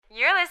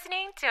You're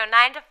listening to a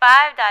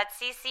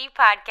 9to5.cc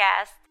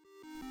podcast.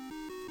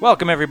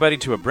 Welcome, everybody,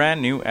 to a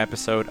brand new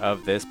episode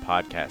of this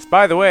podcast.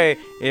 By the way,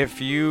 if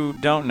you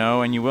don't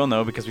know, and you will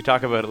know because we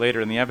talk about it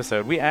later in the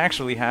episode, we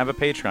actually have a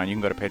Patreon. You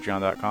can go to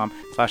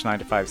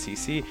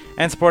patreon.com/9to5cc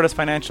and support us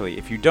financially.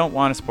 If you don't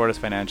want to support us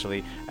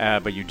financially,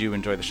 but you do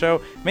enjoy the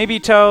show, maybe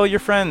tell your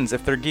friends,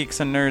 if they're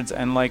geeks and nerds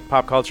and like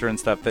pop culture and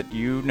stuff, that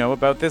you know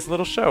about this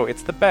little show.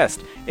 It's the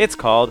best. It's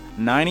called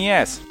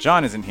 9ES.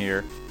 John isn't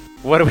here.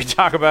 What do we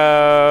talk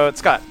about,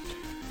 Scott?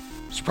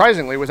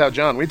 Surprisingly, without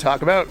John, we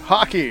talk about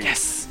hockey.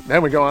 Yes.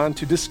 Then we go on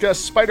to discuss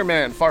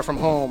Spider-Man Far From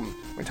Home.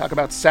 We talk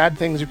about sad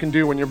things you can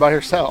do when you're by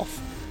yourself.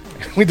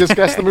 We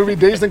discuss the movie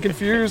Dazed and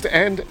Confused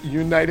and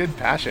United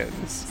Passions.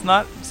 It's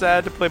not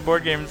sad to play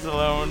board games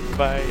alone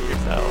by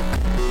yourself.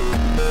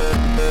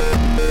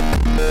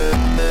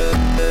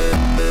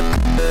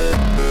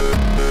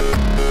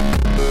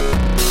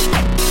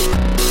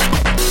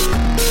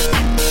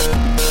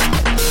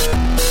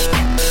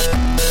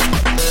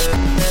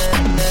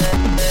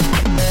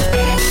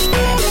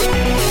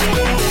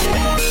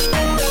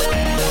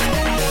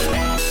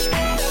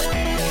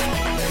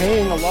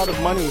 Paying a lot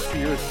of money for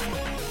your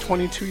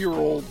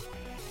 22-year-old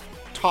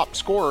top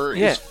scorer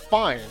is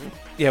fine.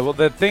 Yeah, well,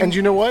 the thing... And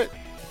you know what?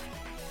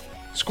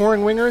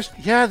 Scoring wingers,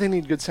 yeah, they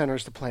need good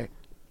centers to play.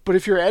 But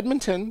if you're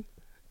Edmonton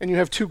and you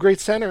have two great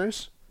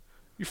centers,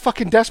 you're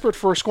fucking desperate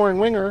for a scoring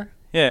winger.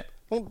 Yeah.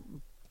 Well,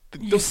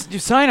 you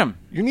sign them.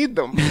 You need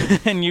them.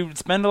 And you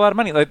spend a lot of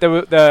money. Like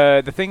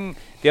the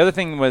other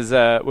thing was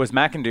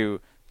McIndoe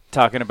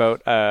talking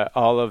about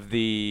all of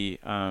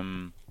the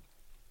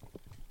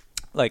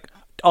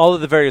all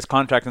of the various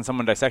contracts and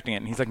someone dissecting it,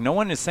 and he's like, no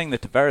one is saying the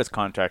Tavares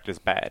contract is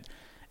bad.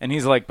 And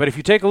he's like, but if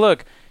you take a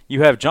look,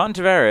 you have John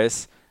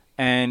Tavares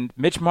and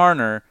Mitch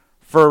Marner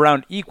for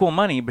around equal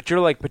money, but you're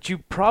like, but you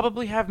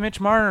probably have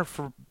Mitch Marner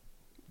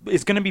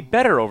is going to be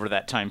better over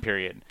that time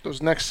period.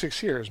 Those next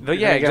 6 years. But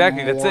yeah,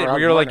 exactly. That's it.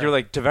 You're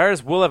like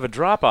Tavares will have a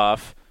drop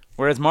off,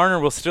 whereas Marner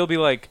will still be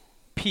like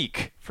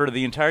peak for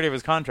the entirety of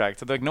his contract.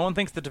 So like, no one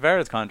thinks the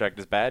Tavares contract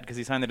is bad because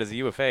he signed it as a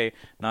UFA,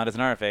 not as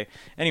an RFA.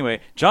 Anyway,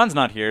 John's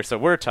not here, so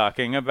we're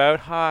talking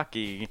about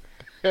hockey.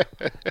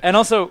 And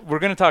also, we're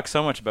going to talk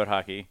so much about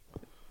hockey,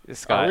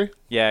 Scott. Are we?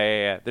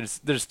 Yeah.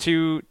 There's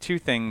two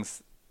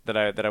things that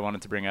I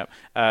wanted to bring up.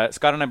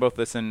 Scott and I both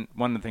listened.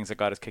 One of the things that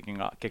got us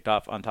kicked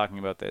off on talking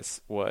about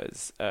this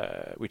was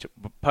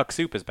Puck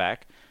Soup is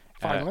back.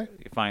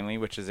 Finally,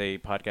 which is a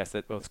podcast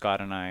that both Scott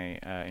and I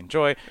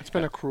enjoy. It's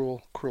been a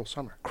cruel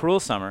summer.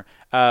 Cruel summer.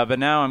 But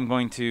now I'm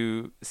going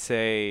to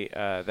say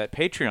that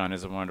Patreon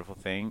is a wonderful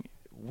thing.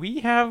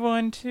 We have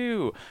one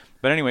too.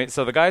 But anyway,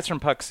 so the guys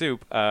from Puck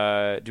Soup do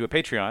a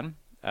Patreon.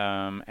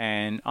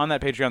 And on that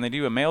Patreon, they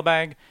do a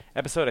mailbag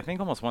episode, I think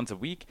almost once a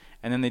week.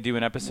 And then they do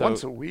an episode.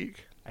 Once a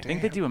week? I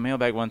think they do a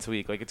mailbag once a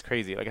week. Like, it's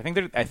crazy. Like,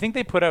 I think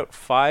they put out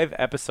 5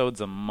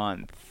 episodes a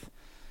month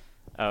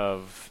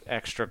of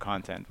extra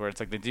content, where it's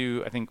like they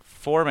do, I think,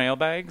 4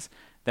 mailbags,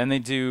 then they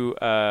do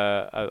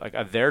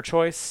a their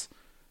choice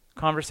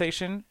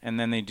conversation, and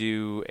then they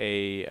do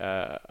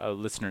a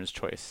listener's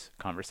choice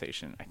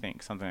conversation. I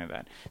think something like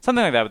that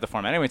with the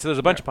format. Anyway, so there's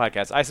a bunch of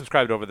podcasts. I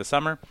subscribed over the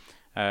summer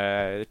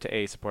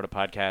to support a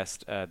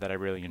podcast that I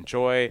really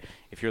enjoy.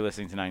 If you're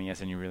listening to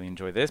 9ES and you really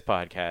enjoy this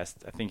podcast,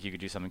 I think you could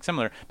do something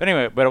similar. But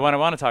anyway, what I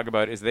want to talk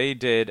about is they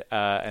did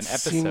an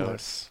episode.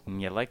 Seamless.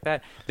 You like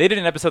that? They did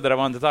an episode that I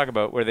wanted to talk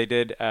about where they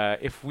did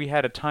if we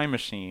had a time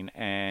machine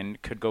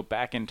and could go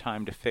back in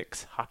time to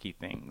fix hockey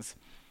things.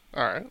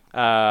 All right.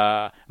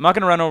 I'm not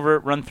going to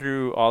run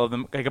through all of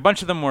them. Like, a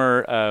bunch of them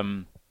were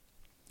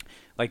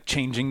like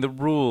changing the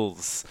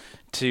rules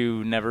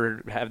to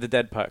never have the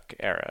dead puck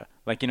era.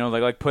 Like, you know,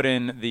 like put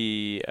in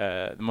the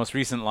most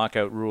recent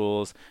lockout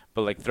rules,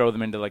 but like throw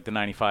them into like the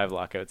 95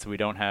 lockout, so we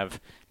don't have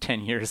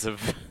 10 years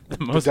of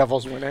the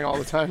Devils winning all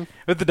the time.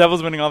 With the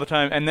Devils winning all the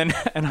time, and then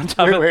on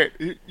top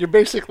you're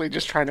basically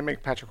just trying to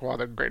make Patrick Roy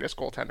the greatest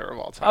goaltender of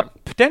all time.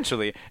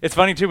 Potentially. It's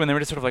funny too when they were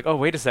just sort of like, oh,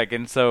 wait a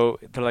second. So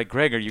they're like,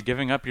 Greg, are you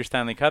giving up your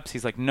Stanley Cups?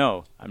 He's like,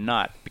 no, I'm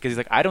not, because he's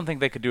like, I don't think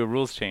they could do a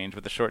rules change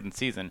with a shortened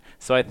season.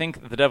 So I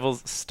think the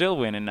Devils still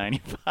win in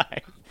 95.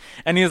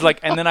 And he was like,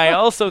 and then I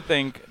also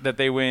think that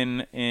they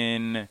win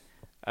in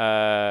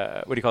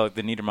what do you call it?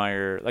 The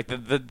Niedermeyer, like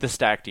the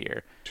stacked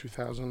year.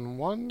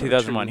 2001?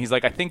 2001. He's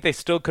like, I think they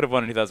still could have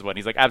won in 2001.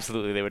 He's like,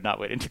 absolutely, they would not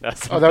win in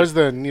 2001. Oh, that was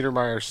the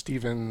Niedermeyer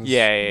Stevens.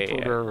 Yeah.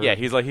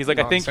 He's like,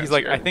 I think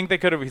they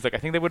could have. He's like, I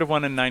think they would have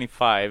won in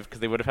 95 because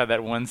they would have had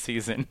that one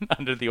season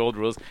under the old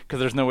rules, because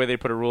there's no way they'd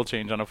put a rule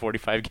change on a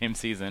 45-game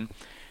season.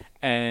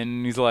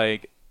 And he's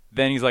like,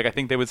 I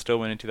think they would still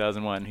win in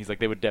 2001. He's like,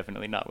 they would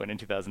definitely not win in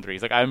 2003.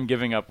 He's like, I'm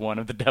giving up one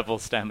of the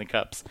Devils' Stanley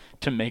Cups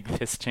to make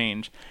this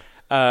change.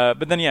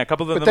 But then, a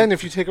couple of them... But then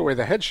if you take away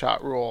the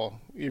headshot rule,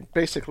 you're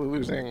basically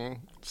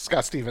losing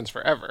Scott Stevens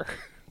forever.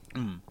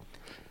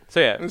 So,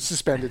 yeah.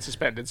 Suspended.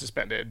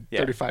 Yeah.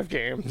 35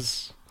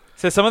 games.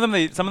 So some of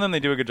them they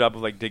do a good job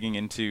of like digging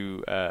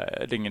into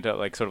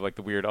like sort of like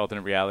the weird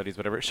alternate realities,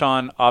 whatever.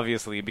 Sean,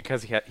 obviously,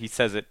 because he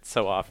says it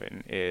so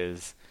often,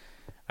 is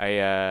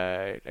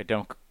I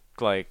don't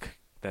like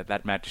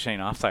that Matt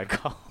Duchene offside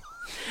call.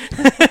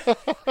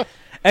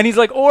 And he's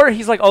like,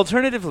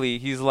 alternatively,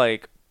 he's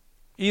like,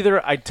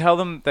 either I tell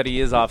them that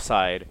he is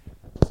offside,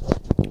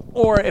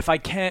 or if I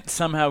can't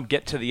somehow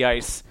get to the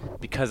ice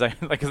because I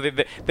like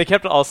they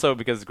kept also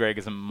because Greg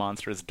is a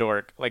monstrous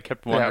dork, like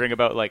kept wondering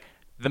about like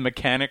the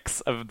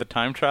mechanics of the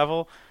time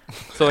travel.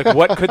 So like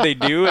what could they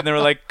do? And they were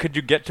like, could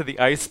you get to the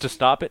ice to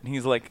stop it? And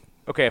he's like,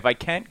 okay, if I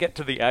can't get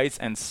to the ice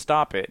and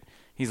stop it,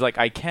 he's like,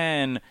 I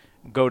can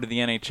go to the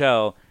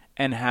NHL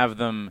and have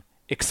them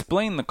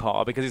explain the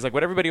call, because he's like,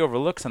 what everybody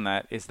overlooks on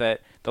that is that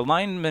the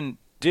lineman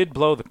did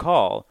blow the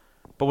call,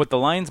 but what the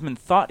linesman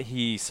thought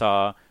he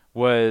saw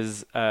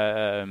was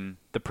the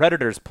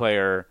Predators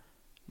player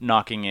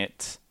knocking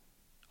it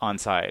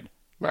onside.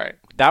 Right.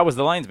 That was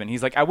the linesman.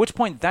 He's like, at which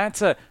point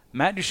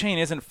Matt Duchene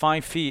isn't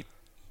 5 feet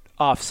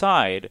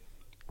offside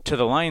to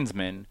the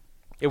linesman.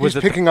 He's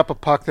picking up a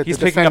puck that he's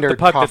the picking defender up the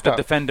puck coughed that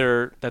the up.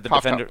 defender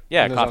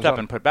coughed up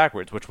and put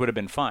backwards, which would have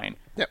been fine.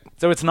 Yep.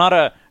 So it's not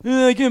I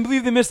can't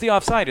believe they missed the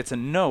offside. It's a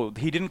no.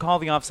 He didn't call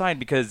the offside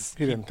because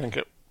he didn't think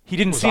it. He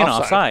didn't was see an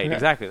offside. offside. Yeah.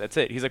 Exactly. That's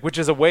it. He's like, which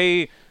is a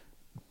way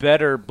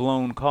better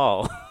blown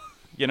call.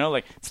 You know,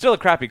 like it's still a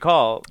crappy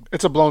call.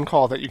 It's a blown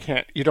call that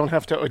you don't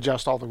have to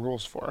adjust all the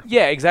rules for.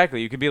 Yeah,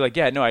 exactly. You could be like,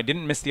 yeah, no, I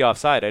didn't miss the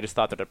offside. I just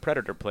thought that a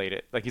Predator played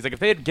it. Like he's like, if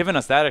they had given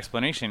us that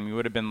explanation, we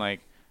would have been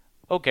like,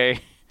 okay.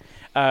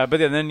 But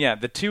then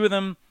the two of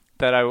them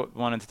that I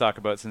wanted to talk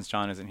about, since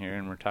John isn't here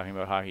and we're talking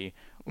about hockey,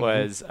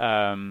 was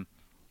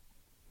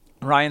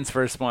Ryan's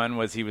first one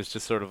was he was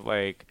just sort of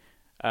like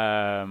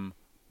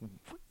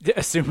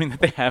assuming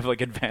that they have like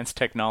advanced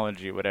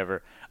technology or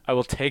whatever. I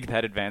will take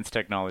that advanced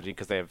technology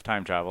because they have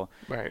time travel.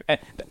 Right. And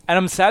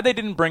I'm sad they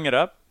didn't bring it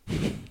up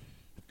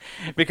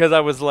because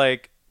I was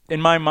like,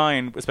 in my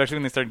mind, especially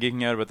when they started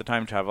geeking out about the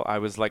time travel, I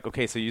was like,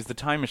 okay, so use the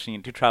time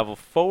machine to travel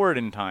forward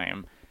in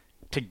time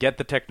to get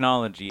the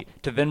technology,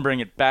 to then bring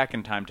it back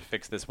in time to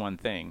fix this one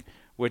thing,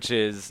 which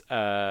is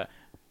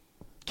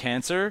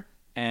cancer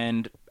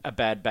and a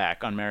bad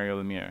back on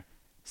Mario Lemieux,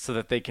 so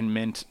that they can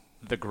mint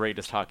the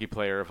greatest hockey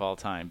player of all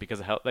time.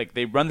 Because like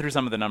they run through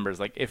some of the numbers,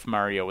 like if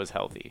Mario was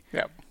healthy,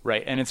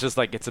 right? And it's just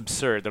like it's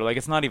absurd. They're like,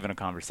 it's not even a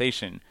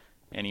conversation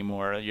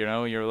anymore. You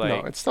know, you're like,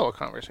 no, it's still a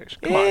conversation.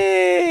 Come on.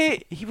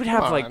 He would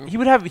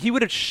have he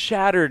would have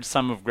shattered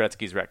some of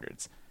Gretzky's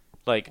records,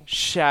 like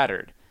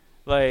shattered,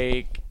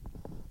 like.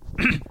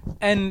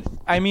 And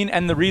I mean,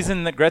 and the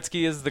reason that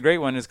Gretzky is the great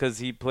one is because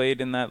he played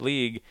in that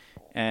league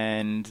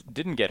and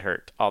didn't get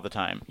hurt all the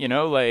time. You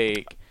know,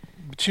 like.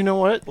 But you know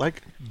what?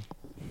 Like,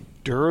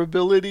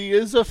 durability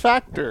is a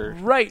factor.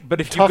 Right, but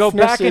if you go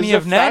Toughness back and you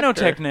is have a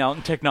factor.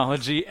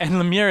 nanotechnology and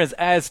Lemieux is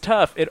as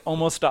tough, it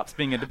almost stops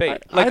being a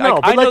debate. I know,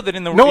 but I know that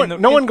in the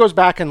no one goes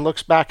back and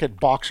looks back at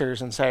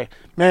boxers and say,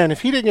 man,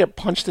 if he didn't get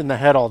punched in the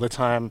head all the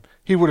time,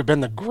 he would have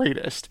been the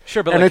greatest.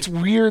 Sure, but and like, it's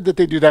weird that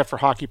they do that for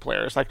hockey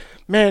players. Like,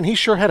 man, he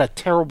sure had a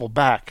terrible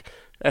back,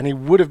 and he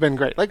would have been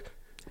great. Like,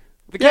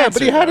 cancer,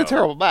 but he had a though.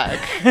 terrible back.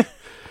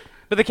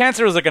 But the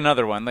cancer was like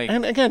another one. Like,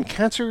 and again,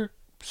 cancer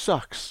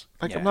sucks.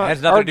 Like, I'm it not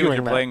has nothing to do with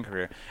arguing your playing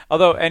career.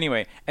 Although,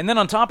 anyway, and then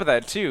on top of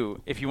that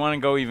too, if you want to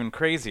go even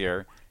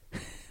crazier,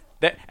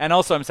 and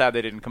also I'm sad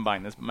they didn't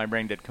combine this, but my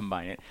brain did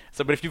combine it.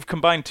 So, but if you've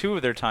combined two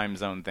of their time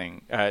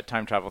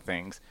travel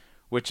things,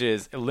 which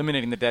is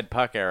eliminating the dead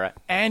puck era,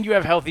 and you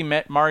have healthy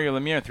Mario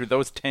Lemieux through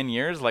those 10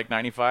 years, like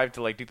 95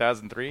 to like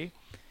 2003,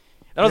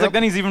 I was like,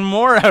 then he's even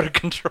more out of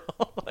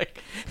control.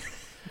 Like,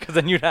 because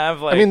then you'd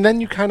have like. I mean,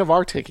 then you kind of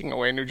are taking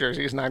away New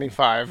Jersey's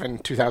 95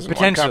 and 2001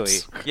 potentially,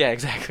 Cups. yeah,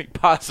 exactly,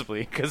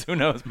 possibly, because who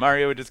knows?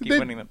 Mario would just keep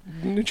winning them.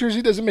 New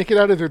Jersey doesn't make it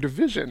out of their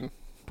division.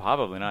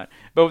 Probably not.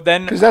 But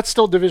then Because that's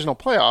still divisional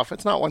playoff.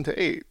 It's not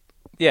 1-8.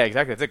 yeah,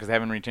 exactly. That's it, because they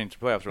haven't rechanged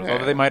the playoffs rules. Yeah.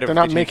 Although they might have. They're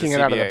not rechanged making the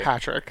it out of the CBA.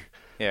 Patrick.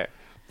 Yeah.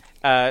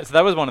 So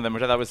that was one of them,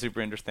 which I thought was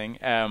super interesting.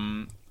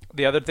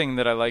 The other thing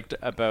that I liked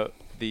about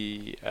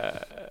the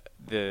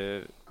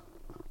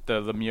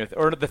Lemieux,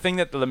 or the thing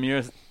that the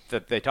Lemieux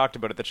that they talked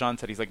about it, that Sean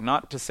said, he's like,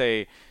 not to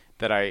say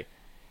that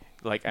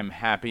I'm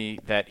happy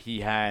that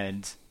he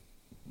had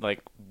like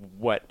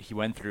what he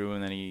went through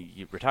and then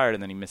he retired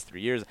and then he missed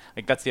 3 years.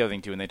 Like that's the other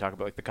thing too, when they talk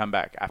about like the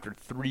comeback after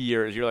 3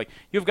 years. You're like,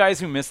 you have guys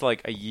who miss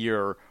like a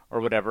year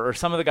or whatever, or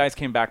some of the guys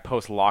came back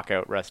post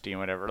lockout rusty and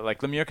whatever. Like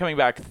Lemieux coming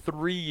back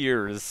 3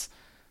 years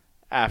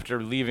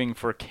after leaving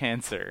for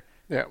cancer.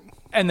 Yeah.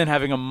 And then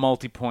having a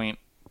multi-point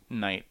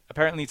night.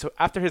 Apparently, so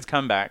after his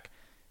comeback,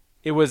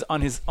 it was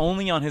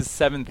only on his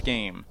 7th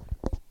game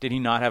did he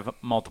not have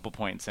multiple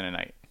points in a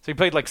night. So he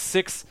played like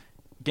 6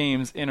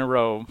 games in a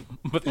row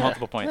with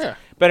multiple points. Yeah.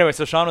 But anyway,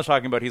 so Sean was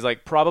talking about, he's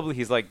like,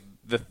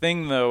 the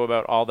thing though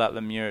about all that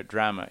Lemieux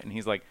drama, and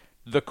he's like,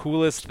 the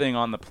coolest thing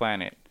on the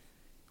planet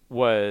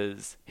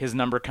was his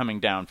number coming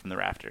down from the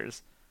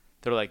rafters.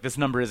 They're like, this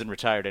number isn't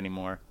retired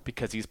anymore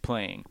because he's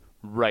playing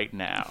right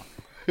now.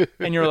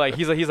 And you're like,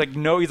 he's like,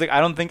 no, he's like,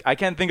 I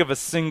can't think of a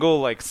single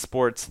like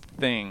sports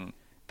thing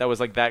that was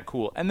like that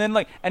cool. And then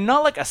like, and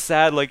not like a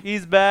sad like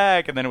he's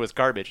back, and then it was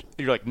garbage.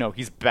 You're like, no,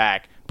 he's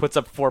back. Puts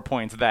up 4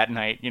 points that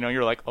night. You know,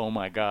 you're like, oh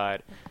my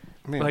god.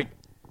 I mean, Like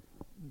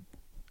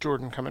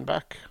Jordan coming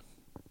back.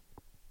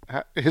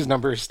 his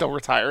number is still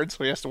retired,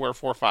 so he has to wear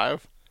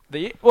 4-5.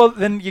 Well,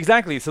 then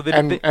exactly. So they,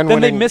 And then they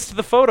winning- missed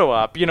the photo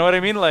op. You know what I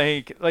mean?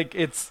 Like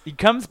he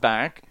comes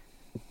back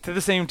to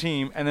the same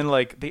team, and then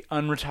like they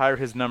unretire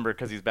his number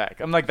because he's back.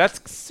 I'm like,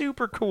 that's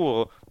super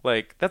cool.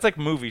 Like that's like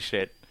movie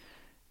shit.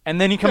 And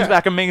then he comes Yeah.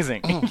 back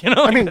amazing. You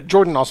know? I mean,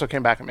 Jordan also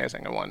came back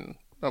amazing and won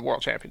a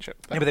world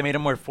championship. yeah, but they made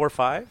him wear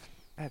 4-5.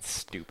 That's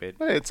stupid.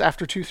 It's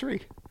after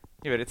 2-3.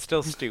 Yeah, but it's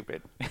still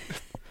stupid.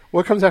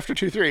 What comes after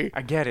 2-3?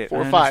 I get it. 4-5.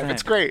 I understand.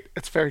 It's great.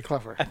 It's very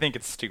clever. I think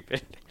it's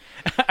stupid.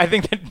 I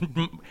think that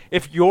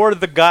if you're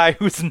the guy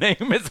whose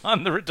name is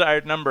on the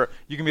retired number,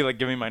 you can be like,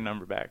 give me my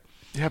number back.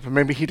 Yeah, but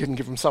maybe he didn't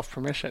give himself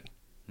permission.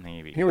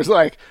 Maybe. He was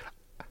like,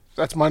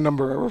 that's my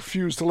number. I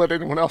refuse to let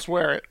anyone else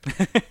wear it.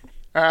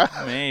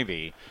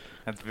 Maybe.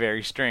 That's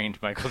very strange,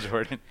 Michael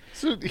Jordan.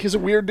 So he's a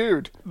weird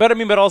dude. But I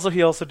mean, but also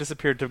he also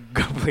disappeared to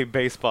go play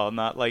baseball,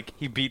 not like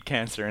he beat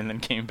cancer and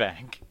then came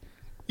back.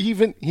 He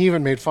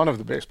even made fun of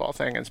the baseball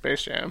thing in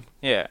Space Jam.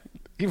 Yeah.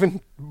 Even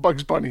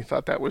Bugs Bunny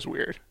thought that was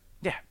weird.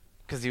 Yeah.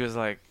 Because he was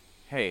like,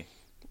 hey.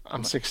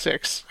 I'm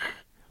 6'6".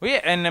 Well, yeah,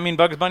 and I mean,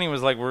 Bugs Bunny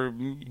was like,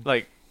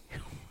 we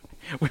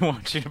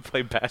want you to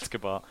play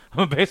basketball.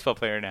 I'm a baseball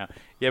player now.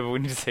 Yeah, but we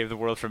need to save the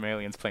world from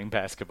aliens playing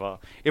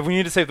basketball. If we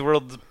need to save the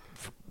world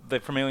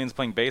from aliens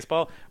playing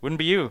baseball, wouldn't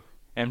be you,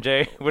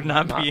 MJ. Would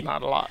not be.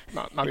 Not a lot.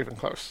 Not even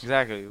close.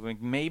 Exactly.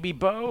 Like maybe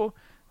Bo.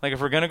 Like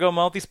if we're gonna go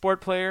multi-sport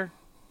player,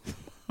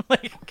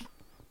 like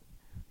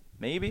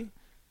maybe.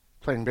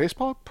 Playing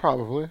baseball?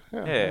 Probably.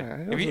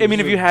 Yeah. If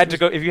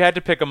If you had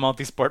to pick a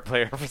multi-sport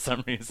player for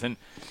some reason.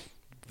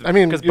 I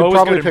mean, because you'd Bo was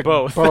probably good pick at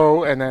both.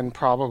 Bo and then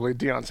probably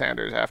Deion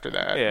Sanders after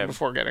that. Yeah.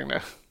 Before getting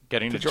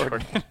Getting to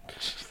Jordan.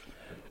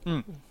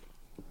 Jordan.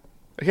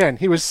 Again,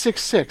 he was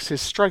 6'6".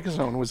 His strike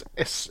zone was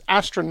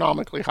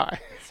astronomically high.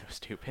 So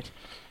stupid.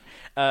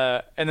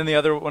 And then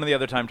one of the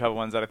other time travel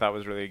ones that I thought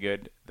was really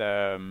good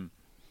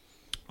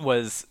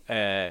was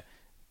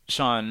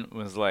Sean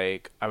was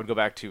like, I would go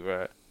back to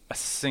a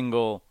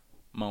single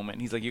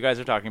moment. He's like, you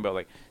guys are talking about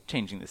like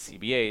changing the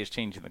CBAs,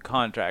 changing the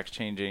contracts,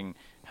 changing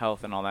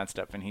health and all that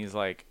stuff, and he's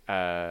like,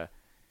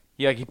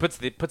 he puts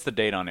the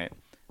date on it,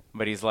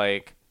 but he's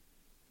like,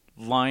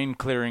 line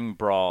clearing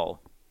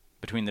brawl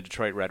between the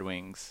Detroit Red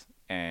Wings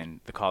and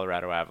the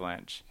Colorado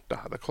Avalanche.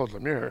 The Claude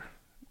Lemieux.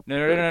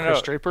 No.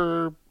 Chris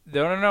Draper.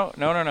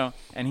 No.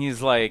 And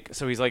he's like,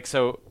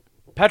 so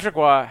Patrick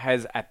Roy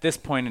has at this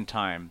point in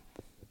time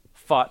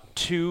fought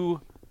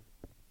 2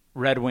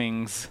 Red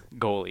Wings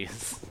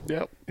goalies.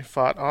 Yep. He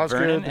fought Osgood.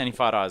 Vernon and he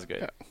fought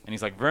Osgood. Yeah. And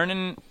he's like,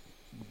 Vernon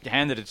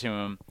handed it to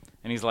him,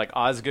 and he's like,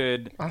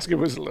 Osgood. Osgood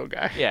was a little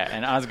guy. Yeah,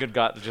 and Osgood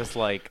got just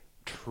like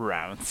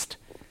trounced.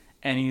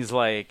 And he's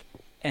like,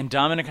 and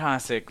Dominik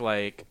Hasek,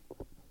 like,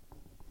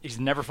 he's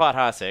never fought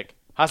Hasek.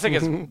 Hasek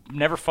has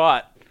never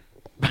fought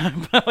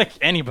like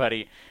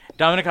anybody.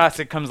 Dominik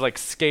Hasek comes like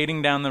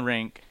skating down the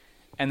rink,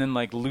 and then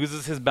like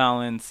loses his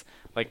balance,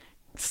 like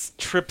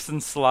trips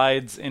and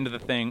slides into the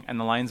thing, and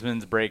the linesmen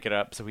break it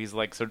up. So he's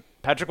like, so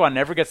Patrick Roy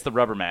never gets the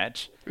rubber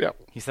match. Yep.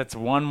 He sets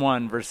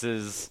 1-1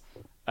 versus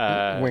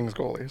Wings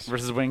goalies.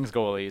 versus Wings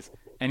goalies.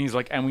 And he's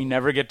like, and we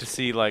never get to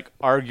see like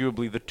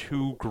arguably the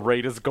 2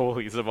 greatest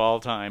goalies of all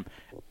time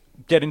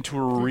get into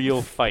a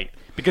real fight,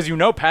 because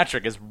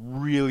Patrick is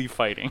really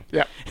fighting.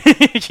 Yeah.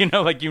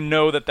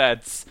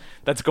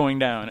 That's going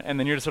down, and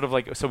then you're just sort of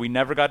like, so we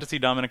never got to see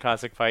Dominik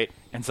Hasek fight,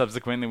 and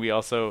subsequently we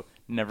also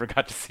never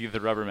got to see the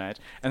rubber match.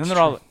 And then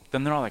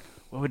they're all like,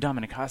 what would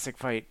Dominik Hasek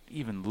fight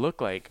even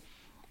look like?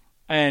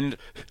 And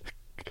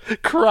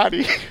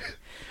Karate.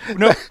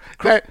 no,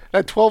 that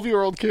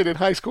 12-year-old kid in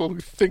high school who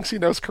thinks he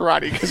knows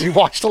karate because he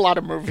watched a lot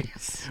of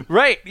movies.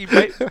 right,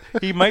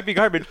 he might be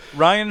garbage.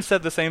 Ryan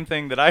said the same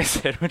thing that I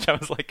said, which I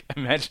was like,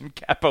 imagine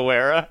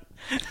capoeira.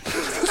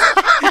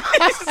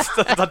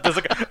 Does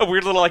like a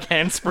weird little like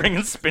handspring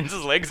and spins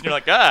his legs, and you're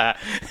like,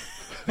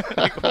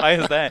 like, why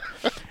is that?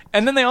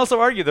 And then they also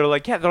argue, they're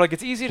like,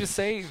 it's easy to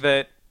say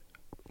that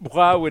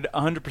Roy would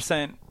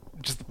 100%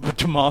 just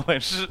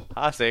demolish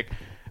Hasek,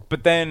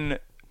 but then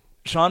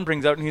Sean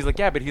brings out, and he's like,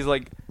 but he's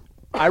like,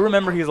 I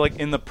remember he's like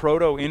in the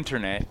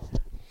proto-internet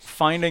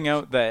finding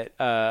out that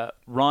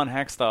Ron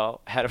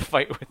Hextall had a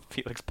fight with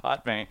Felix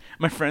Potvin.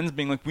 My friends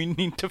being like, we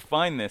need to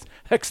find this.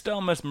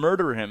 Hextall must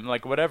murder him,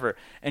 like whatever.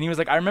 And he was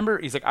like, I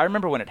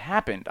remember when it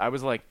happened, I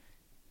was like,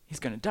 he's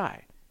going to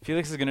die.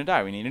 Felix is going to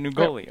die. We need a new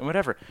goalie and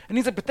whatever. And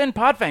he's like, but then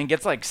Potvin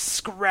gets like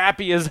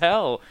scrappy as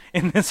hell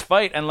in this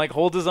fight and like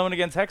holds his own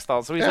against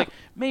Hextall. So he's like,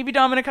 maybe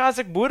Dominik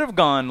Hasek would have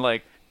gone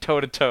like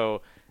toe to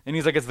toe. And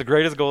he's like, it's the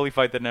greatest goalie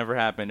fight that never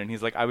happened. And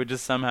he's like, I would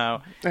just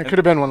somehow... It could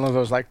have been one of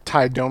those, like,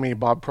 Ty Domi,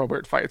 Bob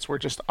Probert fights where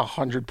just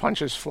 100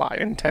 punches fly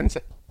in 10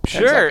 seconds.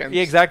 Sure,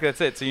 yeah, exactly, that's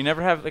it. So you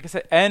never have, like I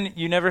said, and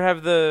you never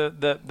have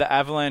the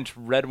Avalanche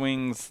Red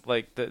Wings,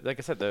 like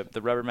I said,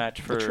 the rubber match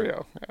for... The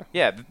trio, yeah.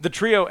 Yeah, the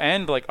trio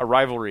and, like, a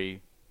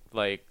rivalry,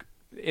 like,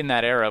 in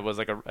that era was,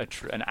 like,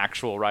 an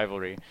actual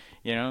rivalry,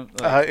 you know?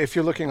 Like, if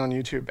you're looking on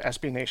YouTube,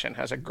 SB Nation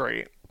has a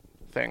great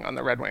thing on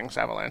the Red Wings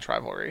Avalanche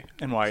rivalry.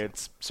 And why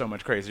it's so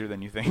much crazier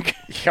than you think.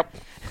 Yep.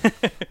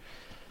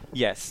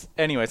 Yes.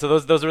 Anyway, so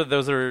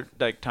those are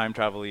like time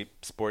travel-y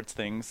sports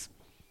things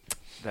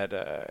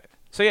that.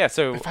 So yeah.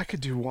 So If I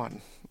could do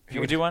one, if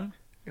you could do one,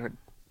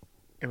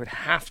 it would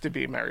have to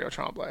be Mario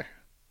Tremblay.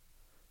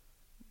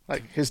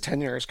 Like his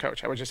tenure as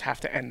coach, I would just have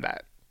to end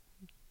that.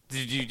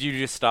 did you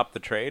just stop the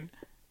trade?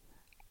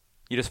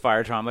 You just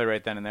fire Tremblay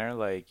right then and there,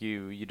 like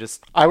you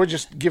just. I would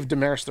just give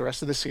Damaris the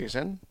rest of the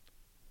season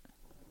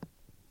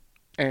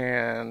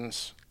and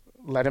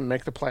let him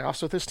make the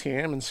playoffs with his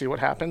team and see what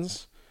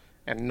happens,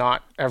 and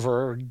not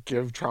ever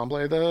give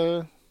Tremblay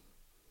the.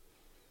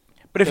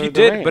 But if the you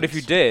did, reins. but if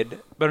you did,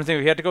 but I'm saying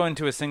if you had to go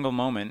into a single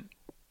moment,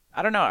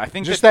 I don't know. I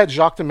think Just that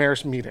Jacques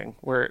Damaris meeting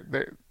where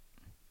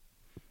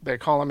they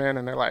call him in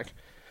and they're like,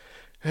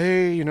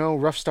 hey,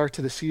 rough start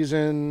to the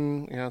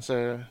season. It's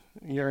a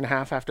year and a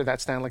half after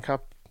that Stanley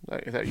Cup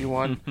that you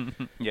won.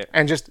 yeah.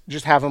 And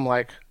just have him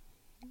like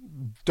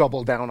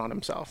double down on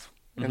himself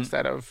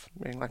instead of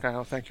being like,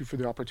 oh, thank you for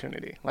the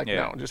opportunity. Like,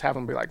 Yeah. no, just have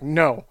him be like,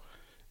 no,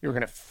 you're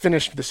going to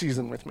finish the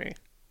season with me.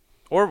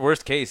 Or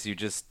worst case,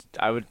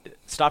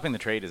 stopping the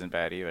trade isn't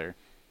bad either.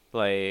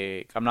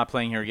 Like, I'm not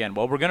playing here again.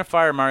 Well, we're gonna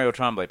fire Mario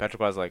Tremblay. Patrick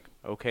was like,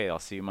 okay, I'll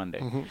see you Monday.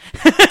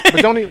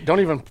 But don't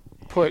even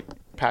put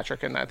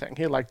Patrick in that thing.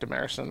 He liked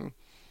Damaris and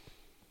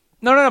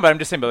No, but I'm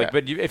just saying. But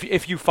like, Yeah. but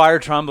if you fire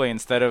Tremblay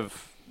instead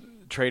of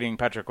trading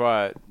Patrick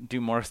Roy, do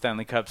more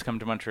Stanley Cups come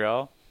to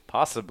Montreal?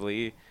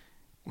 Possibly.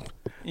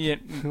 Yeah,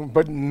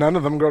 but none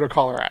of them go to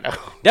Colorado.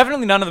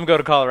 definitely none of them go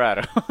to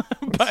Colorado.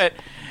 but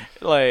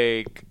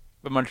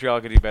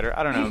Montreal could do better.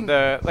 I don't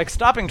know. The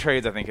stopping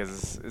trades, I think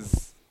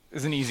is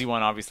an easy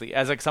one. Obviously,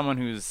 as like someone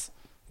who's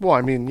Well,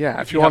 I mean, yeah,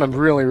 if you you want have to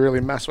really, really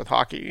mess with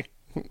hockey,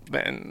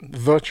 then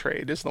the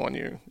trade is the one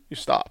you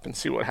stop and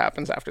see what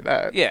happens after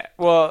that. yeah,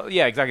 well,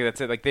 yeah, exactly. That's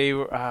it. Like they,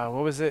 what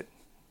was it?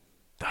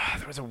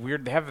 There was a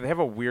weird. They have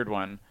a weird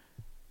one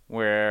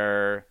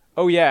where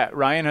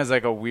Ryan has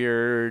like a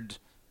weird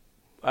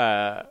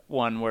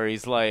one where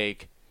he's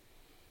like,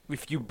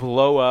 if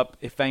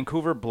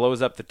Vancouver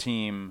blows up the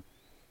team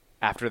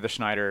after the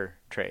Schneider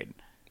trade,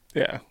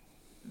 Yeah.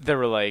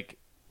 they're like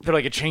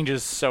it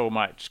changes so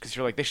much because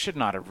you're like they should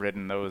not have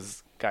ridden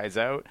those guys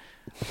out,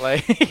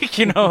 like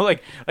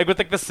like with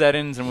like the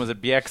Seddons and was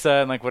it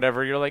Bieksa and like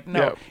whatever, you're like no,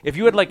 Yeah. if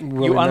you had like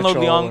Willie you unload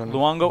Mitchell and-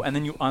 Luongo and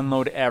then you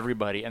unload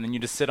everybody and then you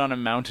just sit on a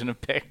mountain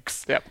of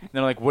picks. Yep. And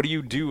they're like, what do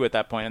you do at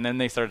that point? And then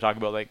they started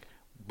talking about like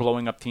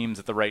blowing up teams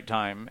at the right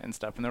time and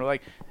stuff, and they're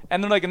like,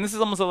 and this is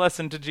almost a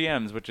lesson to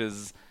GMs, which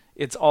is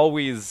it's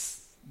always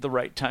the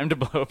right time to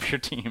blow up your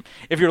team.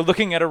 If you're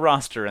looking at a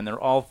roster and they're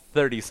all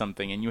 30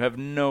 something and you have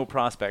no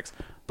prospects,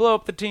 blow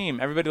up the team.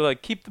 Everybody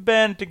like keep the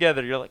band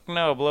together. You're like,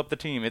 no, blow up the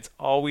team. It's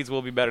always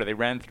will be better. They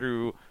ran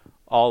through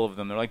all of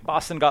them. They're like,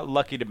 Boston got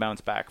lucky to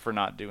bounce back for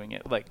not doing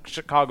it. Like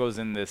Chicago's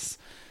in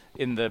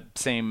the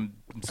same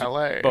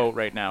LA. boat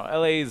right now.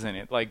 LA's in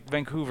it. Like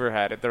Vancouver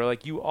had it. They're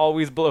like, you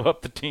always blow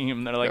up the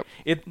team. They're like,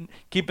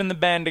 keeping the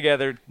band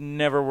together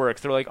never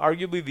works. They're like,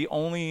 arguably the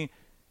only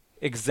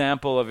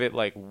example of it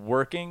like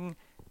working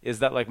is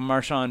that like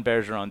Marchand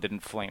Bergeron didn't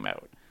flame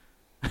out.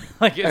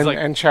 like it's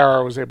And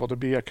Chara was able to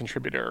be a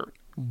contributor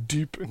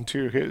deep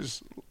into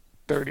his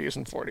 30s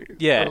and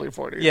 40s, early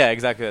 40s. Yeah,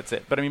 exactly. That's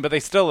it. But I mean, but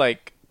they still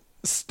like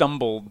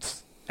stumbled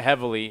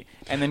heavily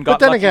and then got.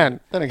 But lucky.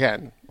 then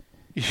again,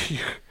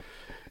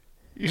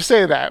 you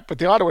say that, but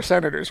the Ottawa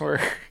Senators were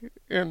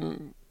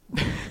in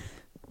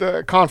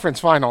the conference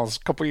finals a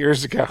couple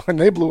years ago, and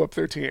they blew up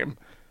their team.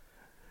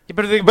 Yeah,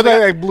 but they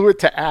They blew it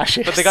to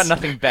ashes. but they got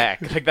nothing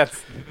back. Like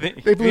that's They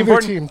the blew their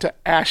important. team to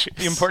ashes.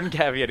 The important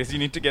caveat is you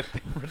need to get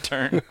the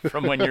return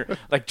from when you're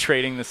like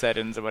trading the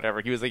Seddons or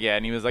whatever. He was like,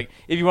 and he was like,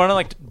 if you want to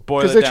like boil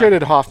it because they down,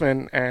 traded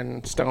Hoffman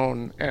and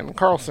Stone and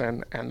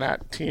Carlson, and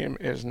that team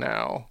is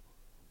now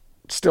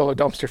still a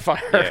dumpster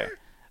fire. yeah.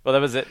 Well,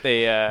 that was it.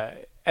 They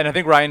and I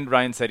think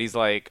Ryan said he's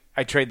like,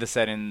 I trade the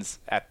Seddons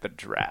at the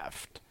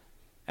draft,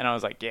 and I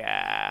was like,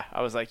 yeah.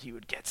 I was like, you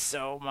would get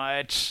so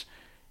much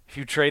if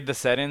you trade the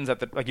Seddons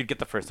at the you'd get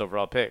the first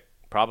overall pick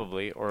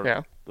probably, or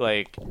Yeah.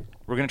 like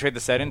we're gonna trade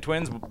the Seddon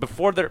twins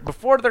before their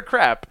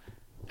crap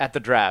at the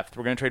draft.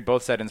 We're gonna trade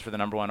both Seddons for the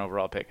number 1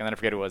 overall pick, and then I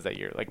forget who it was that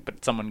year. Like,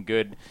 but someone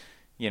good.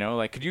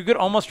 Like, could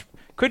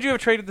you have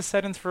traded the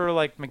Seddons for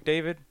like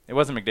McDavid? It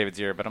wasn't McDavid's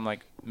year, but I'm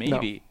like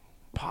maybe,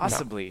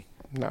 possibly.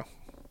 No,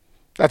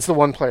 that's the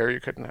one player you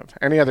couldn't have.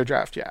 Any other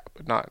draft, yeah,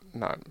 but not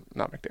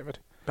McDavid.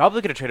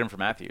 Probably could have traded him for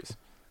Matthews.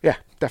 Yeah,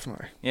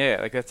 definitely. Yeah,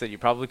 like that's it. You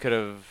probably could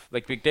have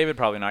like McDavid,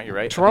 probably not. You're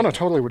right. Toronto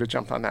totally would have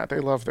jumped on that. They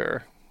love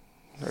their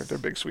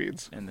big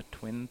Swedes. And the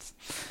Twins,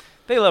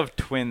 they love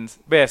twins.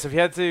 But yeah, so if you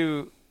had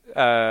to,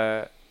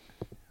 I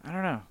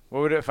don't know, what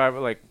would it, if I were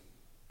like.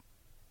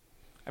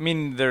 I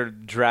mean, they're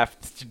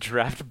draft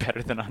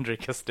better than Andre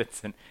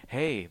Kostitsyn.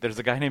 Hey, there's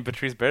a guy named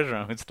Patrice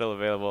Bergeron who's still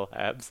available.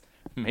 Habs,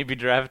 maybe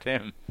draft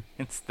him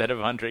instead of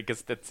Andre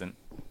Kostitsyn.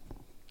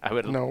 I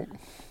would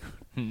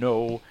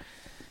no.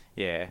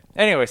 Yeah.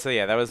 Anyway, so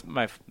yeah, that was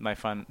my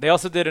fun. They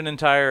also did an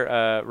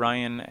entire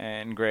Ryan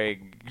and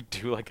Greg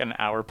do like an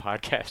hour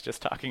podcast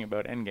just talking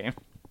about Endgame.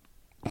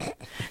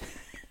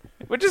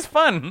 which is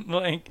fun.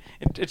 Like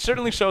it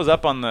certainly shows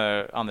up on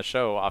the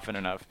show often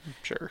enough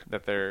Sure.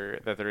 that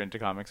they're into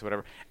comics or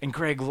whatever. And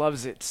Greg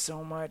loves it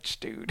so much,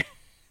 dude.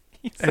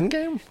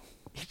 Endgame?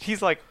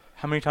 He's like,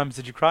 how many times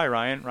did you cry,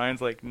 Ryan? Ryan's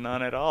like,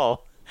 none at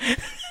all.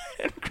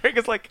 And Greg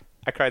is like,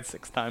 I cried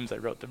 6 times. I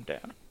wrote them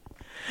down.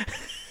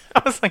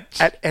 I was like,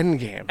 At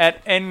Endgame.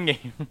 at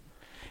Endgame.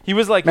 He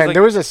was like, Man,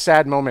 there was a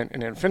sad moment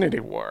in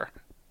Infinity War.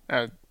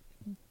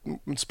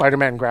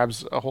 Spider-Man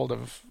grabs a hold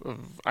of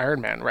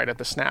Iron Man right at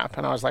the snap,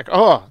 and I was like,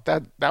 "Oh,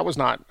 that was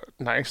not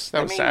nice.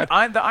 That was sad."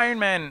 The Iron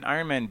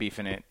Man beef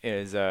in it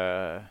is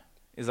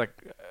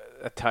like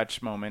a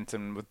touch moment,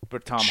 and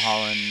with Tom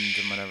Holland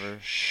and whatever.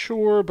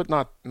 Sure, but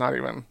not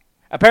even.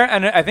 Apparently,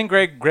 and I think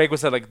Greg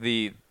was at like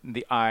the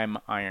 "I'm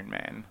Iron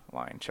Man"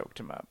 line choked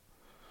him up,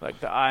 like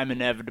the "I'm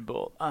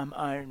inevitable, I'm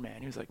Iron Man."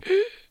 He was like.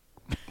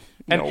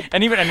 Nope.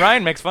 And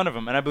Ryan makes fun of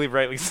him, and I believe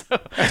rightly so.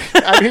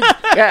 I mean,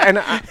 yeah, and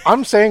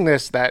I'm saying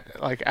this that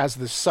like as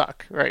the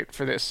suck, right?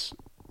 For this,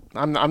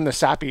 I'm the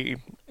sappy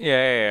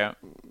Yeah.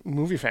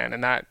 movie fan,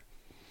 and that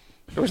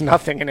there was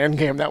nothing in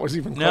Endgame that was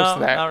even close No, to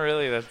that. not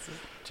really. That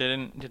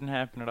didn't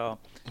happen at all.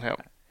 No.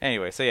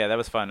 Anyway, so yeah, that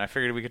was fun. I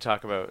figured we could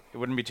talk about it.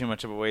 Wouldn't be too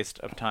much of a waste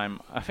of time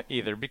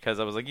either, because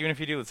I was like, even if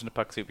you do listen to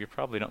Puck Soup, you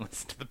probably don't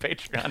listen to the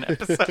Patreon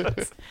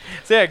episodes.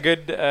 So yeah,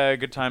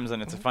 good times,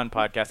 and it's a fun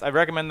podcast. I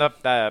recommend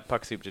the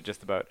Puck Soup to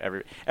just about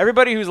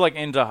everybody who's like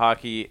into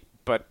hockey,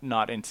 but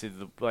not into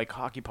the like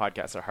hockey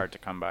podcasts are hard to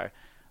come by.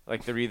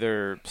 Like they're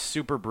either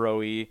super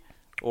bro-y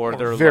or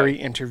they're very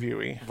like,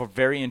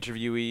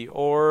 interviewee,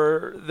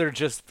 or they're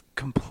just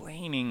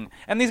complaining.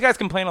 And these guys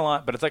complain a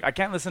lot, but it's like I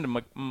can't listen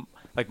to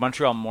like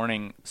Montreal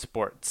Morning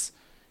Sports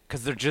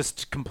because they're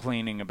just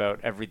complaining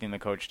about everything the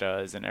coach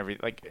does and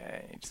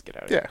just get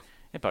out of here.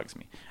 It bugs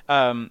me.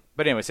 But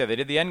anyway, so yeah, they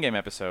did the Endgame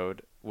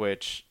episode,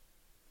 which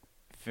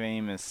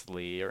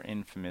famously or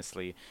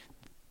infamously,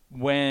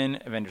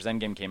 when Avengers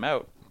Endgame came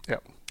out,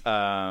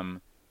 the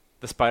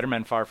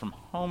Spider-Man Far From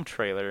Home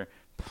trailer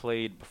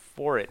played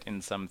before it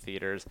in some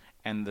theaters,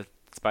 and the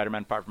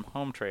Spider-Man Far From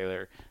Home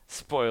trailer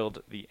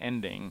spoiled the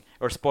ending,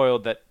 or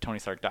spoiled that Tony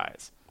Stark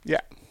dies.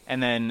 Yeah.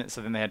 And then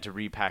they had to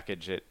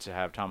repackage it to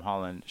have Tom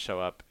Holland show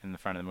up in the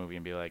front of the movie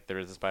and be like, there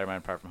is a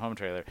Spider-Man Far From Home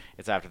trailer.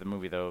 It's after the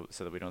movie, though,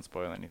 so that we don't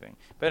spoil anything.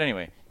 But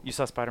anyway, you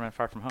saw Spider-Man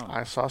Far From Home.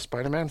 I saw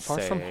Spider-Man Far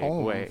From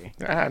Home. Segue.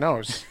 Yeah, no,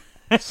 it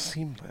was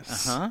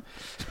seamless.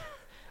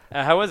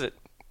 How was it?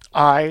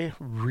 I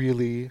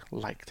really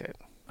liked it.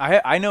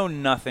 I know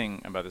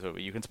nothing about this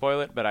movie. You can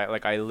spoil it, but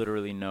I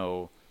literally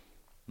know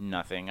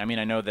nothing. I mean,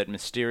 I know that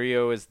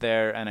Mysterio is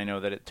there, and I know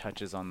that it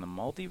touches on the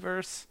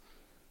multiverse,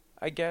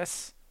 I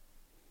guess,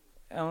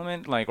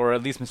 element, like, or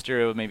at least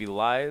Mysterio maybe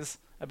lies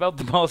about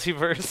the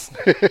multiverse.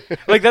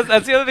 Like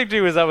that's the other thing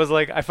too, is I was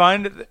like, I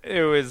find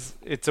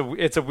it's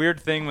a weird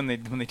thing when they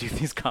do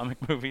these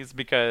comic movies,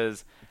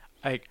 because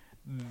like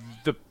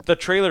the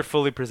trailer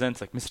fully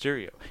presents like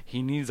Mysterio,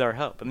 he needs our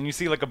help, and then you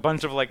see like a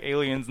bunch of like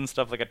aliens and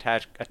stuff like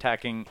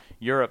attacking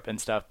Europe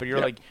and stuff, but you're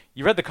like,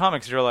 you read the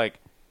comics, you're like,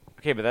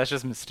 okay, but that's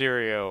just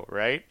Mysterio,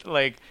 right?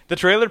 Like the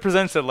trailer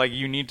presents it like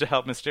you need to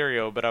help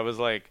Mysterio, but I was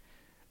like,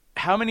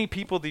 how many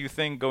people do you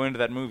think go into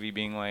that movie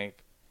being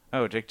like,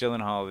 oh, Jake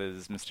Gyllenhaal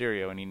is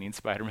Mysterio and he needs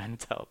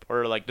Spider-Man's help?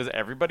 Or like, does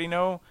everybody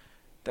know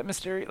that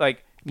Mysterio?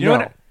 Like, you know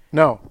what?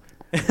 No.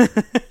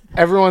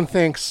 Everyone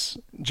thinks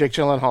Jake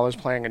Gyllenhaal is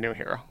playing a new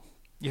hero.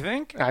 You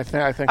think? I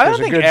think I don't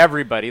think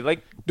everybody,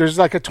 like, there's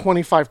like a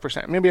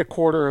 25%, maybe a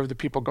quarter of the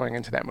people going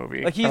into that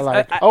movie like, he's are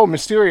like, oh,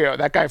 Mysterio,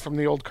 that guy from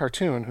the old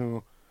cartoon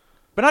who.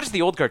 But not just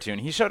the old cartoon.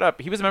 He showed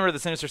up. He was a member of the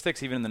Sinister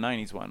Six even in the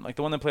 90s one, like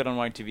the one that played on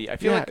YTV. I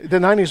feel like the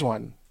 90s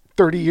one,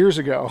 30 years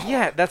ago.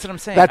 Yeah, that's what I'm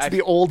saying. That's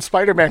the old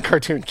Spider-Man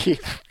cartoon,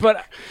 Keith.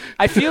 But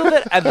I feel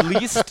that at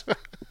least,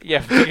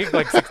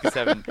 like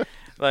 67.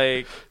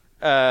 Like,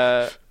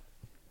 I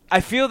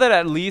feel that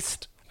at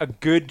least a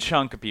good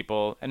chunk of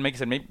people, and like you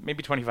said,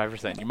 maybe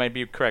 25%, you might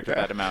be correct with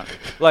that amount,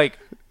 like,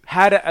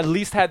 at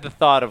least had the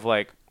thought of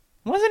like,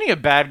 wasn't he a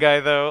bad guy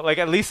though? Like,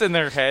 at least in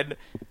their head.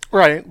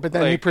 Right, but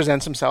then like, he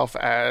presents himself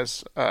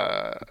as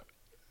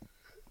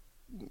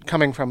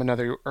coming from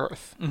another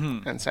Earth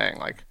and saying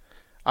like,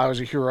 I was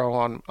a hero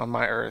on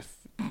my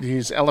Earth.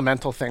 These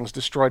elemental things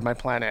destroyed my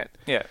planet.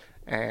 Yeah.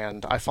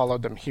 And I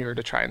followed them here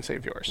to try and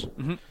save yours.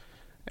 Mm-hmm.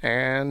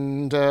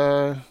 And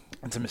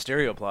it's a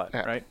Mysterio plot,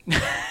 right?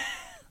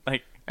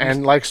 Like,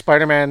 and like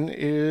Spider-Man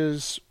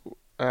is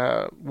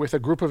with a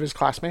group of his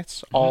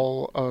classmates,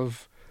 all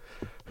of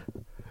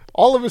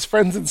his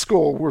friends in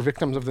school were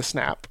victims of the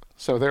snap.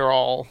 So they're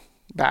all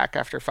back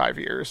after 5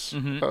 years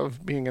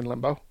of being in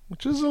limbo,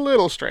 which is a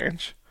little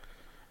strange.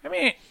 I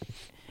mean,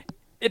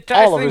 it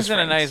ties things in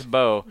a nice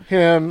bow.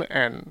 Him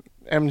and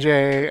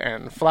MJ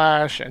and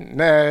Flash and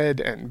Ned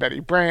and Betty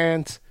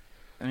Brant.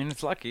 I mean,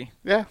 it's lucky.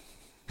 Yeah.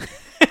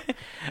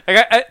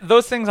 Like,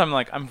 those things, I'm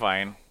like, I'm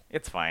fine.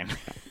 It's fine.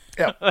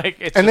 Yeah. Like,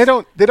 it's and they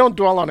don't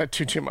dwell on it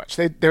too much.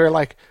 They're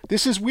like,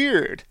 this is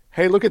weird.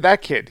 Hey, look at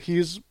that kid.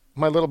 He's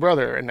my little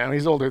brother, and now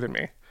he's older than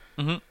me.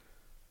 Mm-hmm.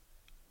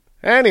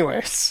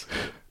 Anyways,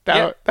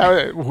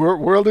 that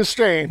world is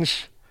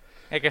strange.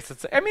 I guess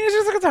it's. I mean, it's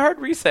just like it's a hard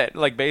reset.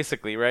 Like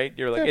basically, right?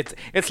 You're like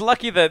it's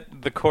lucky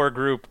that the core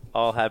group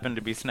all happened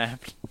to be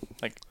snapped.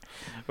 Like,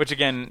 which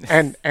again,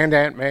 and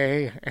Aunt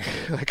May,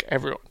 like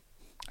everyone.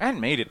 Aunt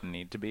May didn't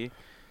need to be.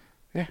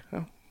 Yeah,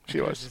 no,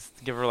 she was.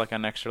 Just give her like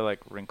an extra like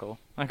wrinkle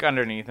like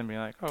underneath and be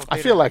like, oh.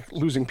 I feel like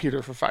losing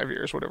Peter for 5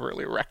 years would have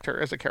really wrecked her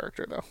as a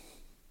character, though.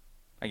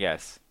 I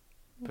guess,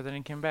 but then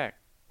he came back.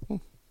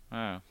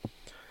 Oh.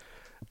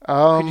 Could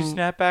Um, you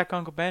snap back,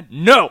 Uncle Ben?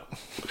 No!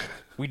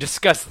 We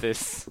discussed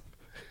this.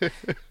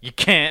 You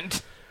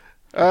can't.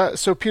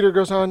 So Peter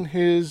goes on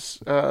his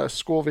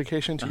school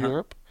vacation to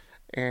Europe,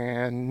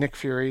 and Nick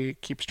Fury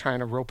keeps trying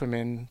to rope him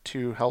in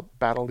to help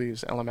battle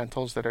these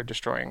elementals that are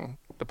destroying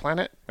the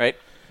planet. Right?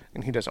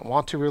 And he doesn't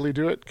want to really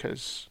do it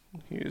because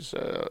he's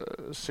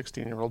a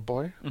 16-year-old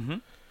boy. Mm-hmm.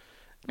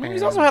 I mean,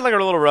 he's also had like a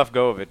little rough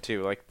go of it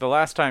too. Like the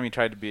last time he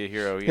tried to be a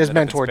hero, his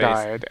mentor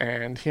died,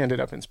 and he ended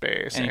up in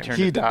space, and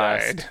he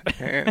died.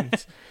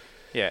 And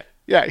yeah,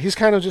 he's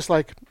kind of just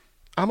like,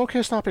 I'm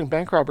okay stopping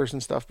bank robbers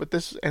and stuff, but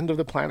this end of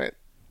the planet,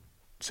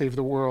 save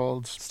the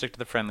world. Stick to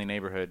the friendly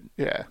neighborhood.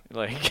 Yeah,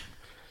 like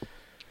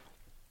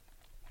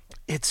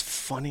it's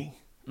funny.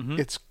 Mm-hmm.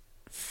 It's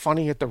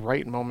funny at the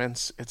right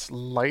moments. It's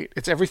light.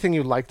 It's everything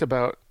you liked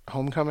about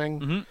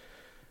Homecoming,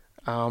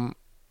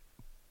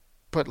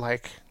 but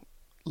like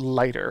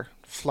lighter,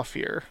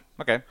 fluffier.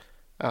 Okay.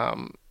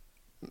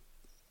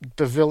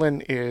 The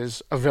villain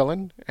is a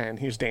villain, and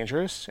he's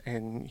dangerous,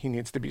 and he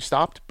needs to be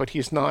stopped, but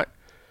he's not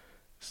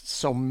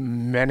so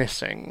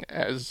menacing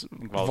as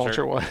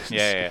Vulture was.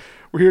 Yeah.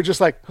 Where you're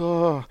just like,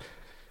 oh,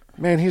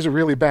 man, he's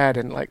really bad,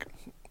 and like,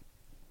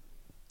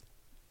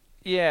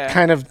 yeah,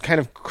 kind of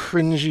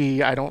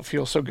cringy. I don't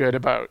feel so good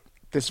about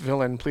this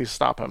villain. Please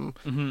stop him.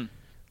 Mm-hmm.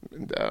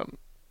 And,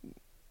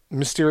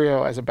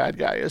 Mysterio as a bad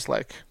guy is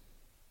like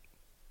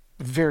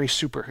very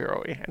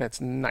superhero-y, and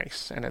it's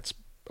nice, and it's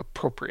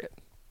appropriate.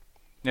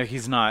 No,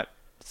 he's not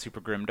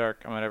super grimdark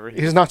or whatever.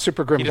 He's not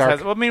super grimdark. He just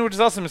has, well, I mean, which is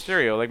also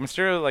Mysterio. Like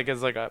Mysterio, like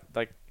is like a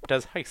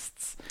does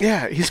heists.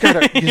 Yeah, he's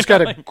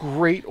got a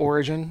great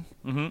origin.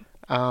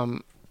 Mm-hmm.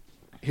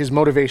 His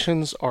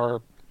motivations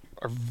are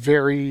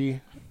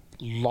very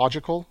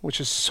logical,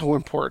 which is so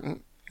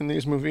important in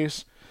these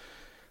movies.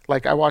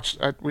 Like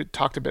we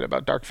talked a bit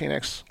about Dark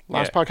Phoenix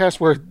last podcast,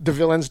 where the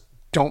villains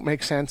don't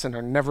make sense and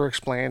are never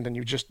explained, and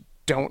you just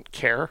don't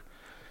care.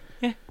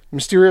 Yeah.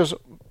 Mysterio's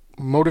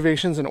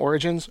motivations and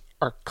origins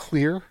are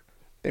clear.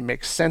 They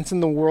make sense in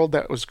the world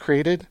that was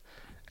created,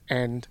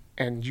 and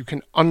you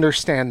can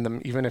understand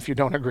them even if you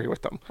don't agree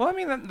with them. Well, I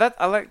mean that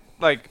I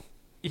like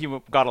he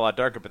got a lot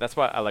darker, but that's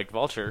why I liked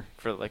Vulture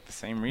for like the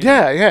same reason.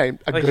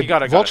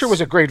 Yeah. Vulture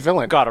was a great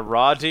villain. Got a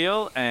raw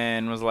deal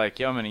and was like,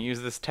 "Yo, I'm gonna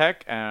use this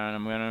tech and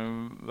I'm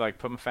gonna like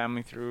put my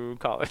family through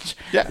college."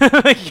 Yeah,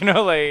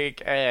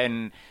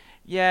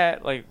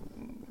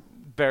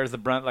 bears the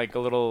brunt like a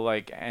little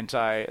like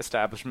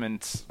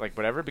anti-establishment like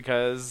whatever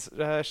because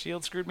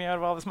Shield screwed me out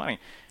of all this money.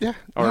 Yeah,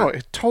 or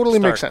it totally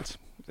Stark makes sense.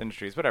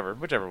 Industries,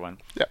 whichever one.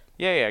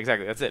 Yeah,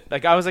 Exactly. That's it.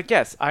 Like I was like,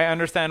 yes, I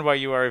understand why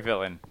you are a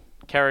villain.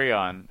 Carry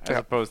on, as Yeah.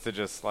 opposed to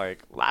just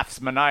like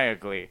laughs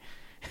maniacally.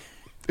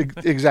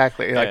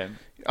 Exactly. Like,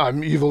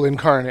 I'm evil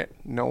incarnate.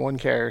 No one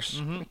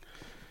cares. Mm-hmm.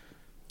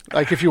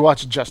 Like if you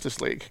watch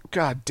Justice League,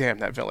 god damn,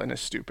 that villain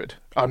is stupid.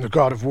 I'm the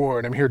god of war,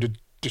 and I'm here to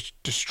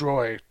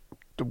destroy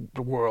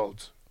the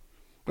world.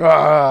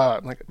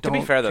 Like, To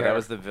be fair, though, care. that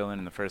was the villain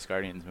in the first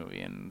Guardians movie,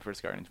 and the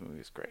first Guardians movie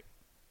was great.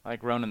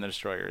 Like Ronan the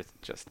Destroyer is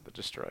just the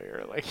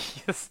Destroyer. Like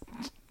he has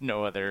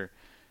no other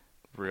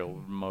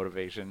real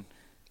motivation.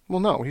 Well,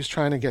 no, he's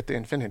trying to get the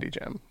Infinity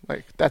Gem.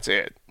 Like that's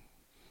it.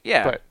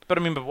 Yeah, but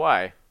I mean, but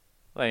why?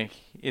 Like,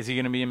 is he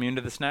going to be immune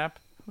to the snap?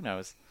 Who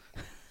knows?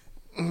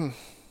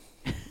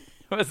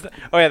 What was that?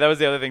 Oh yeah, that was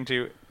the other thing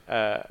too.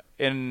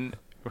 In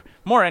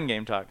more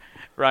Endgame talk,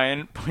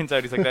 Ryan points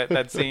out he's like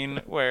that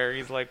scene where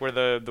he's like where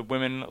the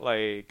women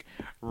like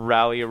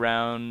rally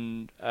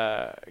around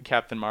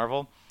Captain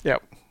Marvel.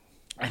 Yep.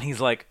 And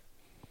he's like,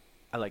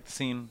 I like the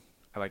scene,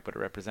 I like what it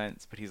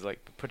represents, but he's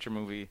like, put your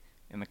movie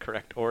in the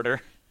correct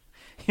order.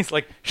 He's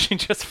like, she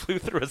just flew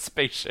through a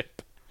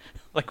spaceship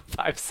like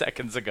 5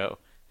 seconds ago.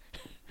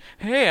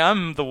 Hey,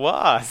 I'm the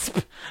Wasp.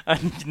 I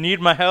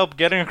need my help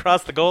getting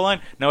across the goal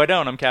line. No, I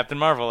don't. I'm Captain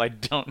Marvel. I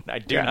do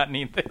not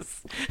need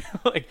this.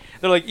 Like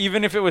they're like,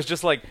 even if it was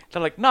just like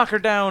they're like, knock her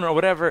down or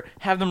whatever,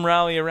 have them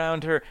rally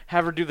around her,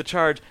 have her do the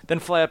charge, then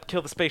fly up,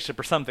 kill the spaceship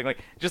or something. Like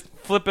just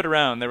flip it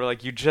around. They were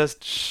like, you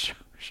just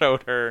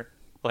showed her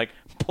like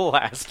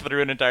blast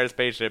through an entire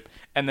spaceship,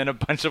 and then a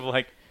bunch of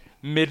like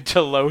mid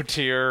to low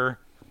tier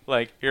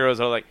like heroes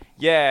are like,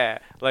 yeah,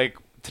 like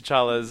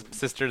T'Challa's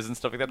sisters and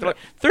stuff like that.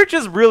 They're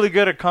just really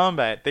good at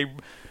combat.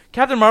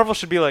 Captain Marvel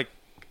should be like,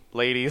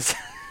 ladies,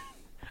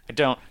 I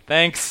don't.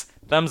 Thanks.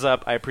 Thumbs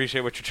up. I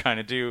appreciate what you're trying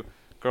to do.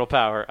 Girl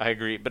power. I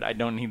agree, but I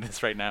don't need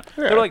this right now.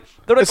 Yeah. They're like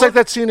it's like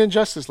that scene in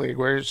Justice League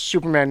where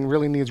Superman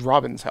really needs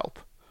Robin's help.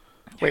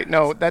 Wait,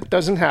 no, that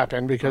doesn't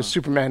happen because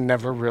Superman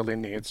never really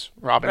needs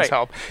Robin's Right.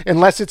 help.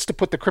 Unless it's to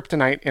put the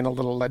kryptonite in a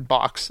little lead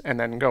box and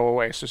then go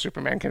away so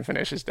Superman can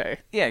finish his day.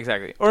 Yeah,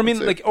 exactly. Or I mean,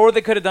 That's it. like, or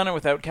they could have done it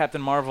without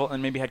Captain Marvel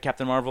and maybe had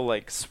Captain Marvel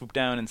like swoop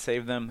down and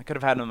save them. They could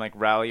have had him like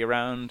rally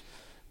around,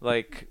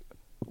 like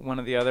one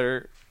of the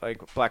other,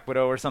 like Black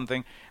Widow or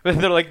something. But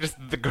they're like just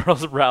the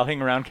girls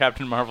rallying around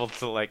Captain Marvel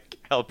to like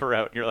help her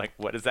out. You're like,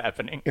 what is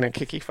happening? In a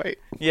kicky fight.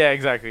 Yeah,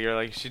 exactly. You're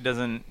like, she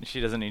doesn't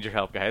need your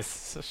help, guys.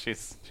 So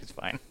she's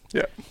fine.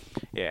 Yeah.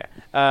 Yeah.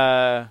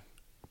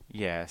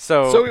 Yeah.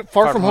 So So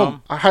Far From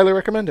Home, I highly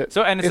recommend it.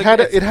 So, and it's it like-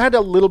 had it had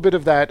a little bit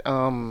of that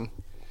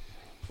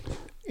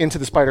Into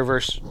the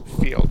Spider-Verse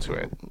feel to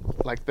it.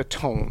 Like the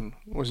tone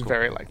was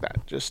very like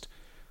that. Just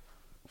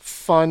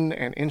fun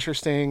and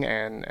interesting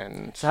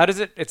and So how does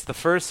it? It's the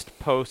first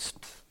post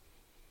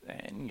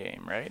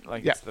Endgame, right?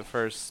 Like Yeah. it's the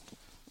first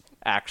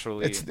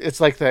actually.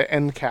 it's like the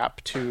end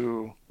cap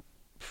to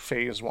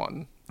Phase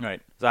 1. Right.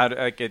 So how do,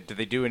 like, do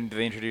they do? Do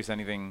they introduce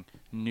anything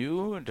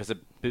new? Does it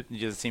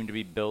seem to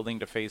be building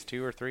to Phase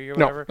 2 or 3 or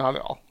No, whatever? not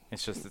at all.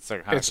 It's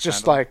like It's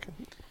just like,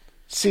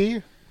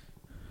 see,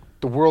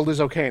 the world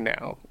is okay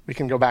now. We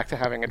can go back to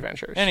having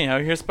adventures. Anyhow,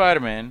 here's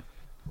Spider-Man.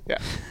 Yeah.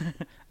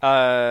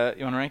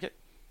 You want to rank it?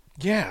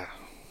 Yeah.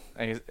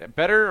 I guess,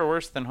 better or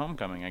worse than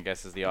Homecoming? I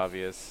guess is the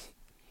obvious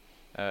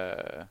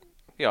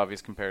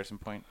comparison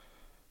point.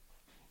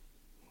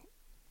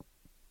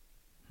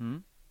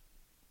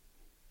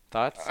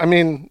 Thoughts? I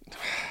mean,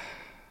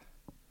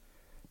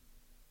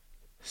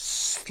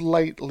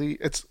 slightly.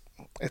 It's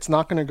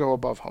not going to go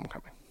above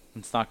Homecoming.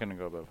 It's not going to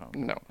go above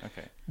Homecoming. No.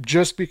 Okay.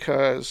 Just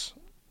because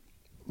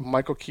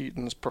Michael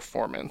Keaton's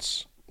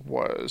performance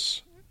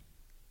was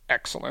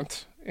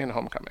excellent in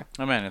Homecoming.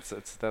 Oh man, it's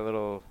that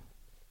little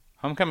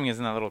Homecoming is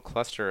in that little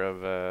cluster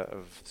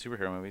of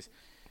superhero movies.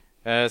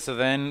 So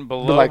then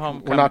below But like,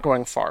 Homecoming, we're not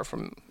going far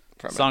from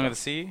Song it. of the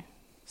Sea,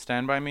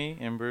 Stand by Me,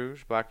 In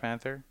Bruges, Black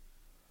Panther.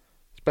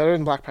 It's better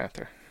than Black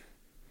Panther,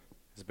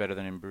 Is it better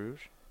than In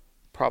Bruges?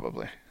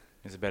 probably.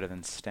 Is it better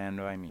than Stand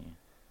by Me?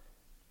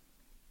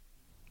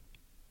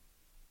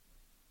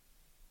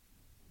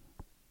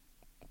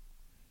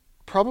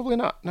 Probably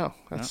not. No,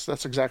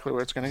 that's exactly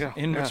where it's going to go.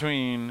 In Yeah.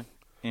 between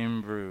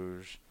In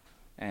Bruges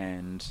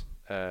and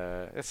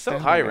it's still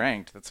Stand by high Me.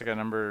 ranked. That's like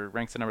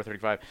ranks at number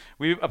 35.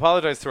 We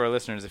apologize to our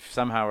listeners if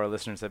somehow our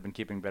listeners have been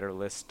keeping better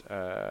list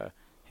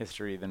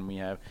history than we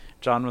have.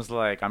 John was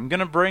like, I'm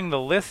gonna bring the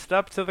list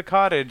up to the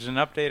cottage and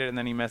update it, and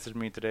then he messaged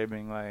me today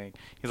being like,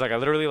 he's like, I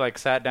literally like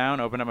sat down,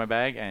 opened up my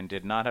bag, and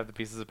did not have the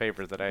pieces of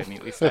papers that I had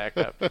neatly stacked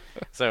up.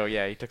 So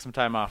yeah, he took some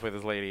time off with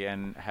his lady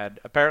and had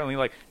apparently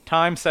like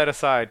time set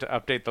aside to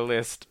update the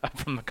list up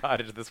from the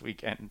cottage this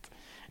weekend,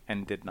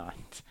 and did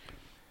not.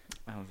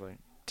 I was like,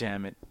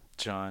 damn it,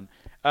 John.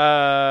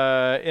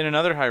 In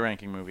another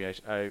high-ranking movie,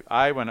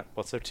 I went up.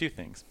 Well, so two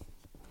things.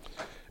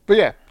 But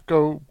yeah,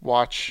 go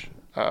watch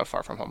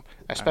Far From Home,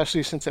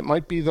 especially since it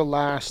might be the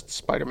last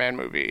Spider-Man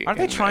movie. Aren't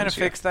they in the trying to MCU.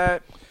 fix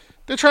that?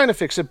 They're trying to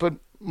fix it, but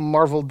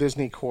Marvel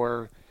Disney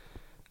Corps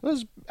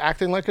was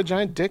acting like a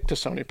giant dick to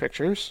Sony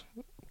Pictures,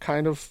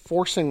 kind of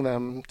forcing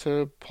them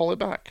to pull it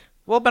back.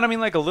 Well, but I mean,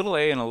 like a little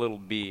A and a little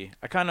B.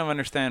 I kind of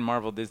understand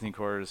Marvel Disney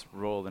Corps'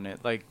 role in it.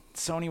 Like,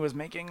 Sony was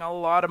making a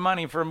lot of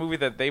money for a movie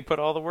that they put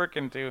all the work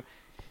into.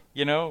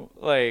 You know,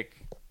 like,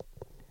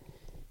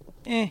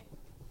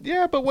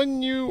 Yeah, but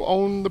when you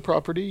own the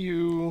property,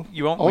 you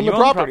own the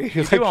property.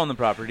 You Like, do own the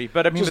property,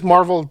 but I mean, just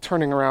Marvel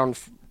turning around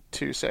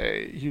to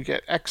say you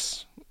get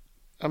X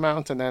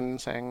amount, and then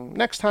saying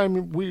next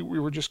time we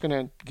were just going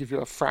to give you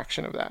a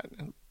fraction of that.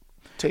 And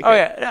take oh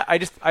it. yeah, I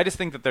just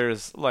think that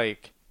there's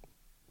It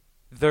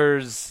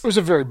was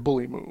a very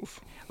bully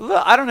move.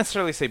 I don't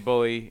necessarily say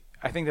bully.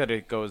 I think that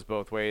it goes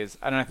both ways,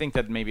 and I think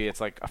that maybe it's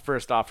like a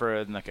first offer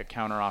and like a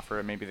counter offer,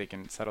 and maybe they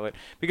can settle it.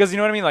 Because you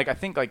know what I mean? Like I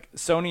think like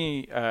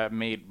Sony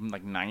made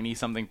like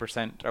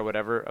 90-something% or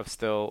whatever of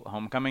still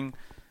Homecoming.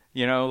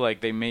 You know, like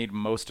they made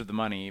most of the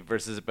money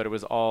but it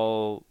was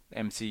all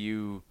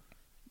MCU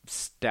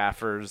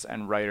staffers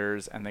and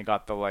writers, and they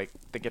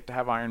get to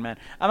have Iron Man.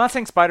 I'm not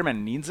saying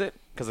Spider-Man needs it,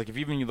 because like if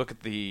even you look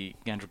at the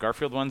Andrew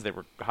Garfield ones, they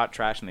were hot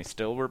trash and they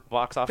still were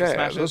box office Yeah,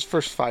 smashes. those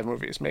first 5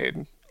 movies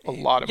made a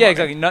lot of Yeah,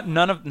 money. exactly.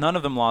 None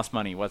of them lost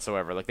money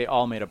whatsoever. Like they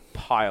all made a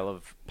pile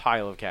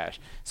of cash.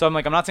 So I'm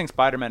not saying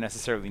Spider-Man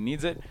necessarily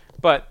needs it,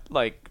 but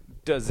like,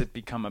 does it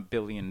become $1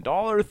 billion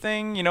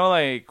thing? You know,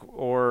 like,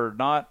 or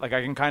not? Like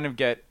I can kind of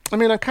get. I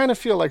mean, I kind of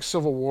feel like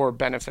Civil War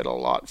benefited a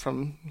lot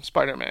from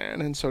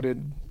Spider-Man, and so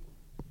did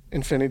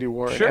Infinity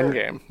War Sure. and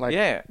Endgame. Like,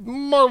 Yeah.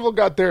 Marvel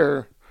got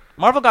theirs,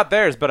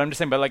 but I'm just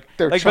saying, but like,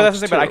 Their but that's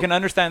the thing. But I chunks, can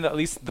understand that at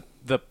least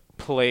the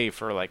play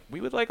for like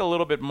we would like a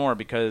little bit more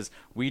because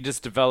we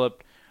just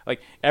developed. Like,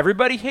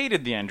 everybody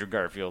hated the Andrew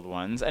Garfield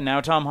ones, and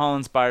now Tom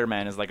Holland's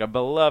Spider-Man is, like, a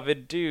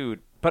beloved dude.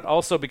 But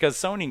also because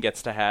Sony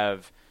gets to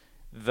have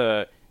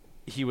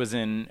he was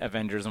in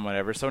Avengers and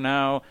whatever, so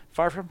now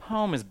Far From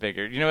Home is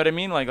bigger. You know what I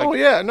mean? Like oh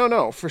yeah,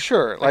 no, for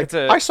sure. Like it's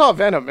I saw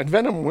Venom, and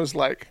Venom was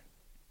like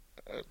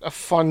a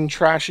fun,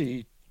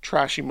 trashy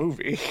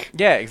movie.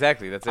 yeah,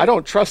 exactly. That's it. I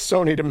don't trust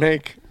Sony to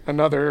make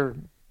another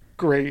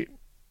great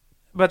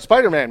but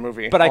Spider-Man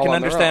movie. But I all can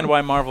on their understand own.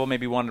 why Marvel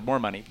maybe wanted more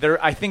money.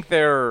 I think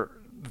they're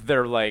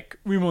like,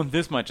 we want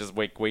this much is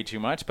way too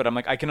much. But I'm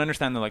like, I can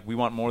understand they're like, we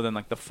want more than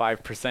like the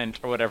 5%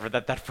 or whatever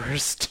that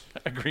first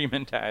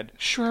agreement had.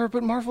 Sure,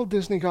 but Marvel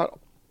Disney got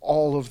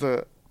all of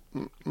the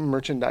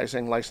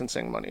merchandising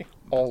licensing money,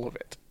 all of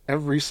it,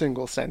 every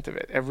single cent of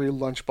it, every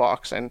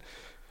lunchbox and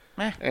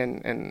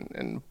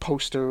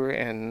poster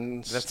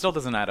and That still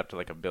doesn't add up to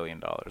like $1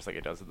 billion like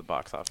it does at the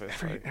box office.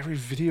 every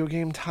video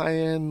game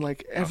tie-in,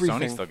 like everything.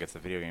 Sony still gets the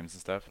video games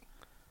and stuff.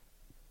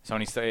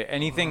 Sony still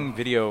anything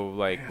video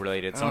like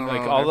related. Sony,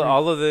 like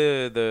all of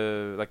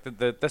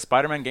the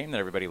Spider-Man game that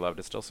everybody loved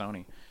is still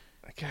Sony.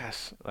 I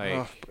guess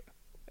Like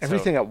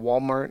everything at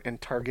Walmart and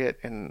Target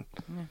and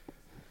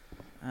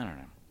I don't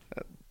know.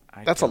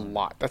 that's a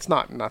lot. That's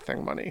not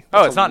nothing money.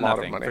 Oh, That's it's a not lot of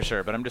nothing money. for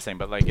sure. But I'm just saying.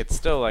 But like, it's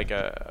still like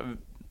a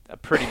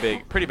pretty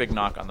big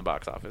knock on the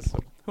box office. So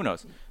who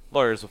knows?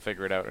 Lawyers will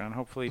figure it out, and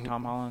hopefully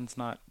Tom Holland's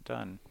not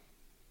done.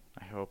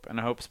 I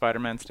hope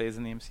Spider-Man stays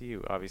in the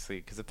MCU. Obviously,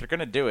 because if they're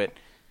gonna do it,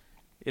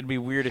 it'd be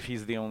weird if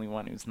he's the only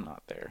one who's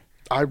not there.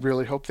 I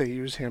really hope they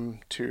use him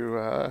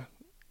to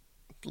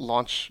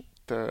launch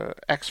the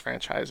X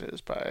franchises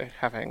by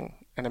having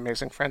an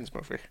Amazing Friends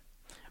movie.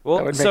 Well,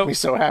 That would make me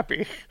so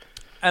happy.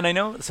 And I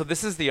know, so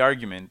this is the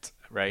argument,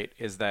 right,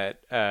 is that,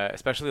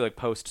 especially like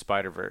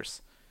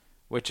post-Spider-Verse,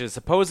 which is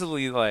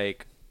supposedly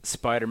like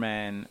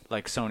Spider-Man,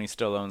 like Sony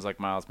still owns like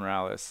Miles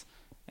Morales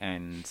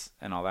and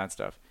all that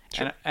stuff.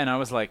 Sure. And I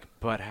was like,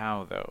 but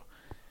how though?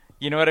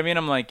 You know what I mean?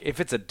 I'm like, if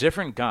it's a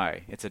different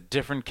guy, it's a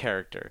different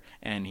character,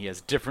 and he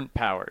has different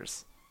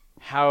powers,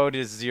 how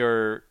does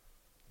your...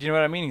 Do you know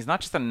what I mean? He's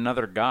not just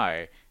another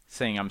guy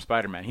saying I'm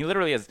Spider-Man. He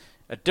literally has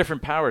a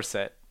different power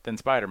set than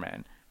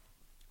Spider-Man,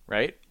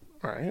 right?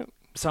 Right.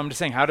 So I'm just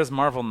saying, how does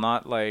Marvel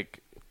not like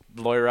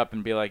lawyer up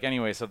and be like,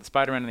 anyway, so the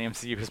Spider-Man in the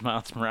MCU is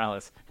Miles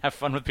Morales. Have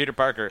fun with Peter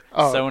Parker.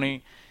 Oh.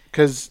 Sony.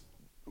 Because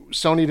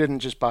Sony didn't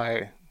just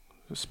buy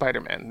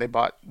Spider-Man. They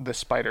bought the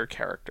Spider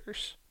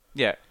characters.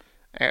 Yeah.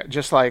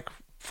 Just like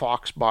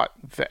Fox bought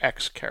the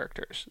X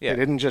characters. Yeah. They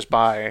didn't just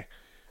buy,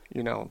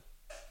 the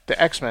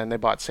X-Men. They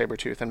bought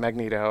Sabretooth and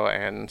Magneto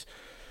and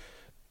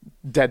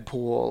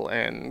Deadpool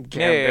and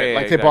Gambit. Yeah,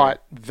 like they exactly.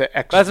 bought the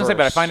X. That's what I'm saying,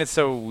 but I find it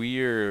so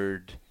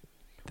weird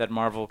that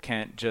Marvel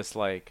can't just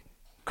like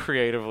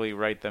creatively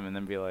write them and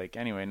then be like,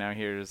 anyway, now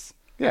here's...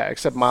 Yeah,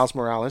 except Miles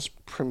Morales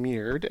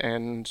premiered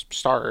and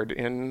starred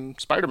in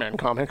Spider-Man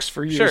comics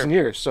for years Sure. and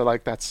years. So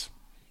like that's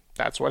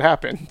what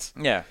happened.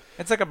 Yeah.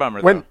 It's like a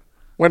bummer, When though.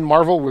 when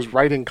Marvel was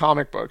writing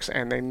comic books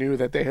and they knew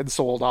that they had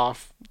sold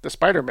off the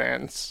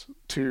Spider-Mans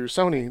to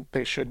Sony,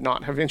 they should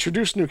not have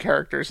introduced new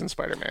characters in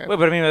Spider-Man. Wait,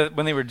 but I mean,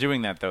 when they were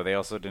doing that, though, they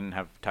also didn't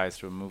have ties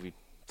to a movie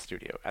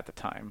studio at the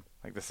time.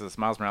 Like,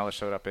 Miles Morales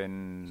showed up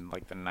in,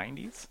 like, the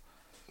 90s?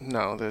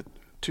 No, the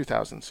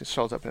 2000s. He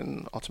showed up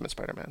in Ultimate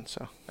Spider-Man.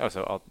 So Oh,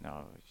 so,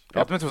 no. Yep.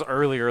 Ultimate was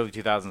early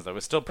 2000s, though. It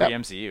was still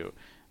pre-MCU.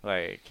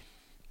 Like,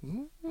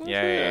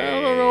 yeah.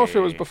 I don't know if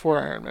it was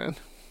before Iron Man.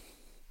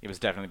 It was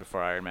definitely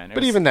before Iron Man.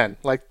 But even then,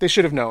 like they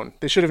should have known.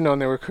 They should have known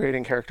they were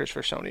creating characters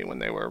for Sony when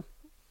they were.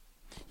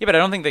 Yeah, but I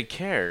don't think they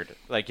cared.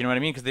 Like, you know what I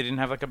mean? Because they didn't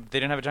have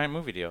a giant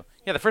movie deal.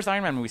 Yeah, the first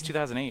Iron Man movie was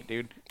 2008,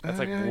 dude. That's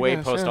like yeah, I way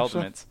guess, post yeah,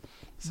 Ultimates.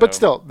 But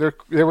still,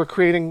 they were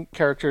creating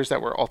characters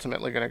that were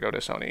ultimately going to go to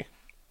Sony.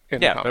 In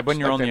the Yeah, comics. but when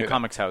you're Like, only they a did.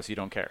 comics house, you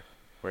don't care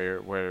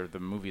where the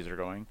movies are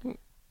going.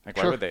 Like,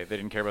 why Sure. would they? They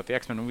didn't care about the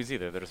X-Men movies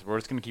either. We're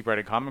just going to keep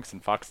writing comics,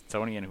 and Fox,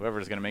 Sony, and whoever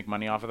is going to make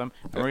money off of them,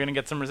 and we're going to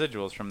get some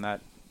residuals from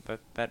that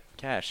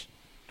cash.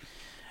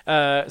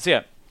 So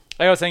yeah,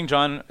 like I was saying,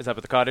 John is up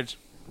at the cottage.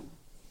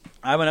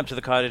 I went up to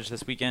the cottage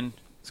this weekend,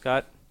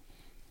 Scott,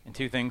 and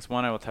two things.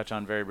 One, I will touch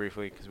on very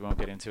briefly because we won't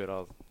get into it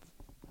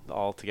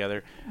all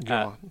together. Go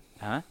on.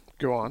 Huh?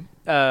 Go on.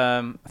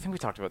 I think we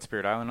talked about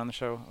Spirit Island on the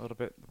show a little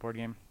bit, the board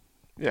game.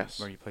 Yes.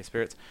 Where you play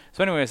spirits.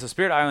 So anyway,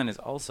 Spirit Island is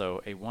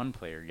also a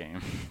one-player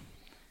game.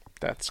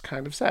 That's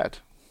kind of sad.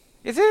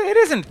 Is it? It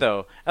isn't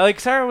though. Like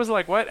Sarah was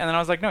like, "What?" And then I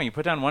was like, "No, you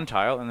put down one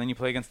tile and then you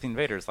play against the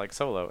invaders like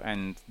solo."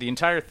 And the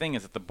entire thing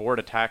is that the board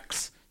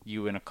attacks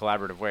you in a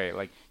collaborative way.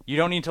 Like you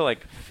don't need to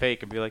like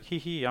fake and be like, "Hee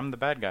hee, I'm the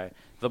bad guy."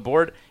 The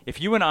board. If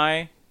you and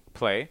I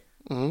play,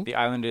 the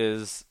island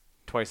is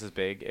twice as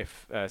big.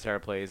 If Sarah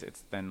plays,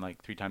 it's then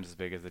like 3 times as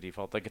big as the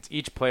default. Like it's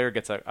each player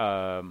gets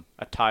a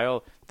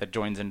tile that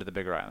joins into the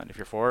bigger island. If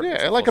you're 4,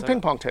 it's Yeah, like a full ping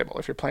set. pong table.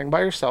 If you're playing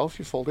by yourself,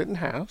 you fold it in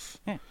half.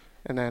 Yeah.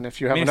 And then if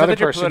you have I mean, another so that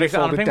you're person, you on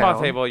fold a it ping down.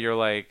 pong table, you're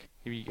like.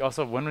 You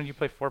also, when would you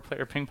play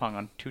 4-player ping pong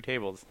on 2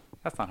 tables?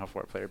 That's not how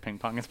 4-player ping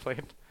pong is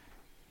played.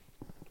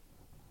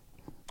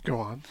 Go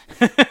on.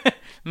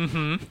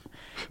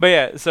 But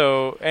yeah,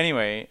 so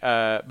anyway,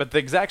 but the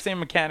exact same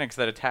mechanics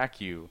that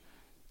attack you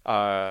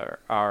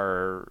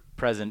are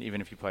present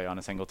even if you play on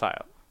a single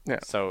tile. Yeah.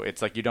 So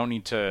it's like you don't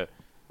need to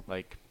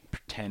like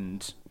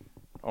pretend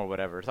or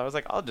whatever. So I was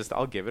like,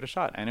 I'll give it a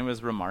shot, and it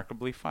was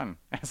remarkably fun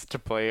as to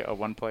play a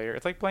one player.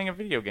 It's like playing a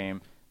video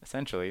game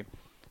essentially,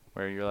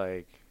 where you're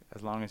like,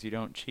 as long as you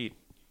don't cheat,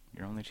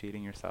 you're only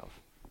cheating yourself.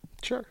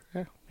 Sure.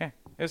 Yeah. Yeah,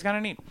 it was kind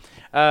of neat.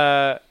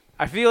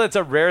 I feel it's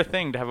a rare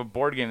thing to have a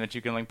board game that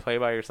you can like play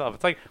by yourself.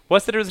 It's like,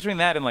 what's the difference between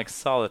that and like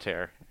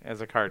solitaire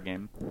as a card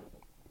game?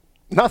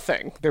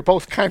 Nothing. They're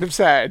both kind of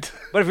sad.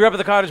 But if you're up at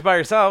the cottage by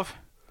yourself,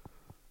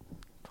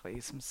 play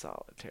some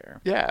solitaire.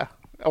 Yeah.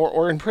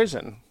 Or in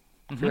prison.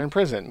 If you're in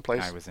prison, play,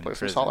 I was in play some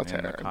prison solitaire.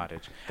 in the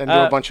cottage. Then do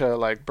a bunch of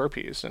like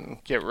burpees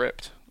and get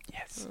ripped.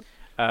 Yes.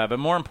 But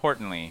more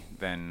importantly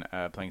than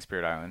playing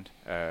Spirit Island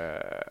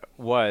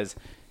was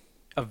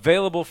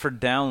available for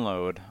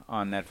download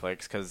on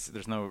Netflix because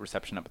there's no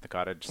reception up at the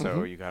cottage,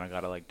 so you kind of got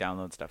to like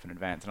download stuff in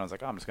advance. And I was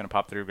like, oh, I'm just going to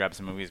pop through, grab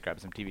some movies, grab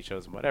some TV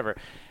shows and whatever.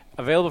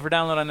 Available for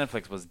download on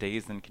Netflix was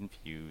Dazed and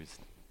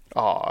Confused.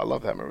 Oh, I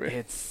love that movie.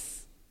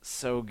 It's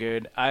so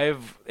good.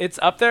 It's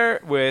up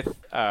there with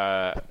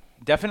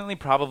definitely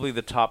probably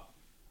the top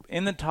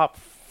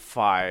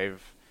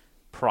 5,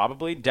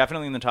 probably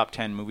definitely in the top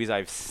 10 movies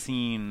I've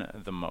seen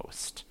the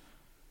most.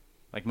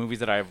 Like movies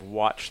that I've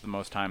watched the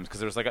most times,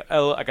 because there was like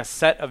a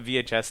set of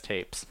VHS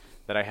tapes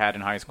that I had in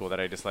high school that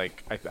I just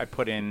like I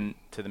put in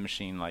to the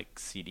machine like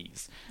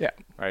CDs. Yeah.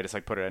 Right, I just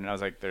like put it in. And I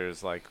was like,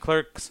 there's like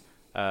Clerks,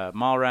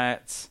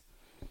 Mallrats,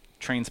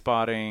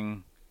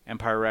 Trainspotting,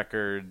 Empire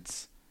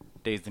Records,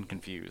 Dazed and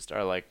Confused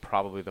are like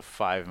probably the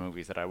 5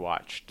 movies that I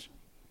watched.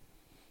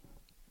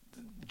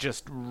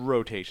 Just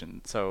rotation.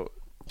 So.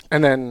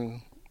 And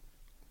then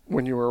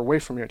when you were away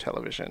from your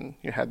television,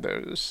 you had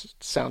those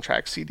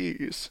soundtrack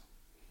CDs.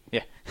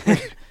 Yeah.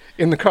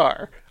 In the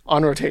car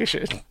on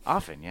rotation.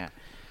 Often, yeah.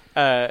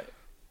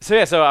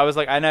 So I was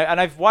like, and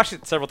I've watched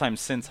it several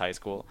times since high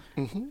school.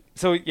 Mm-hmm.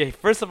 So yeah,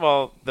 first of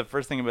all, the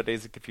first thing about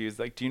Dazed and Confused,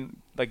 like,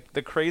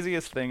 the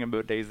craziest thing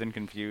about Dazed and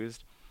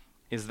Confused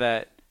is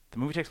that the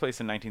movie takes place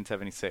in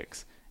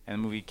 1976, and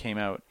the movie came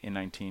out in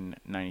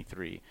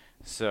 1993.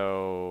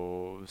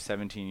 So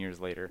 17 years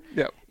later.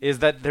 Yep. Is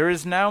that there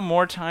is now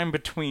more time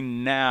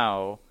between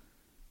now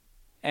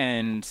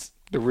and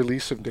the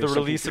release of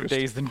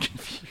Dazed and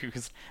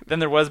Confused than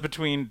there was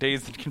between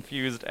Dazed and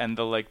Confused and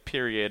the like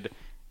period.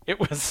 It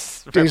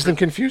was Dazed and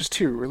Confused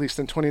 2, released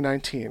in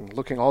 2019,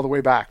 looking all the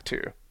way back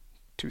to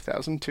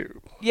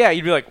 2002. Yeah,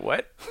 you'd be like,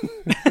 what?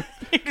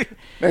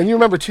 And you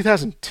remember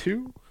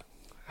 2002?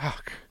 Oh,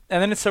 and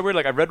then it's so weird.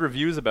 Like I read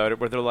reviews about it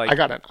where they're like, I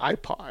got an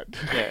iPod.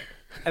 Yeah.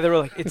 And they were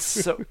like, it's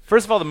so.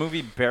 First of all, the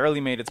movie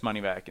barely made its money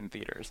back in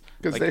theaters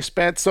Because like, they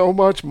spent so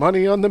much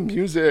money on the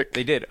music.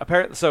 They did.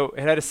 Apparently, so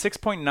it had a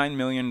 $6.9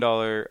 million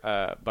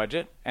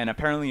budget, and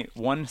apparently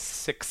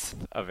 1/6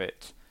 of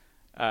it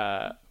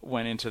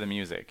went into the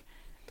music.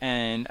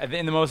 And I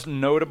think the most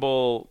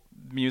notable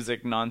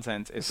music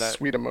nonsense is that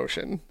Sweet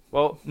Emotion.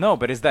 Well, no,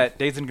 but is that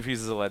Dazed and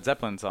Confused is a Led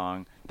Zeppelin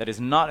song that is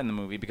not in the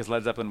movie because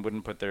Led Zeppelin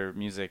wouldn't put their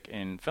music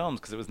in films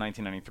because it was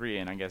 1993,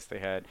 and I guess they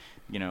had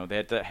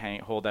to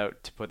hold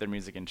out to put their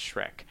music in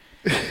Shrek.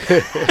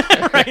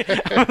 Right?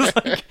 I was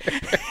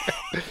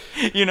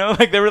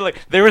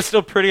like, they were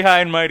still pretty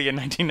high and mighty in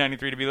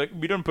 1993 to be like,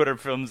 we don't put our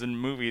films in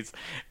movies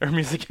or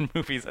music in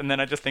movies, and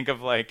then I just think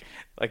of like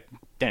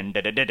dun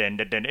dun dun dun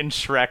dun dun in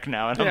Shrek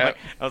now, and I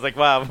was like,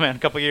 wow, man, a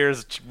couple of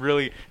years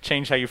really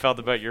changed how you felt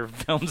about your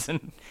films,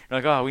 and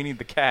you're like, oh, we need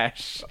the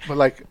cash. But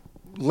like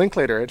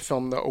Linklater had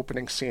filmed the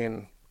opening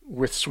scene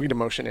with Sweet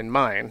Emotion in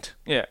mind,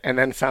 and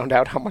then found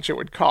out how much it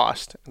would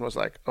cost, and was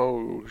like,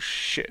 oh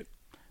shit.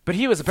 But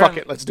he was fuck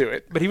it, let's do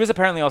it. But he was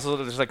apparently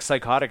also just like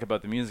psychotic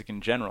about the music in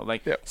general.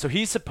 Like, so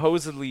he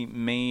supposedly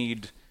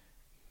made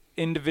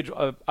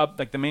individual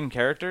like the main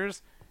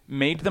characters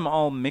made them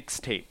all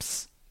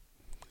mixtapes,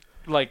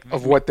 like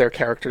of what their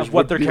characters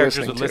would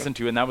listen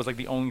to, and that was like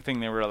the only thing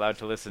they were allowed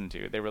to listen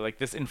to. They were like,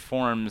 this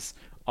informs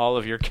all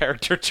of your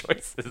character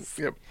choices.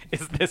 Yep.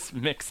 Is this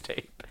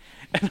mixtape?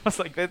 And I was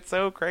like, that's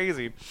so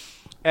crazy,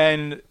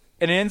 and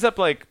it ends up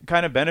like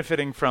kind of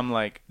benefiting from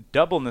like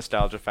double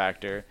nostalgia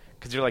factor.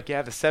 Because you're like,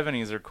 yeah, the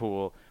 70s are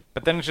cool,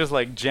 but then it's just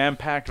like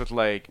jam-packed with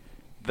like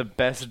the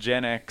best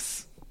Gen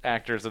X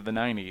actors of the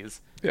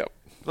 90s. Yep.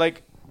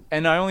 Like,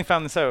 and I only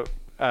found this out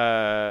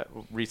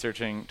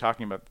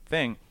talking about the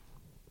thing.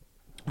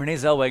 Renee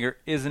Zellweger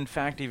is in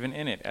fact even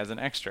in it as an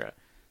extra.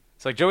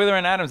 So like Joey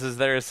Lauren Adams is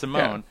there as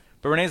Simone,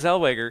 but Renee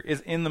Zellweger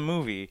is in the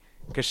movie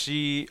because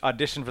she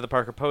auditioned for the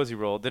Parker Posey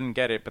role, didn't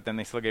get it, but then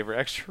they still gave her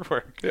extra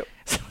work. Yep.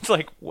 So it's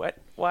like, what?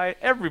 Why?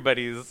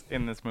 Everybody's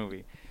in this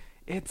movie.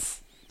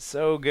 It's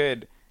so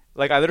good.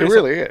 Like I literally, it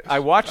really is. I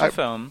watched the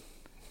film,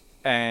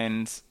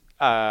 and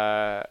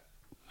I'm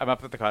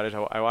up at the cottage.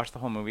 I watched the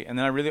whole movie, and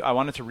then I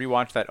wanted to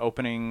rewatch that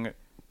opening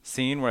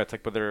scene where it's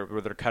like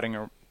where they're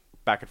cutting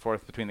back and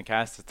forth between the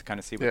casts to kind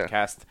of see what the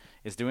cast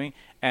is doing.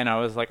 And I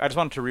was like, I just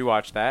wanted to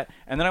rewatch that,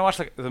 and then I watched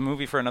like the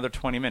movie for another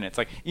 20 minutes.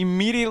 Like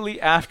immediately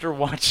after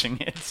watching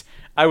it,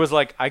 I was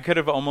like, I could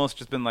have almost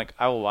just been like,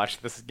 I will watch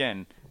this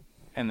again,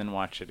 and then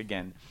watch it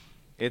again.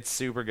 It's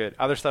super good.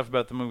 Other stuff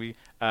about the movie,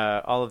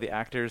 all of the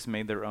actors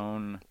made their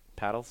own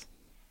paddles.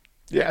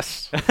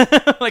 Yes.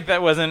 Like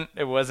it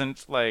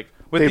wasn't like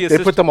they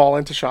put them all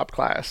into shop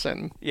class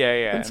and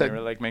and they were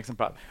like make some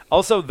pop.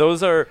 Also,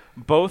 those are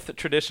both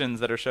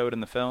traditions that are showed in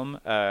the film,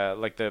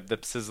 like the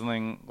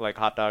sizzling like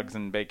hot dogs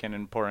and bacon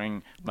and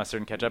pouring mustard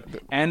and ketchup,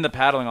 and the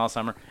paddling all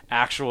summer.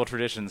 Actual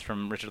traditions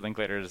from Richard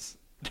Linklater's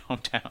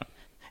hometown.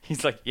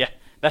 He's like, yeah,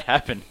 that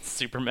happened. It's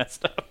super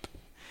messed up.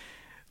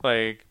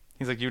 Like,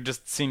 he's like,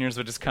 seniors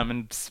would just come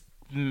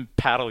and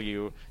paddle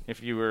you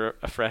if you were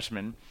a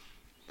freshman.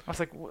 I was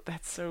like, what?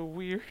 That's so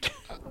weird.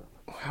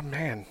 Oh,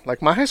 man,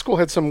 like my high school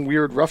had some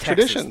weird rough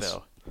Texas, traditions.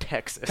 though.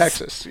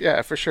 Texas,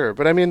 yeah, for sure.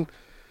 But I mean,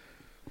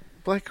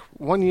 like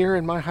 1 year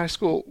in my high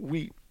school,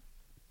 we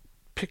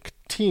picked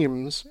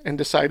teams and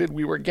decided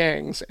we were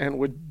gangs and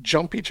would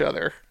jump each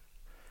other.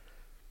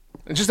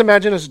 And just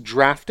imagine us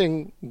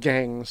drafting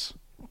gangs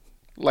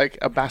like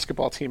a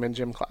basketball team in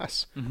gym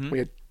class. We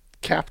had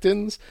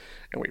captains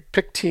and we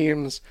picked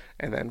teams,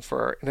 and then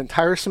for an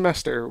entire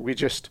semester we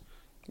just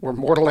were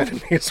mortal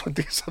enemies with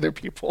these other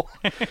people.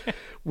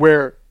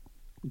 Where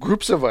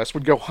groups of us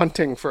would go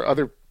hunting for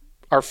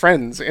our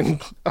friends in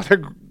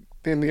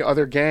the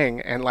other gang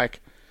and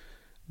like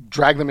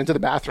drag them into the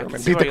bathroom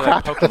and beat the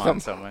crap out of them.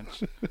 So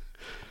much.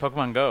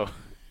 Pokemon Go.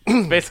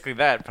 It's basically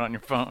that, but on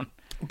your phone.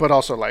 But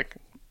also like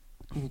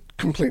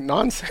complete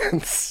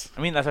nonsense.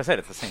 I mean, as I said,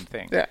 it's the same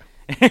thing. Yeah.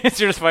 You're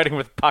just fighting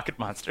with pocket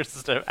monsters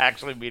instead of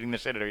actually beating the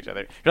shit out of each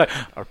other. You're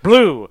like, or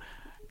Blue,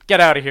 get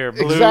out of here,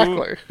 Blue.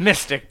 Exactly.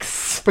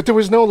 Mystics. But there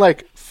was no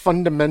like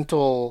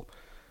fundamental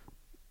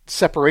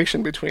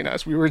separation between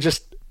us. We were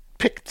just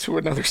picked to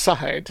another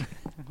side.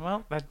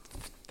 Well,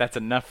 that's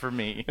enough for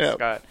me, Yep.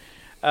 Scott.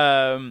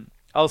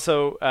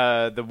 Also,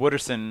 the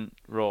Wooderson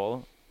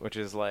role, which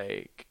is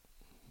like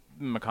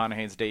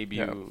McConaughey's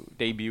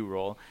debut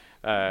role,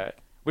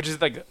 which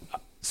is like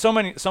so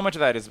much of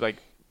that is like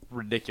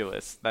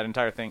ridiculous. That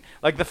entire thing,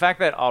 like the fact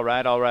that all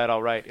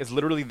right is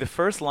literally the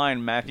first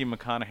line Matthew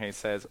McConaughey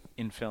says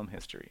in film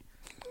history.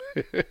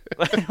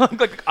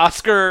 like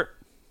Oscar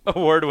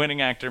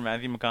award-winning actor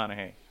Matthew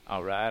McConaughey.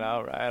 All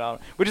right.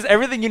 Which is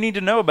everything you need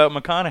to know about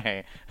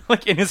McConaughey.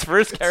 Like in his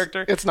first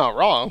character. It's not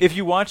wrong. If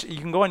you watch, you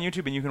can go on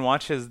YouTube and you can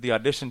watch the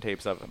audition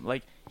tapes of him.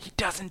 Like he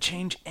doesn't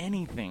change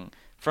anything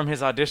from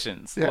his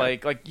auditions. Yeah.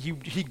 Like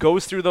he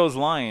goes through those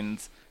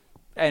lines,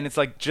 and it's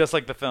like just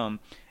like the film.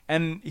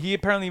 And he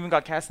apparently even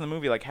got cast in the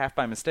movie like half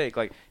by mistake.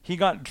 Like he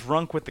got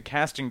drunk with the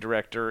casting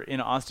director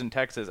in Austin,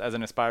 Texas, as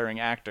an aspiring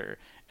actor,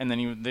 and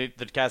then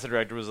the casting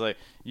director was like,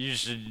 "You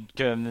should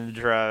come and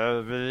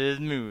try this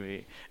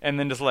movie," and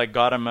then just like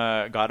got him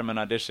an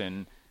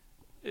audition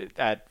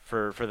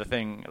for the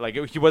thing. Like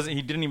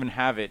he didn't even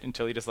have it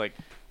until he just like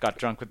got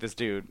drunk with this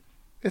dude.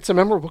 It's a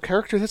memorable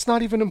character that's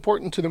not even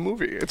important to the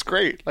movie. It's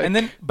great. Like, And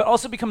then, but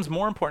also becomes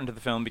more important to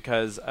the film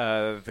because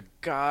the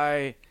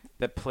guy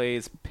that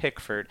plays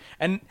Pickford,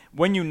 and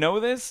when you know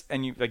this,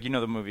 and you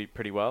know the movie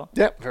pretty well.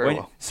 yeah, very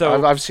well.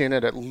 So I've seen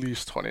it at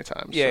least 20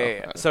 times.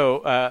 yeah.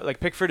 So like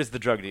Pickford is the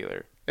drug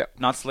dealer. Yeah.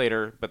 Not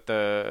Slater, but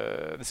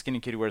the skinny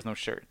kid who wears no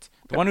shirt.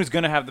 The one who's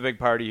gonna have the big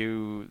party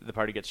who the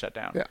party gets shut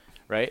down. Yeah.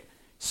 Right.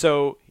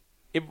 So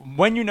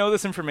when you know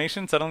this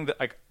information, suddenly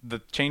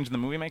the change in the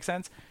movie makes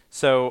sense.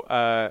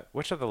 So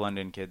which of the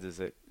London kids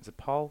is it? Is it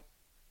Paul?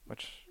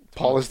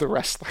 Paul is the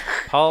wrestler.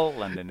 Paul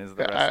London is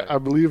the wrestler. I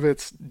believe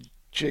it's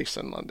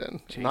Jason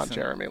London, not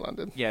Jeremy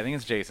London. Yeah, I think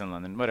it's Jason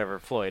London. Whatever.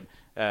 Floyd.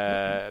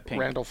 Pink.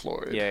 Randall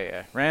Floyd.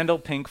 Yeah. Randall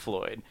Pink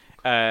Floyd.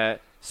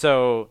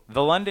 So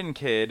the London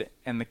kid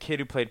and the kid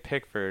who played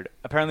Pickford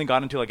apparently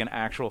got into like an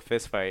actual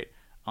fist fight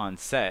on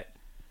set.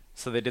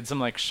 So they did some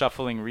like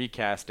shuffling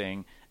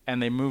recasting, and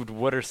they moved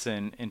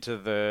Wooderson into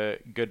the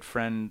good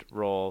friend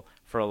role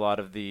for a lot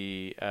of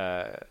the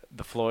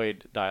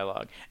Floyd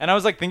dialogue. And I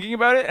was like thinking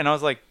about it, and I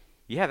was like,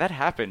 yeah, that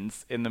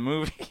happens in the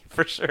movie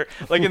for sure.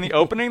 Like in the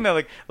opening,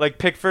 they're like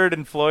Pickford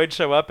and Floyd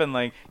show up and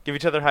like give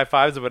each other high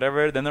fives or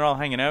whatever. Then they're all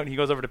hanging out. He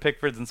goes over to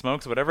Pickford's and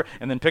smokes or whatever.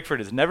 And then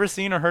Pickford is never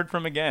seen or heard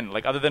from again,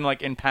 like other than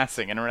like in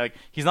passing. And we're like,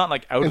 he's not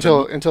like out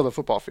until the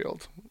football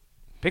field.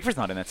 Pickford's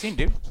not in that scene,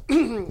 dude.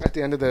 At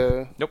the end of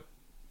the Nope.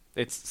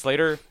 It's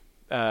Slater.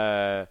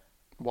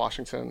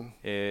 Washington.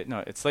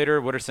 No, it's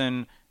Slater,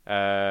 Wooderson,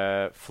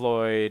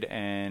 Floyd,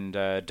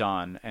 and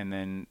Don, and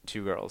then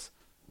two girls.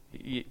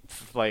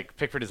 Like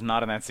Pickford is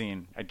not in that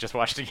scene. I just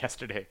watched it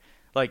yesterday.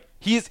 Like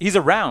he's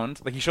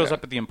around. Like he shows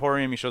up at the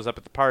Emporium. He shows up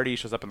at the party. He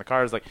shows up in the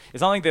cars. Like it's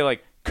not like they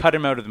like cut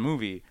him out of the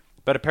movie.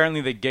 But apparently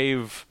they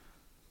gave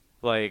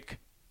like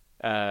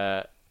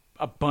a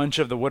bunch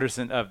of the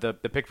Wooderson of the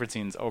Pickford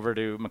scenes over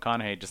to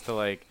McConaughey just to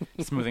like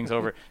smooth things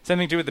over. Same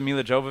thing too with the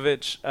Mila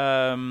Jovovich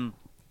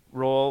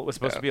role. Was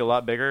supposed to be a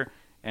lot bigger,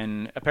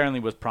 and apparently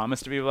was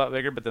promised to be a lot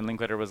bigger. But then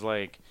Linklater was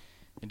like,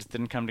 it just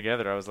didn't come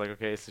together. I was like,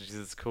 okay, so she's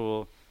this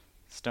cool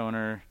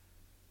stoner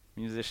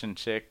musician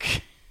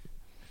chick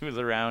who's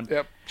around.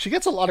 Yep. She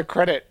gets a lot of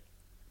credit.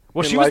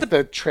 Well, in, she was like,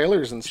 the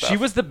trailers and stuff. She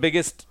was the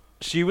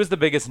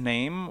biggest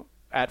name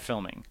at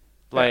filming.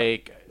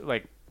 Like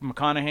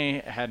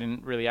McConaughey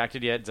hadn't really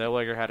acted yet.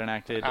 Zellweger hadn't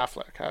acted.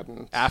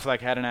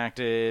 Affleck hadn't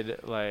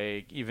acted.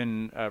 Like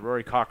even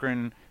Rory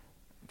Cochrane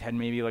had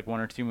maybe like one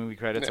or two movie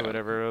credits or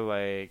whatever.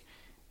 Like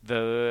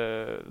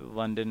the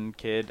London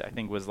kid, I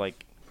think, was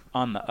like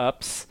on the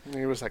ups.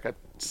 He was like a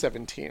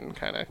 17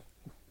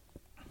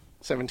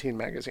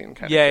 magazine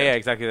kind of Yeah, kid. yeah,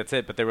 exactly. That's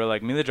it. But they were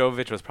like, Mila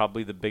Jovovich was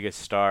probably the biggest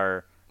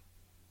star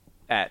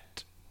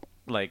at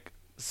like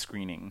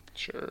screening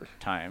Sure.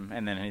 time,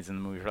 and then he's in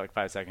the movie for like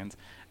 5 seconds.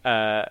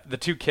 The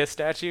 2 Kiss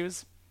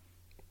statues.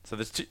 So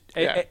there's two.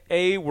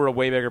 A were a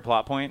way bigger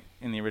plot point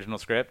in the original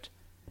script.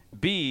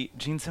 B,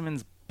 Gene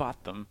Simmons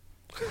bought them.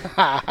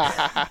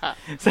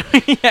 So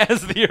he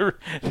has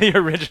the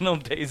original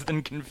Dazed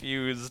and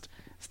Confused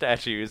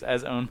statues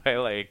as owned by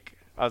like.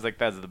 I was like,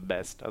 that's the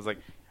best. I was like,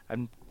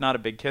 I'm not a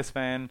big Kiss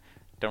fan.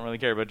 Don't really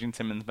care about Gene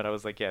Simmons, but I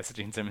was like, yes,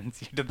 Gene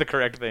Simmons, you did the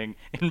correct thing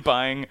in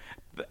buying.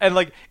 And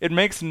like, it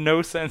makes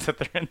no sense that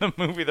they're in the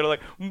movie. They're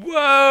like,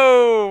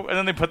 whoa, and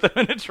then they put them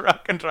in a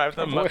truck and drive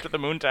them up to the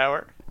moon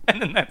tower,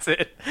 and then that's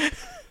it.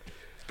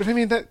 But I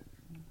mean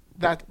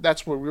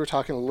that's where we were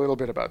talking a little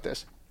bit about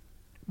this.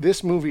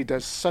 This movie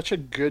does such a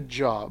good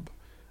job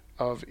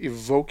of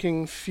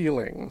evoking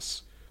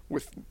feelings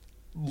with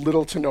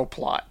little to no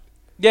plot.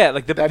 Yeah,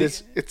 like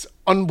it's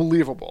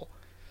unbelievable.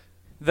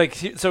 Like,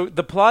 so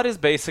the plot is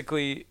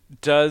basically,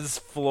 does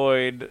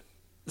Floyd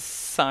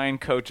sign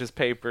Coach's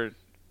paper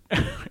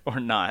or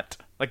not?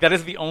 Like, that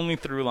is the only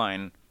through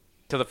line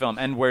to the film.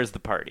 And where's the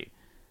party?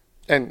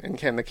 And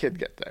can the kid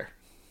get there?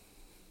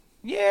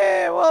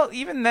 Yeah, well,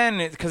 even then,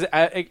 because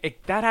that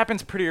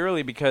happens pretty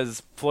early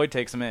because Floyd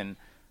takes him in.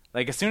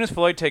 Like, as soon as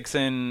Floyd takes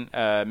in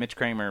Mitch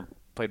Kramer,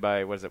 played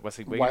by, what is it,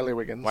 Wesley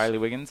Wiggins? Wiley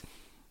Wiggins.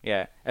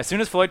 Yeah. As soon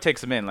as Floyd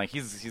takes him in, like,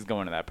 he's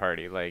going to that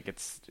party. Like,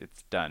 it's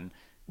done.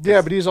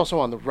 Yeah, but he's also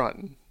on the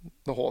run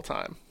the whole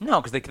time.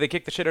 No, because they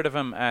kick the shit out of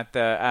him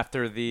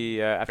after the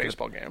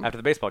baseball game. After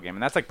the baseball game,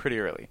 and that's like pretty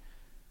early.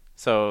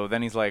 So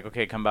then he's like,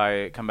 okay, come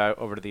by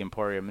over to the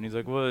Emporium, and he's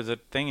like, well, is it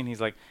a thing? And he's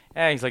like,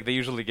 he's like, they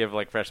usually give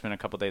like freshmen a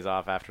couple days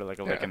off after like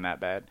a licking that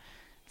bad.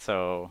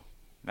 So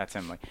that's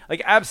him,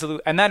 like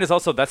absolute, and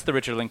that's the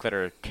Richard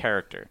Linklater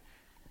character.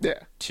 Yeah.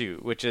 Too,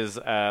 which is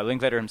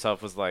Linklater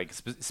himself was like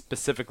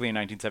specifically in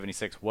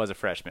 1976 was a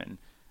freshman.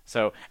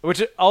 So,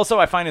 which also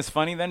I find is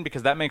funny then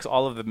because that makes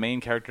all of the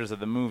main characters of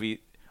the movie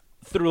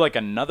through like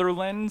another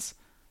lens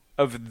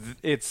of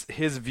it's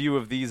his view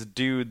of these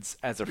dudes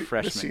as a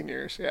freshman. The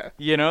seniors, yeah.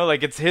 You know,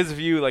 like it's his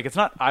view. Like it's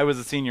not I was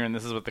a senior and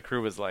this is what the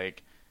crew was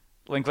like.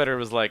 Linklater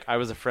was like I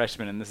was a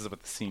freshman and this is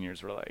what the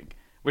seniors were like,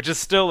 which is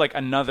still like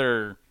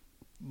another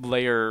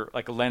layer,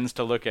 like a lens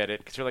to look at it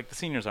because you're like the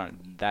seniors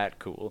aren't that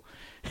cool.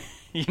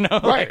 You know,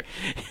 right?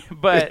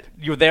 But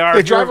they are.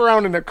 They drive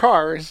around in their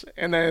cars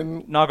and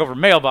then knock over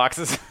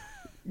mailboxes.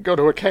 Go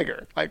to a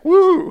kegger, like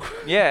woo.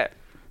 Yeah,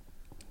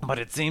 but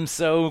it seems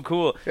so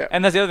cool. Yeah.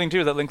 And that's the other thing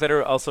too is that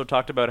Linklater also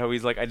talked about how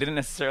he's like, I didn't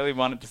necessarily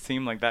want it to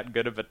seem like that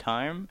good of a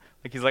time.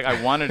 Like he's like,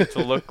 I wanted it to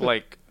look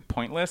like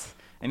pointless.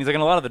 And he's like,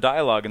 and a lot of the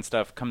dialogue and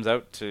stuff comes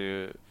out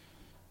to,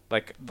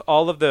 like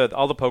all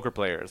the poker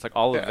players, like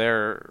all of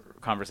their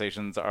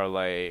conversations are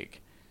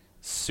like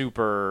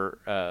super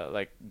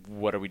like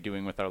what are we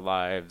doing with our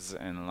lives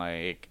and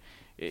like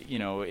you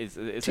know is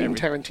Team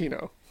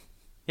Tarantino.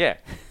 Yeah.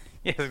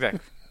 Yes, exactly.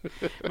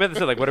 But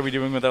so like what are we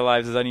doing with our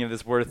lives, is any of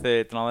this worth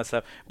it and all that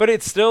stuff, but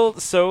it's still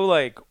so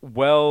like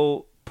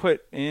well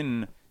put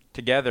in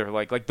together,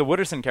 like the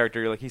Wooderson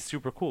character, like he's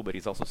super cool but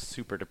he's also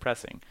super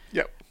depressing.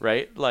 Yep.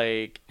 Right,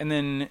 like, and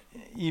then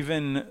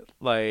even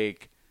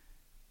like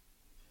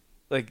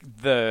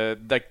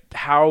the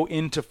how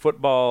into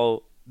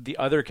football the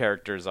other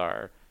characters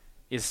are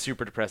is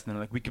super depressed, and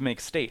they're like, we can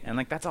make state, and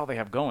like that's all they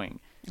have going.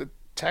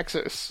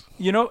 Texas.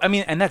 You know, I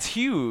mean, and that's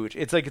huge.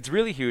 It's like it's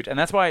really huge, and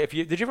that's why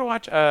did you ever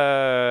watch?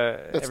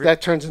 That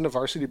turns into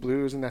Varsity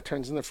Blues, and that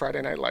turns into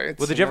Friday Night Lights.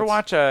 Well, did you ever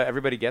watch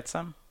Everybody Gets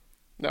Some?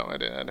 No, I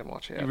didn't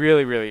watch it yet. You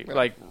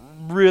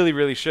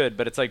really should.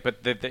 But it's like,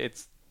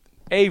 it's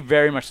a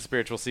very much a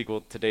spiritual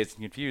sequel to Dazed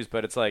and Confused.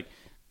 But it's like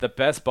the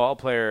best ball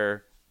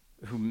player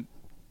who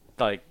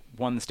like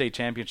won the state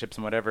championships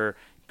and whatever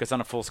gets on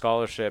a full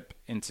scholarship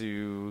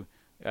into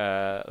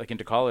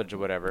college or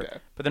whatever,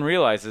 but then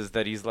realizes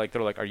that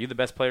they're like, are you the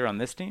best player on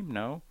this team?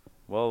 No.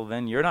 Well,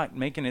 then you're not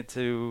making it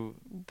to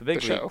the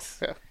big leagues.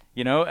 Yeah.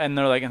 You know, and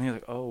they're like,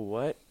 oh,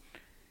 what?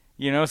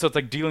 You know, so it's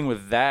like dealing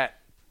with that,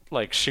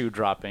 like shoe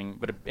dropping,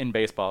 but in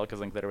baseball, because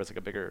Linklater was like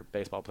a bigger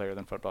baseball player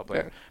than football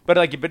player. Yeah. But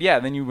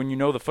then when you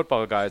know the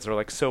football guys are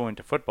like so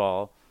into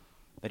football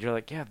that you're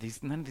like, yeah,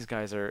 none of these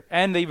guys are,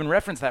 and they even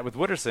reference that with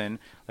Wooderson,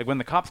 like when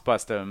the cops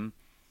bust him.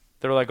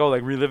 They're like, oh,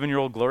 like reliving your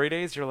old glory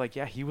days. You're like,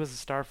 yeah, he was a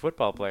star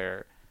football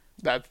player.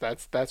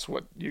 That's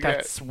what you get.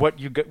 That's what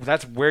you get.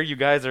 That's where you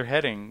guys are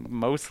heading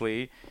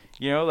mostly.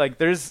 You know, like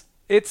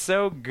it's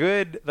so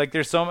good. Like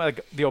there's so much.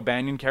 Like the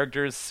O'Banion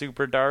character is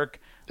super dark.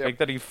 Yep. Like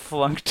that he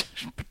flunked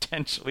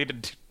potentially to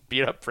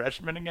beat up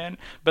freshmen again,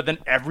 but then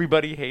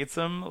everybody hates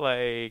him.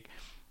 Like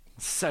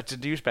such a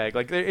douchebag.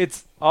 Like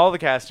it's all the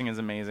casting is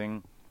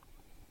amazing.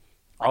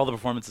 All the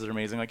performances are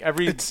amazing. Like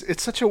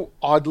it's such a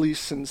oddly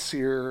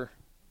sincere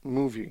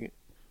movie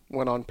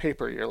when on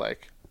paper you're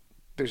like,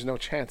 there's no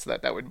chance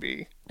that would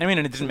be. I mean,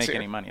 and it didn't make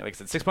any money. Like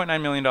I said,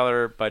 $6.9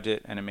 million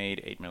budget, and it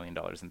made $8 million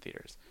in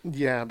theaters.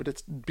 Yeah, but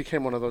it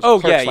became one of those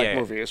Clerks-like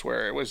movies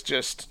where it was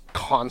just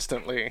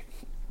constantly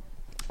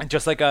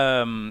Just like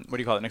what do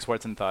you call it? Nick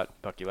Swartzen thought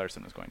Bucky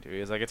Larson was going to. He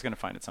was like, it's going to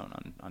find its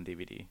own on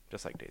DVD,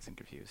 just like Dazed and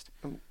Confused.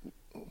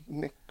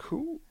 Nick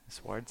who?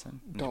 Swartzen.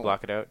 Did you Don't.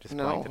 block it out? Just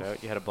No. blanked it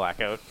out. You had a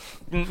blackout.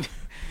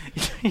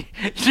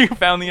 You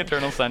found the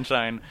Eternal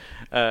Sunshine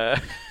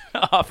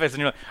office, and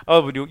you're like,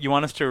 oh, you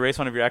want us to erase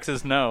one of your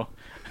exes? No.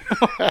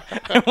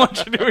 I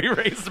want you to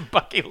erase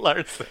Bucky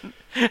Larson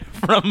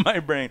from my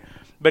brain.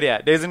 But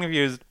yeah, Dazed and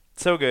Confused,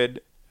 so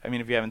good. I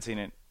mean, if you haven't seen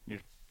it, you're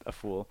a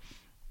fool.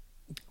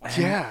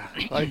 Yeah,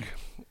 like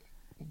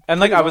And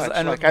like I was, much.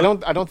 and like I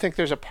don't think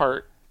there's a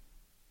part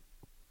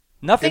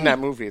nothing in that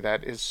movie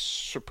that is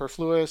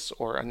superfluous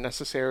or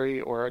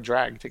unnecessary or a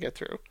drag to get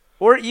through.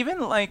 or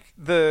even like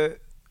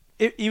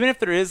even if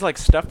there is like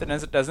stuff that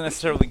doesn't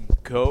necessarily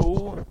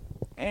go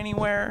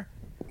anywhere,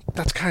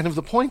 That's kind of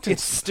the point.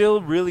 it's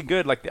still really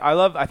good. Like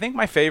I think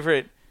my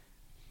favorite,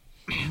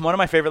 one of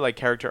my favorite like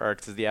character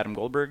arcs is the Adam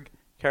Goldberg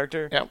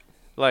character. Yeah.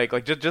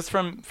 Like just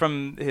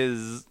from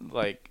his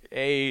like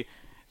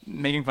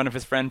making fun of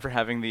his friend for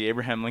having the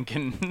Abraham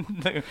Lincoln,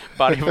 the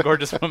body of a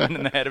gorgeous woman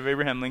in the head of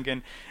Abraham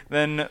Lincoln.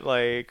 Then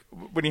like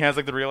when he has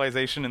like the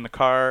realization in the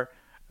car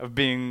of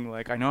being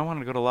like, I know I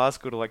wanted to go to law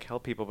school to like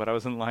help people, but I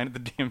was in line at the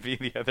DMV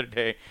the other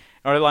day,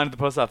 or line at the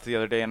post office the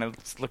other day, and I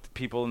just looked at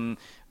people and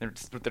they're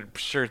just with their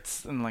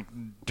shirts and like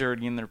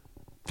dirty and their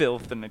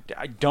filth, and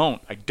I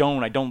don't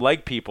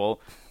like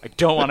people. I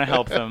don't want to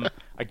help them.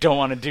 I don't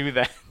want to do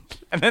that.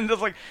 And then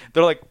just like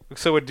they're like,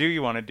 so what do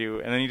you want to do?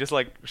 And then he just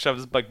like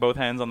shoves like both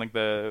hands on like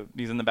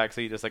he's in the back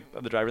seat, just like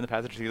the driver in the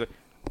passenger seat. He's like,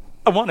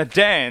 I want to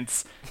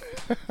dance.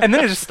 And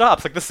then it just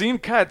stops. Like the scene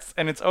cuts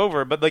and it's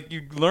over. But like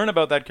you learn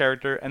about that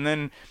character, and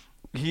then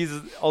he's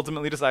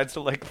ultimately decides to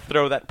like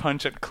throw that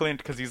punch at Clint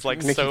because he's like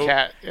Nicky so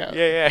Cat, yeah.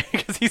 yeah,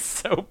 because he's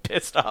so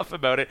pissed off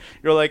about it.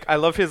 You're like, I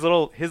love his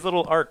little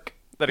arc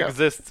that Yeah.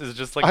 exists is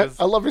just like this.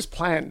 I love his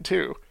plan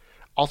too.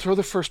 I'll throw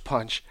the first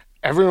punch.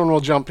 Everyone will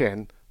jump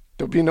in.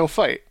 There'll be no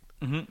fight.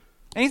 And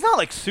he's not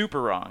like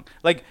super wrong.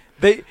 Like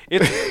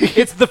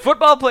it's the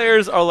football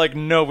players are like,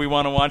 no, we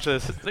want to watch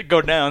this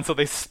go down, so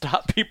they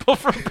stop people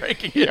from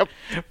breaking it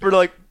for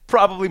like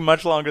probably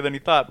much longer than he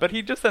thought. But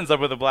he just ends up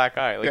with a black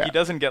eye. Like Yeah. he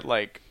doesn't get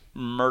like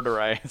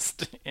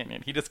murderized in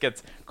it. He just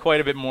gets quite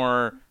a bit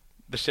more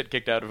the shit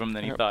kicked out of him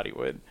than he thought he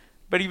would.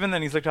 But even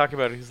then, he's like talking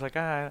about it. He's like,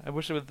 I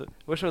wish it was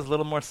a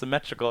little more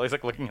symmetrical. He's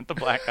like looking at the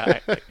black eye.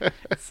 Like,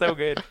 it's so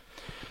good.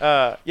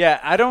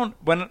 Yeah,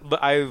 when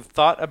I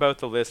thought about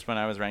the list when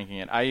I was ranking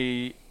it,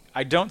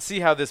 I don't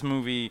see how this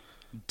movie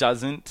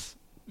doesn't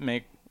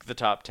make the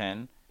top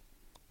 10.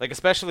 Like,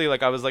 especially,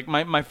 like, I was like,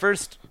 my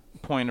first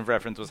point of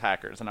reference was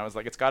Hackers, and I was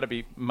like, it's got to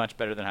be much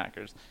better than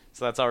Hackers.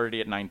 So that's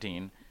already at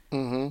 19.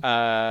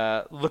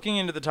 Looking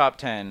into the top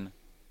 10,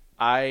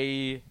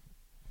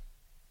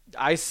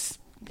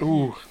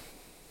 Ooh,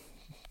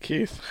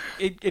 Keith.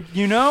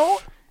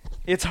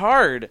 It's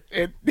hard.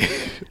 It.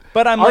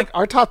 But I'm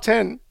Our top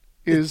 10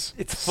 is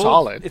it's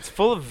solid. It's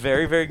full of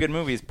very, very good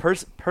movies.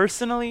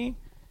 Personally,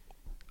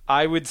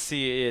 I would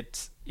see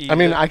it. I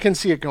mean, I can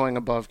see it going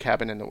above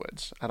Cabin in the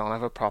Woods. I don't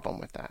have a problem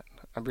with that.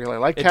 I really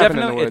like Cabin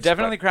in the Woods. It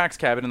definitely cracks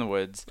Cabin in the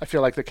Woods. I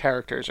feel like the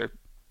characters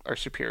are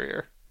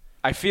superior.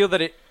 I feel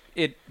that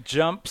it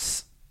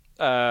jumps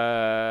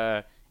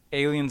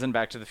Aliens and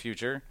Back to the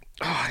Future.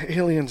 Oh,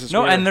 Aliens is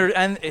No, weird.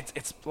 and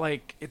it's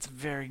like it's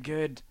very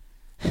good.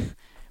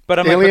 But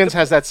I'm Aliens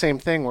has that same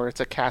thing where it's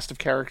a cast of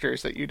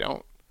characters that you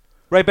don't.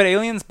 Right, but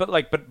Aliens,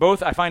 but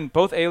both, I find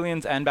both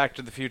Aliens and Back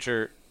to the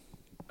Future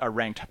are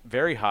ranked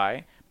very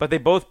high, but they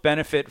both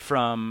benefit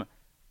from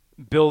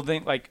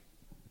building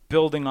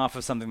off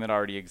of something that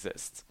already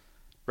exists,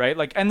 right?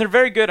 Like, and they're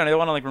very good, and I don't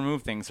want to like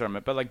remove things from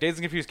it, but like Dazed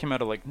and Confused came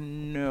out of like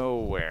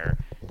nowhere.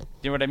 Do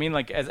you know what I mean?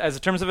 Like, as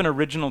in terms of an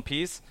original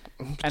piece,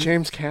 and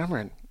James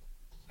Cameron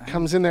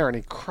comes in there and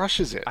he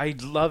crushes it. I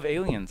love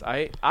Aliens.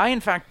 I in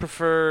fact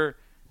prefer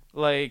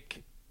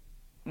like.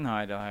 No,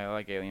 I don't. I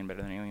like Alien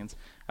better than Aliens.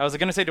 I was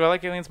gonna say, do I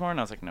like Aliens more? And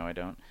I was like, no, I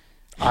don't.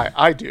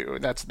 I do.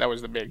 That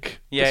was the big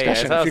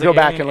discussion. So if you like, go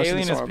back Alien, and listen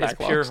Alien to some of our is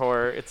pure backlogs.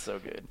 horror. It's so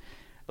good.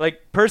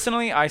 Like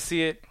personally, I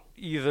see it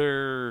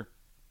either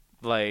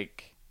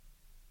like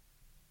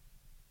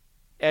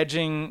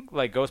edging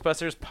like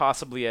Ghostbusters,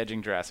 possibly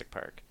edging Jurassic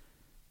Park.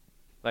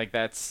 Like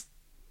that's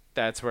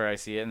where I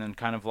see it, and then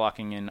kind of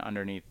locking in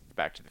underneath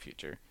Back to the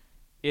Future.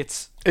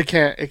 It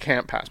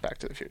can't pass Back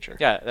to the Future.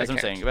 Yeah, that's It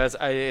what I'm can't.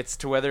 saying. It's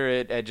to whether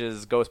it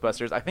edges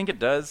Ghostbusters. I think it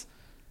does,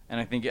 and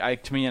I think I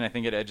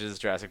think it edges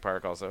Jurassic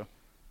Park also.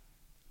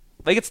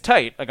 Like it's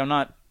tight. Like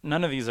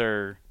none of these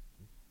are.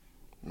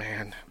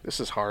 Man, this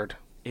is hard.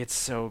 It's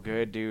so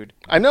good, dude.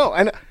 I know.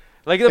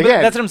 Like Again-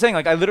 that's what I'm saying.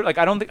 Like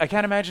I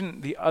can't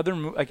imagine the other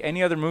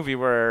any other movie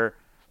where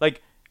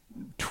like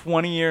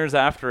 20 years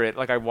after it,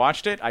 like I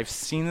watched it, I've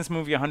seen this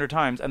movie 100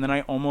 times, and then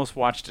I almost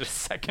watched it a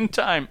second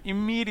time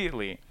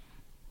immediately.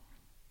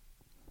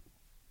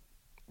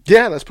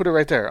 Yeah, let's put it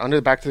right there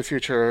under Back to the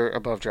Future,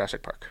 above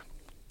Jurassic Park.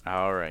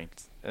 All right.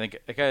 I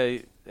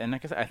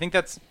think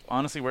that's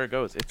honestly where it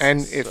goes. It's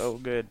And so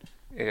good.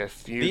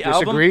 If you The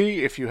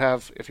disagree, if you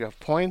have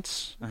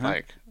points, Uh-huh.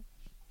 like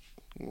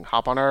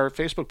hop on our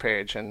Facebook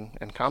page and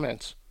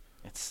comments.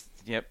 It's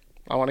yep.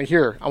 I want to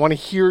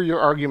hear your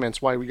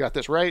arguments why we got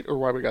this right or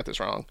why we got this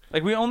wrong.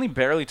 Like, we only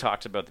barely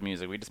talked about the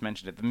music. We just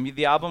mentioned it.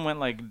 The album went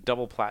like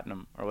double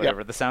platinum or whatever.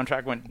 Yep. The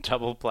soundtrack went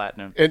double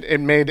platinum. It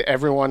made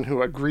everyone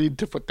who agreed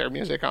to put their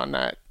music on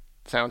that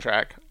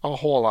soundtrack a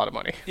whole lot of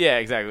money. Yeah,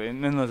 exactly.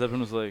 And then everyone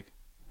was like,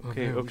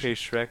 okay,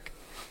 Shrek.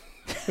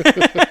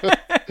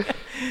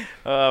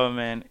 Oh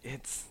man,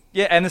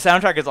 and the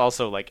soundtrack is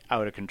also like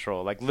out of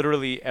control. Like,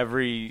 literally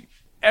every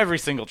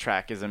single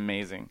track is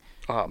amazing.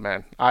 Oh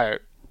man, I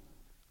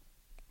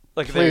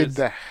Like, played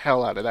the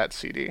hell out of that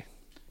CD.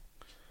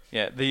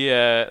 Yeah,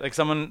 the like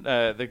someone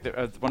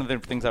one of the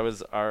things I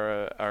was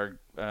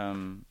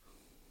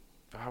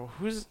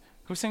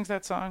who sings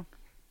that song?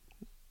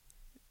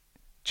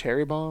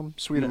 Cherry Bomb,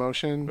 Sweet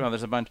Emotion. Well,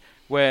 there's a bunch.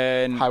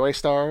 When Highway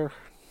Star.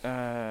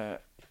 Oh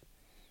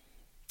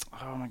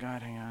my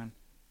God, hang on.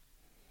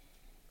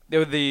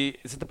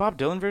 Is it the Bob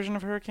Dylan version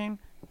of Hurricane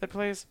that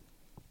plays?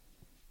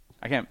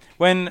 I can't.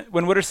 When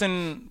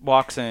Wooderson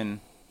walks in,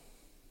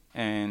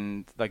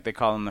 and like they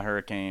call him the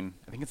Hurricane,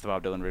 I think it's the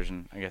Bob Dylan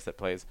version, I guess, that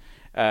plays.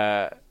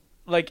 And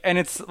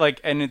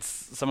it's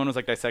someone was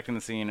like dissecting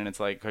the scene, and it's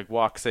like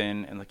walks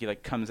in and like he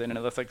like comes in and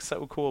it looks like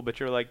so cool, but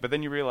you're like, but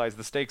then you realize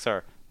the stakes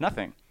are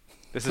nothing.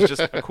 This is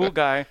just a cool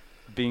guy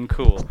being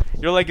cool.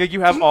 You're like you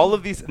have all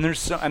of these, and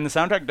and the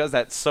soundtrack does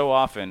that so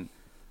often.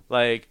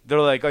 Like they're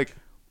like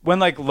when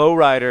like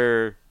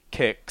Lowrider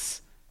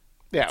kicks.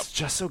 Yeah. It's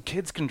just so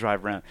kids can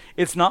drive around.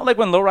 It's not like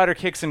when Lowrider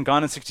kicks in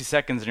Gone in 60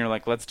 Seconds and you're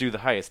like, let's do the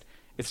heist.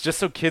 It's just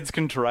so kids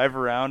can drive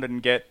around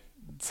and get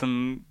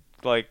some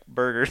like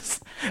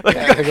burgers. Like,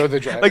 Yeah, they go to the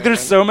drive-in. like there's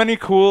so many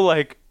cool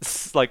like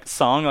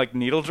song like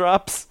needle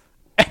drops,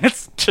 and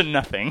it's to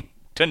nothing,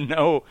 to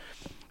no.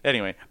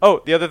 Anyway,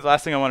 the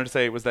last thing I wanted to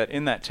say was that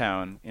in that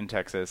town in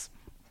Texas,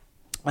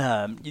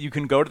 you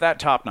can go to that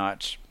Top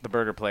Notch, the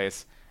burger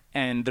place,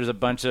 and there's a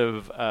bunch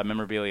of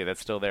memorabilia that's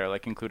still there,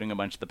 like including a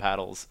bunch of the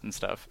paddles and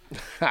stuff.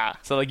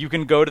 So like you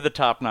can go to the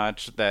Top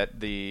Notch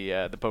that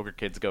the poker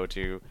kids go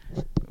to,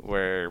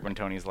 when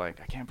Tony's like,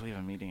 I can't believe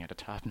I'm eating at a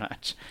Top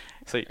Notch.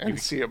 So you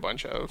see a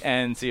bunch of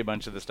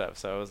the stuff.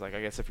 So I was like,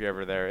 I guess if you're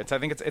ever there, I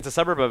think it's a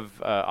suburb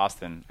of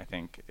Austin, I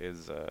think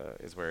is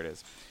where it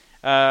is.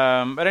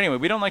 But anyway,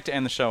 we don't like to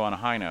end the show on a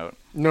high note.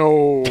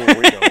 No,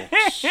 we don't.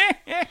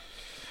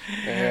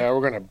 Yeah,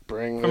 we're gonna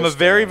bring From this a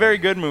very, down. very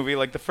good movie,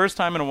 like the first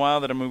time in a while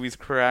that a movie's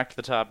cracked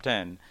the top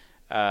 10,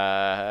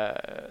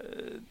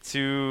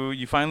 to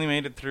you finally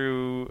made it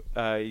through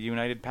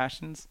United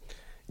Passions.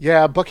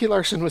 Yeah, Bucky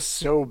Larson was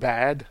so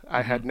bad.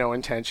 I had no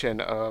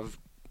intention of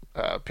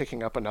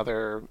picking up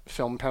another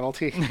film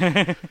penalty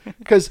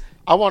because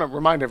I want to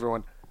remind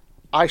everyone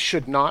I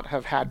should not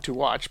have had to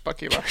watch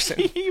Bucky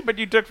Larson. But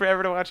you took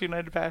forever to watch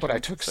United Passions. But I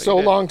took so so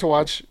you did. long to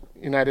watch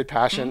United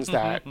Passions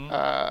that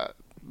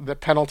the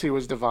penalty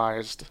was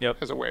devised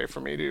as a way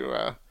for me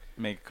to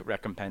make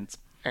recompense.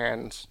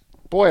 And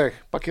boy,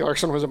 Bucky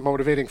Larson was a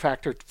motivating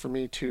factor for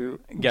me to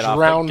get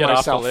drown off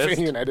myself the list.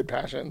 in United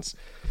Passions.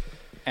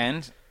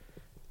 And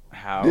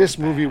how this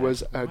movie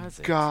was bad a was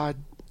it?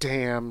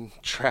 goddamn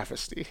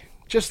travesty.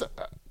 Just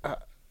a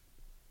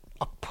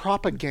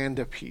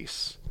propaganda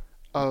piece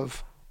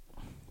of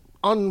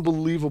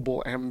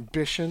unbelievable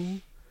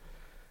ambition,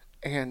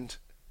 and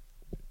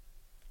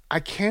I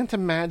can't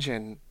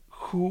imagine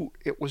who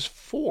it was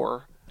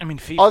for. I mean,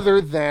 FIFA. Other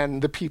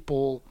than the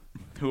people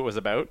Who it was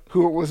about?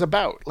 who it was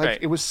about. Like, Right.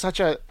 it was such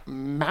a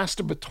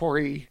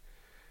masturbatory,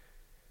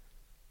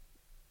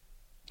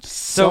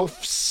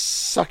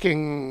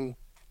 self-sucking,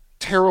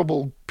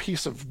 terrible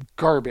piece of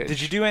garbage.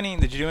 Did you do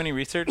any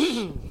research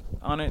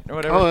on it or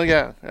whatever? Oh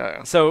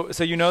yeah. So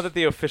you know that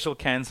the official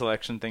Cannes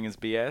selection thing is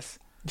BS,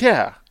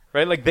 Yeah.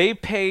 right? Like they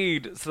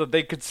paid so that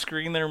they could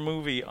screen their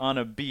movie on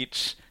a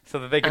beach, so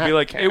that they could be At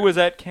like, Cannes. it was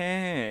at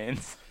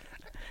Cannes.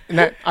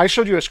 And I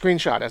showed you a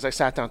screenshot as I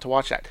sat down to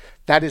watch that.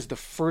 That is the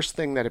first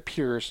thing that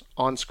appears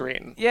on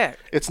screen. Yeah.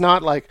 It's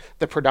not like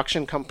the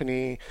production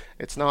company.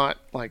 It's not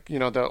like,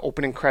 the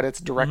opening credits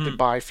directed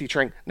by,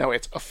 featuring. No,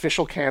 it's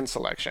official Cannes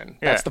selection.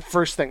 That's Yeah. the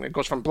first thing that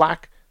goes from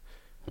black,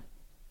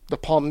 the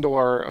Palme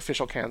d'Or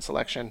official Cannes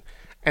selection,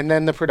 and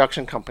then the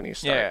production company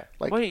start. Yeah.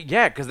 Like, Well,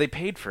 yeah, because they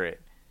paid for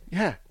it.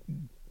 yeah,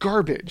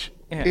 garbage.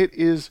 Yeah. It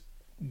is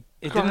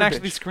It didn't actually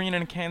garbage. screen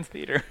in a Cannes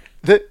theater.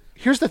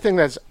 Here's the thing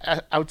that's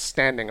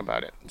outstanding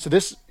about it. So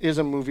this is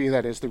a movie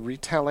that is the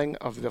retelling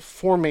of the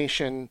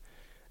formation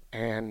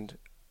and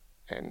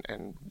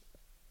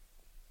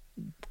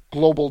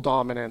global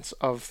dominance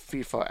of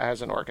FIFA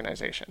as an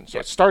organization. So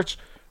Yep. it starts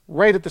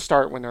right at the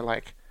start when they're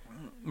like,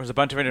 There's a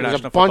bunch of there's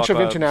international a bunch of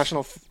football clubs.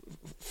 international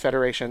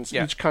federations.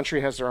 Yeah. Each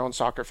country has their own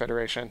soccer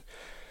federation,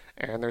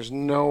 and there's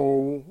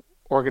no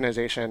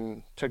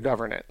organization to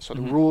govern it. So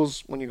the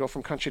rules when you go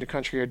from country to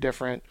country are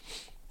different,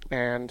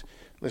 and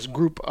this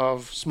group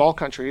of small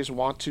countries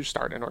want to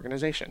start an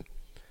organization.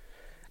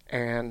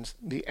 And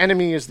the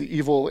enemy is the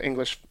evil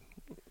English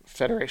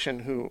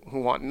Federation who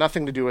want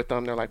nothing to do with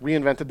them. They're like, we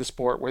invented the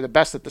sport. We're the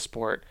best at the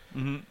sport.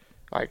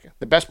 Like,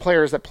 the best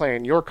players that play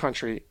in your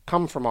country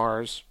come from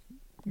ours.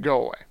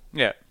 Go away.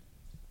 Yeah.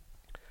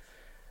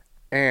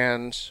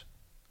 And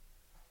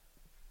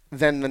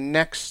then the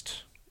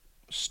next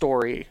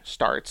story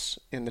starts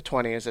in the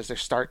 20s as they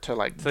start to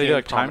So they do gain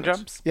like time prominence.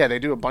 jumps? Yeah, they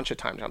do a bunch of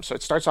time jumps. So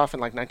it starts off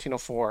in like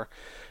 1904,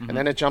 and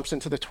then it jumps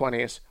into the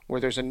 20s where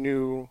there's a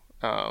new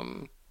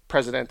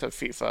president of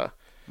FIFA,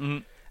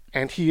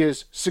 and he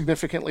is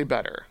significantly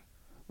better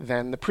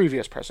than the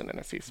previous president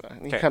of FIFA.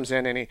 And he comes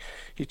in and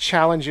he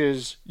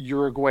challenges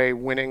Uruguay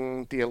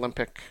winning the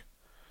Olympic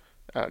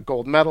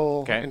gold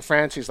medal in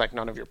France. He's like,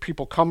 none of your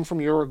people come from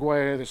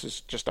Uruguay. This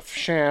is just a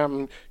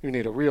sham. You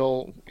need a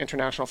real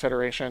international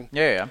federation.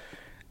 Yeah.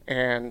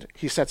 And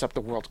he sets up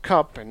the World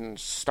Cup and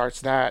starts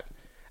that.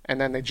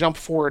 And then they jump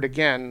forward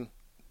again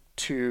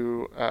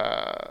to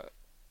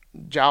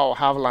João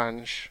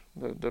Havelange,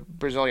 the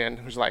Brazilian,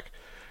 who's like,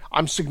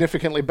 I'm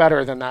significantly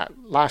better than that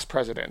last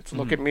president.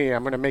 Look at me.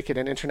 I'm going to make it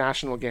an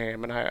international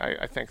game. And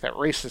I think that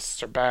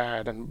racists are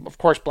bad. And, of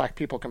course, black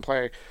people can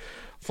play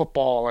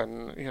football.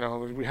 And,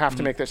 we have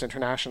to make this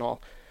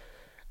international.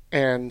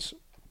 And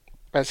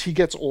as he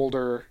gets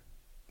older,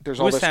 there's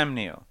all this... Sam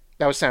Neill?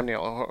 That was Sam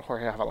Neill,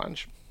 Jorge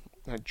Havelange.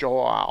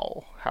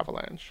 João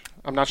Havelange.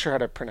 I'm not sure how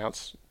to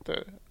pronounce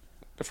the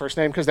first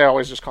name because they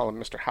always just call him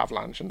Mr.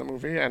 Havelange in the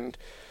movie. And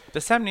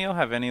does Sam Neill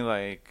have any,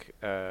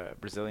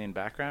 Brazilian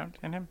background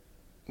in him?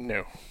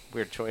 No.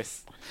 Weird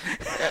choice.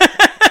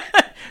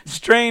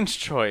 Strange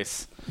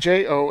choice.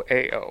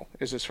 Joao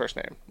is his first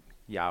name.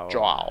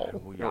 Joao.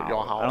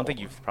 I don't think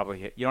you've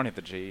probably you don't hit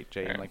the J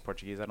in like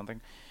Portuguese, I don't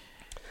think.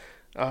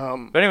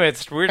 But anyway,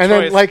 it's a weird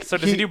choice. Then, so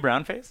does he do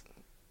brown face?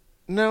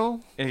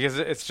 No. Because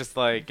it's just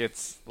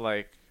it's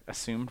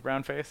assumed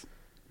brown face.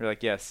 You're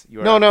like, yes,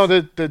 you are. No.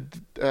 The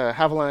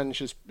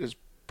Havelange is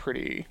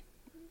pretty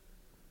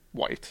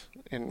white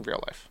in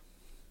real life.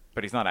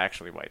 But he's not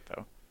actually white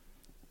though.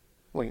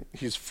 Well,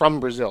 he's from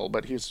Brazil,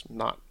 but he's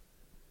not.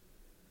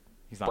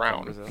 He's not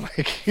brown. from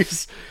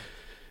Brazil.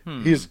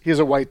 He's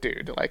a white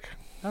dude.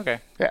 Okay.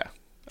 Yeah.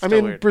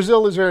 Still weird.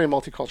 Brazil is very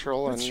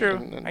multicultural. That's true.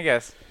 And I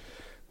guess.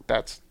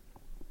 That's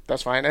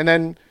fine. And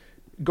then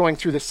going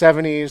through the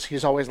 70s,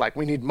 he's always like,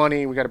 we need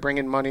money. We got to bring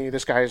in money.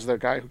 This guy is the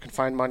guy who can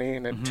find money.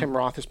 And then Tim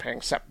Roth is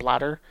paying Sepp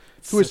Blatter,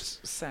 who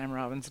is Sam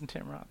Robbins and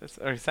Tim Roth,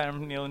 or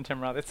Sam Neill and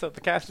Tim Roth. The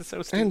cast is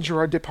so stupid. And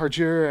Gerard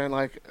Depardieu, and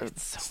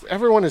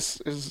everyone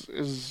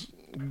is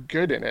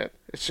good in it.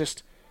 It's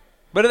just.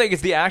 But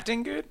is the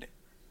acting good?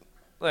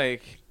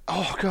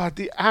 Oh god,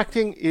 the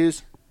acting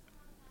is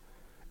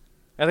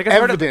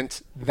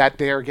evident that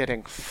they are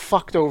getting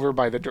fucked over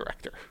by the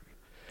director.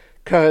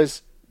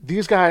 Because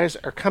these guys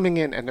are coming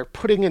in and they're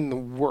putting in the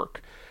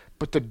work,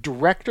 but the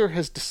director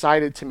has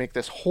decided to make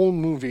this whole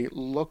movie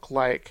look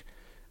like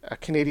a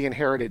Canadian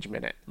Heritage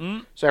Minute.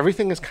 So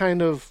everything is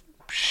kind of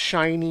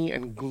shiny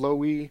and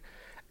glowy,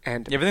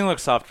 and everything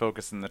looks soft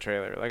focused in the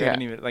trailer. I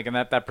didn't even and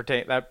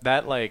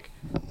that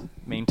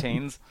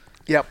maintains.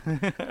 Yep.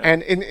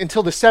 And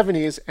until the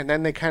 70s, and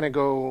then they kind of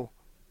go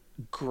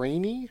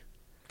grainy.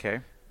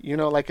 Okay.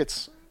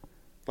 It's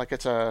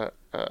a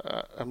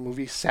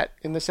movie set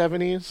in the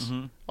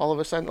 70s. All of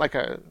a sudden, like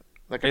a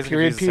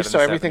period piece. So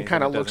everything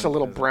kind of looks a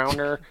little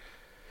browner.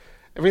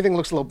 Everything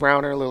looks a little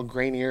browner, a little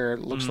grainier.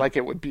 It looks like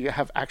it would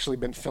have actually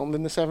been filmed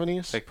in the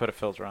 70s. Put a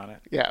filter on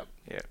it. Yeah.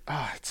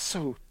 Yeah. It's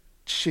so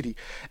shitty.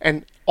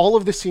 And all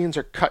of the scenes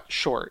are cut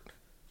short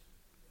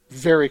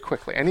very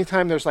quickly.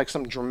 Anytime there's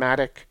some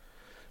dramatic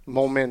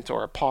moment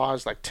or a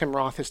pause, like Tim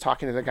Roth is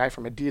talking to the guy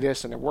from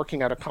Adidas and they're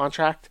working out a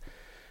contract,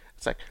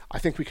 it's like, I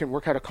think we can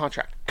work out a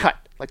contract. Cut.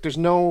 There's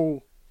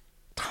no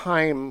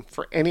time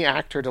for any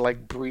actor to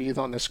breathe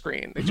on the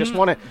screen. They just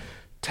want to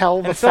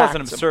tell the facts. It's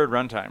an absurd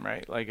runtime,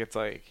 right? It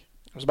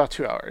was about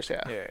 2 hours,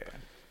 yeah.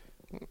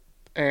 Yeah.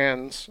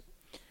 And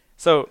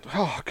so,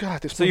 oh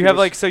god, this. So you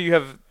have so you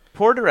have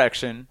poor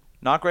direction,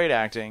 not great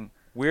acting,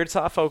 weird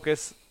soft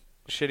focus,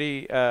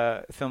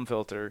 shitty film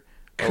filter.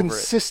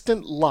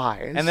 Consistent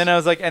lies. And then I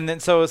was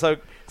so it's so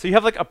you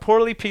have a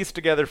poorly pieced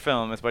together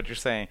film is what you're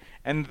saying.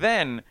 And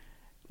then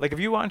have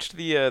you watched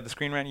the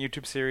Screen Rant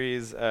YouTube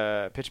series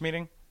Pitch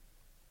Meeting?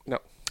 No.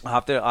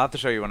 I'll have to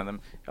show you one of them.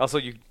 Also,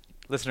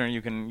 listener,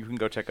 you can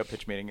go check out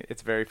Pitch Meeting.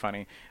 It's very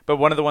funny. But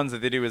one of the ones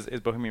that they do is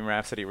Bohemian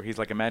Rhapsody, where he's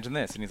imagine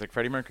this, and he's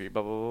Freddie Mercury,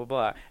 blah blah blah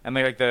blah, and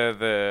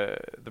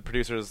the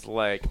producer's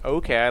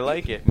okay, I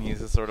like it, and he's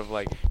just sort of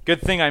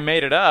good thing I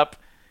made it up.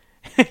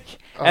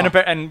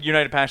 And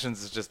United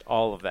Passions is just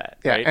all of that.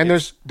 Yeah, right? and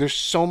there's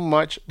so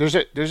much. There's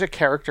a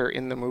character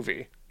in the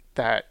movie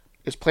that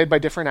is played by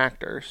different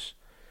actors,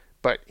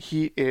 but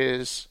he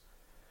is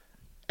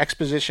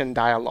exposition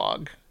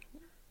dialogue,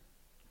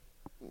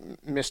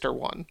 Mr.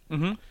 One.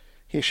 Mm-hmm.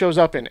 He shows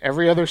up in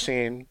every other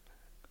scene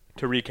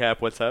to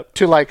recap what's up,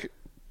 to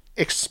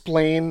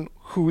explain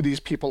who these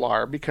people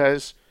are,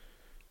 because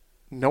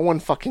no one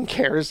fucking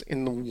cares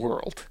in the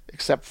world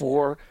except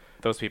for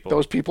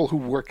those people who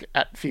work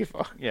at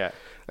FIFA. Yeah.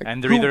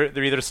 And they're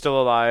either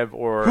still alive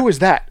or... Who is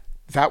that?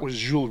 That was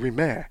Jules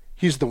Rimet.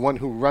 He's the one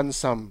who runs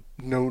some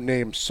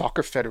no-name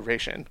soccer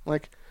federation.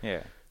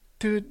 Yeah.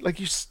 Dude,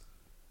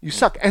 you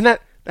suck. And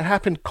that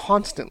happened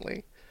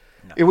constantly.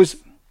 No. It was...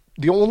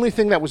 The only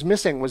thing that was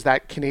missing was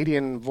that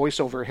Canadian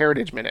voiceover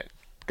Heritage Minute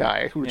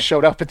guy who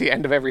showed up at the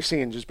end of every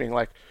scene just being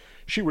like,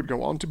 She would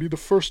go on to be the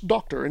first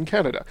doctor in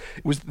Canada.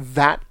 It was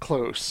that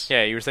close.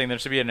 Yeah, you were saying there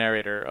should be a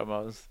narrator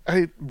almost.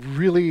 I'm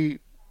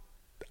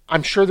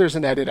sure there's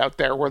an edit out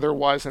there where there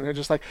was, and they're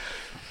just like,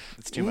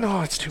 It's too much.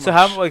 no, it's too So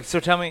much. so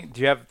tell me,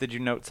 did you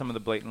note some of the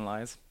blatant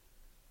lies?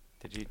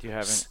 Do you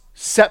have any?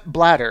 Sepp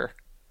Blatter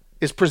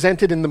is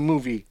presented in the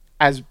movie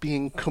as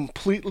being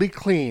completely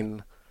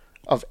clean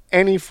of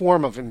any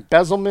form of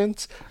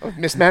embezzlement, of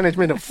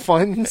mismanagement of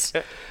funds,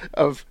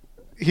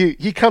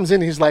 he comes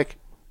in, he's like,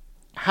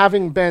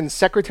 having been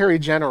Secretary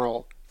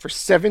General for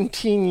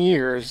 17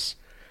 years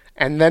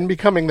and then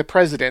becoming the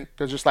president,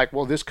 they're just like,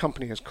 well, this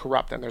company is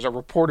corrupt. And there's a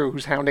reporter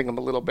who's hounding him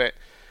a little bit.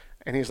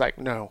 And he's like,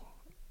 no,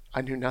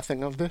 I knew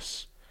nothing of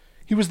this.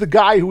 He was the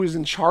guy who was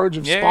in charge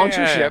of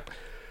sponsorship.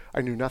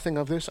 I knew nothing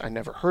of this. I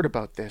never heard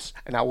about this.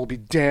 And I will be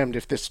damned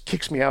if this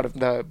kicks me out of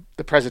the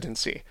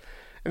presidency.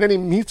 And then he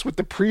meets with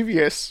the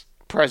previous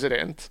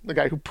president, the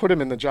guy who put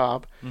him in the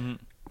job,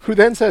 who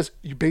then says,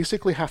 you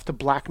basically have to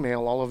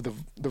blackmail all of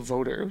the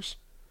voters.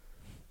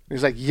 And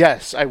he's like,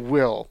 yes, I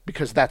will,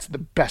 because that's the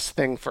best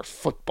thing for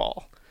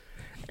football.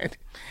 And,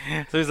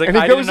 So he's like, and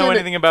he I goes didn't know in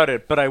anything about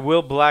it, but I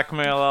will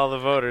blackmail all the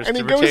voters and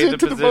to he goes retain the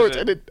into the position. vote,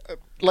 and it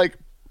like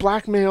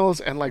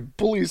blackmails and like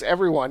bullies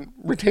everyone,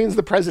 retains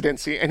the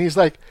presidency, and he's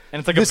like,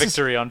 And it's like a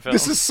victory on film.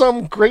 This is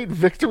some great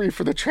victory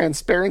for the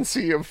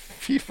transparency of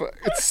FIFA.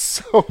 It's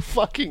so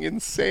fucking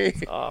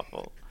insane.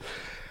 Awful.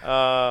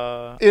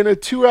 In a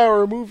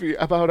 2-hour movie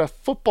about a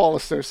football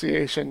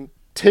association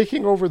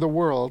taking over the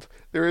world,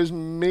 there is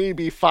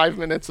maybe 5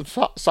 minutes of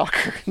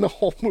soccer in the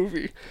whole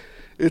movie.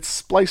 It's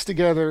spliced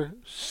together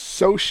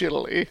so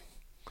shittily.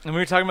 And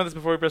we were talking about this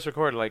before we pressed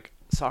record. Like,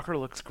 soccer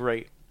looks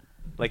great,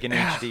 like in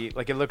HD.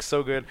 Like, it looks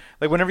so good.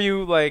 Like, whenever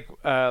you like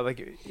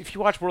if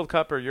you watch World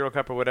Cup or Euro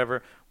Cup or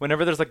whatever,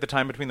 whenever there's like the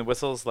time between the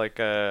whistles, like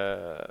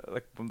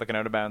an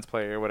out of bounds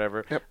play or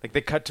whatever, Yep. like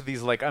they cut to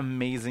these like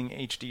amazing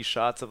HD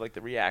shots of like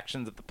the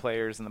reactions of the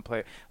players and the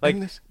play. Like,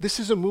 And this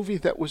is a movie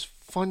that was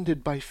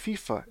funded by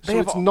FIFA, They so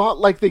have it's all- not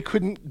like they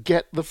couldn't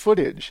get the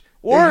footage.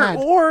 They had-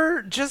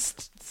 or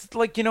just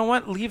like, you know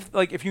what, leave,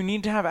 like, if you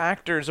need to have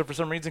actors or for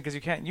some reason because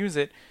you can't use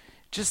it,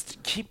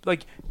 just keep,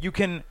 like, you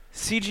can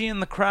CG in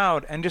the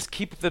crowd and just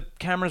keep the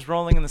cameras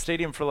rolling in the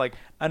stadium for like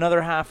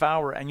another half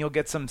hour and you'll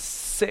get some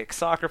sick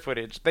soccer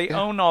footage. They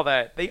own all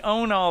that. They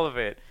own all of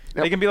it.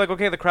 Yep. They can be like,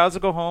 okay, the crowds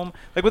will go home,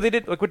 like what they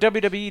did, like what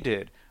WWE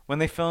did when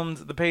they filmed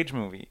the Page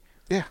movie.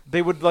 Yeah.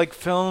 They would like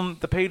film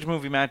the Page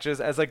movie matches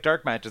as like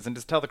dark matches and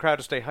just tell the crowd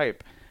to stay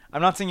hype.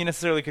 I'm not saying you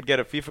necessarily could get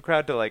a FIFA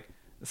crowd to like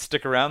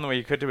stick around the way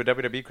you could to a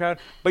WWE crowd,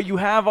 but you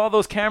have all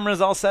those cameras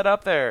all set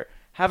up there.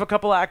 Have a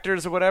couple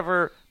actors or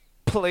whatever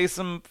play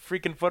some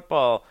freaking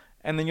football,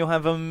 and then you'll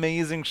have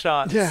amazing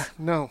shots. Yeah,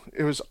 no,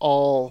 it was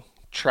all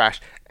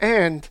trash.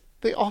 And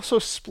they also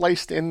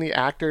spliced in the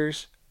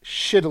actors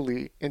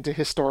shittily into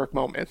historic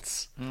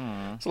moments.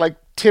 So like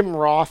Tim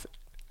Roth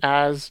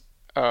as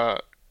a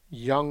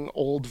young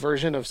old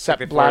version of Sepp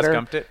They Forrest Blatter,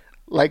 Gumped it.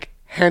 like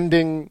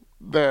handing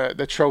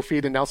the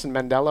trophy to Nelson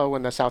Mandela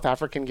when the South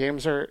African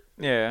games are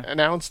Yeah.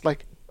 announced.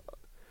 Like,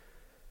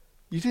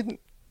 you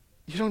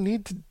don't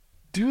need to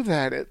do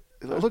that. It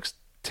looks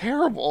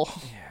terrible.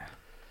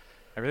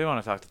 I really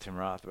want to talk to Tim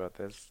Roth about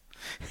this.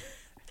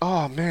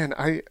 Oh man,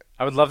 I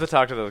would love to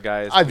talk to those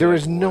guys. there Be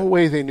is like, no what-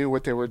 way they knew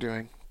what they were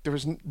doing.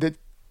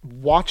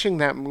 Watching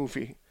that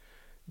movie,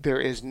 there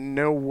is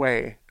no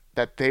way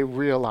that they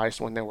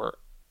realized when they were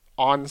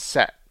on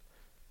set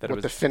That it what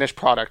was- the finished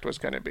product was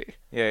going to be.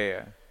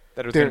 Yeah.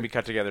 That it was They're- going to be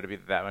cut together to be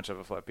that much of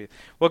a flip piece.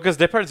 Well, because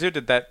Depardieu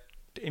did that,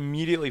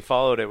 immediately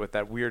followed it with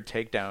that weird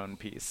takedown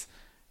piece,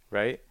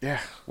 right?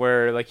 Yeah.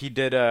 Where like he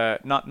did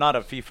not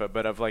of FIFA,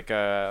 but of like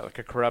a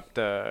corrupt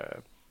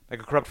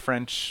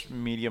French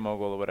media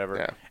mogul or whatever.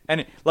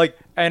 Yeah.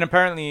 And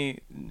apparently,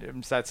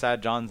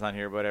 sad John's not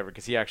here, but whatever,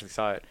 because he actually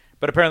saw it.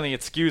 But apparently, it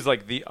skews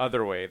like the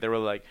other way. They were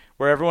like,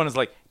 where everyone is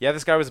like, yeah,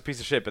 this guy was a piece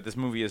of shit, but this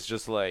movie is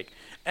just like,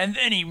 and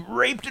then he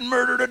raped and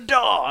murdered a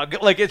dog.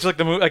 Like, it's like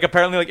the movie, like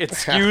apparently, like it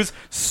skews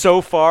so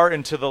far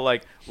into the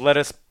like, let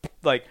us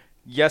like,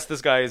 yes,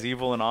 this guy is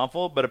evil and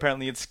awful, but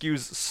apparently it skews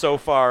so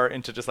far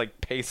into just like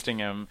pasting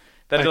him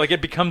that like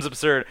it becomes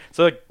absurd.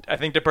 So like, I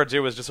think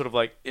Depardieu was just sort of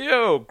like,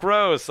 ew,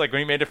 gross. Like when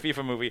he made a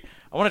FIFA movie,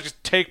 I want to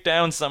just take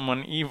down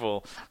someone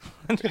evil.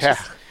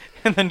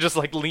 And then just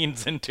like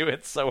leans into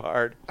it so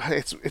hard.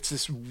 It's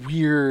this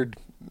weird,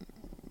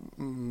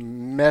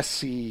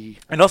 messy,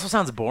 It also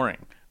sounds boring,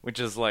 which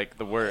is like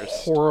the worst.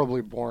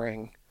 horribly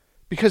boring,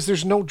 because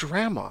there's no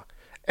drama.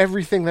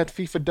 Everything that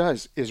FIFA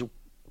does is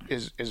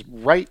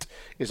right,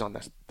 is on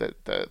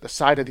the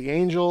side of the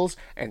angels,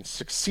 and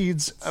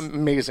succeeds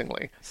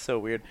amazingly. So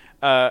weird.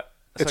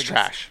 It's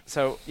trash.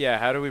 So yeah,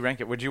 how do we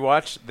rank it? Would you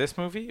watch this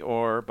movie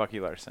or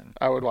Bucky Larson?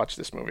 I would watch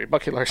this movie.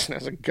 Bucky Larson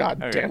has a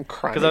goddamn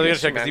crime. Because I was gonna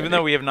against check. Because even humanity.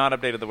 though we have not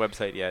updated the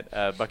website yet,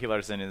 Bucky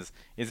Larson is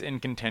in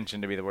contention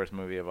to be the worst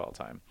movie of all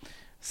time.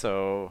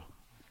 So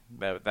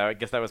that I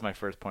guess that was my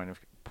first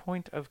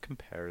point of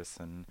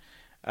comparison.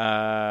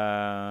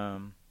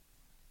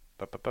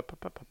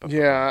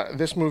 Yeah,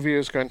 this movie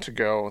is going to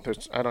go.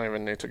 I don't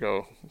even need to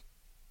go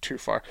too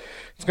far.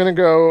 It's going to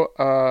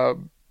go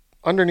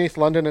Underneath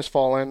London Has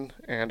Fallen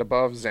and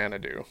above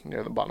Xanadu,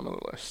 near the bottom of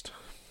the list.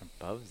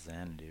 Above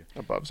Xanadu.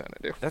 Above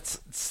Xanadu. That's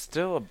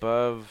still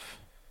above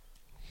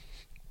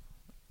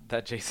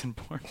that Jason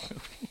Bourne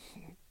movie.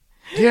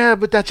 Yeah,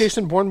 but that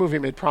Jason Bourne movie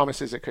made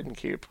promises it couldn't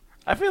keep.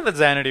 I feel that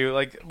Xanadu,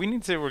 like,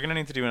 we're gonna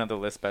need to do another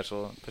list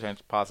special,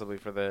 potentially, possibly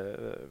for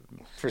the.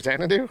 For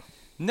Xanadu?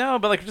 No,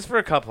 but like just for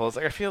a couple. It's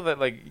like I feel that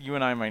like you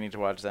and I might need to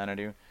watch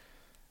Xanadu.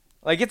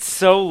 Like it's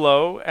so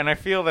low, and I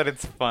feel that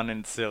it's fun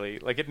and silly.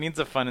 Like it needs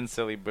a fun and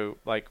silly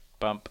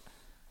bump.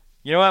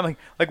 You know what?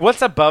 Like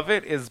what's above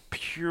it is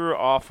pure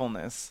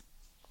awfulness.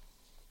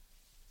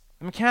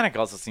 The Mechanic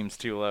also seems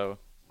too low.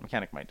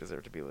 Mechanic might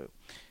deserve to be low.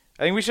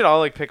 I think we should all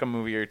like pick a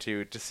movie or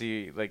two to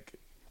see like,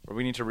 or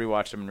we need to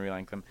rewatch them and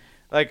rerank them.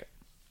 Like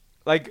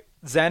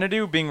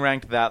Xanadu being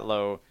ranked that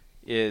low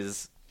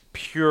is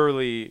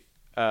purely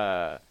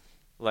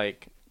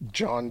like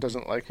John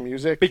doesn't like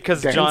music.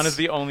 because Dance. John is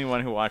the only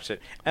one who watched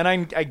it, and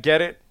I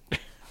get it.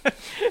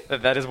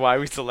 that is why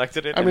we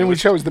selected it. I mean, we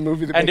chose the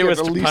movie that and made it was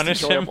the to least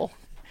punish him. enjoyable.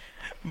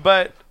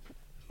 But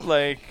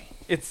like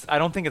I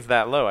don't think it's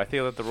that low. I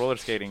feel that the roller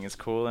skating is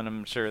cool, and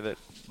I'm sure that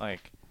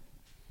like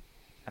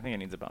I think it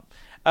needs a bump.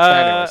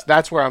 Anyways,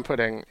 that's where I'm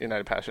putting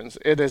United Passions.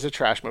 It is a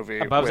trash movie.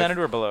 Above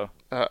Xanadu or below?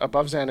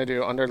 Above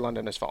Xanadu, under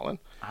London Has Fallen.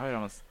 I would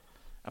almost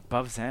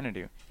above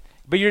Xanadu.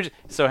 But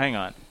so hang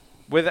on.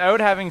 Without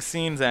having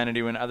seen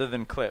Xanadu in other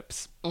than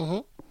clips,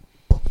 I'm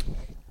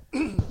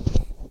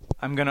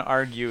going to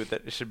argue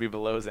that it should be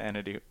below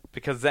Xanadu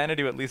because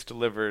Xanadu at least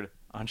delivered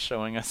on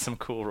showing us some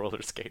cool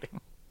roller skating.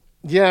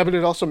 Yeah, but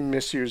it also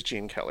misused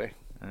Gene Kelly.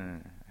 I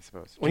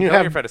suppose. When Gene you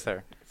Kelly have or Fred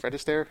Astaire? Fred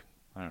Astaire?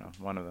 I don't know.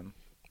 One of them.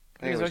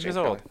 I think it was He was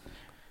Gene old. Kelly.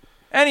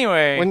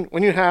 Anyway.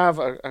 When you have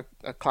a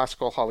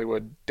classical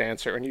Hollywood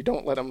dancer and you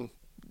don't let him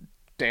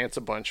dance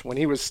a bunch when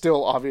he was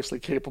still obviously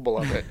capable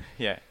of it,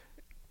 yeah.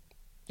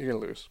 you're going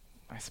to lose.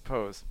 I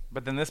suppose.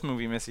 But then this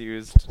movie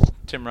misused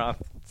Tim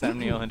Roth, Sam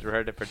Neill, and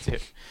Gerard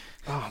Depardieu.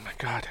 Oh my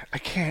God. I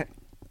can't.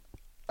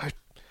 I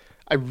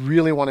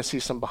really want to see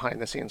some behind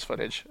the scenes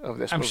footage of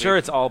this movie. I'm sure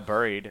it's all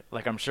buried.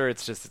 Like, I'm sure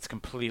it's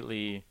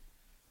completely...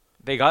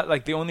 They got,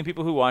 like, the only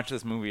people who watch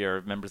this movie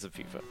are members of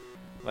FIFA.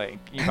 Like,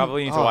 you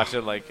probably need to watch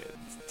it, like,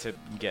 to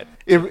get...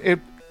 It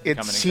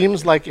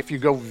seems like if you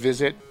go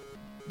visit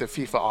the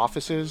FIFA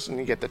offices and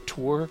you get the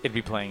tour... It'd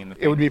be playing in the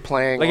thing. It would be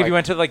playing... Like, if you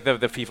went to, like, the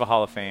FIFA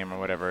Hall of Fame or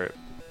whatever,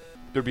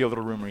 there'd be a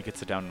little room where you could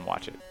sit down and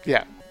watch it.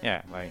 Yeah.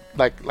 Yeah, like...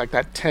 Like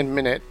that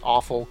 10-minute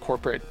awful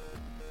corporate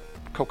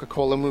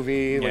Coca-Cola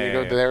movie when you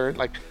go there.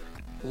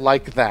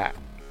 Like that.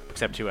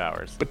 Except 2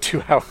 hours. But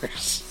 2 hours.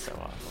 So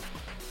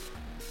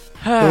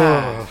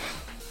awful.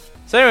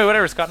 So anyway,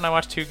 whatever. Scott and I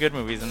watched 2 good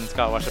movies, and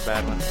Scott watched a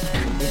bad one.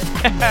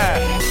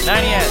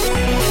 90s.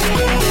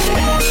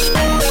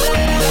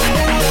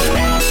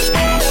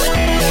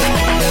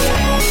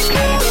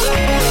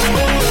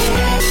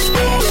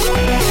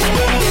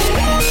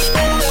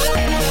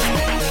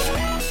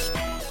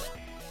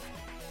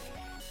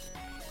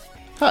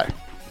 Hi.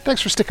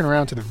 Thanks for sticking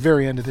around to the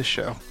very end of this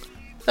show.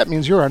 That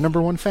means you're our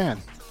 #1 fan.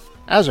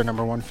 As our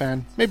 #1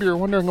 fan, maybe you're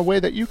wondering a way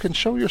that you can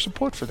show your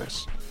support for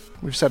this.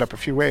 We've set up a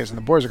few ways, and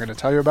the boys are going to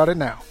tell you about it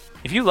now.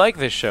 If you like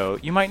this show,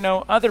 you might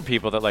know other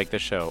people that like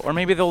this show, or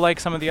maybe they'll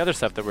like some of the other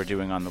stuff that we're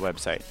doing on the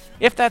website.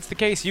 If that's the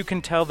case, you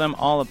can tell them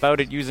all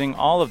about it using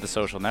all of the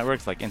social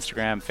networks like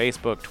Instagram,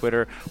 Facebook,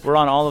 Twitter. We're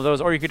on all of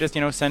those, or you could just,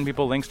 send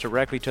people links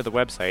directly to the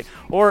website.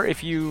 Or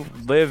if you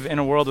live in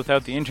a world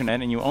without the internet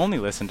and you only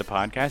listen to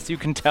podcasts, you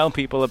can tell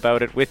people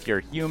about it with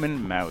your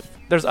human mouth.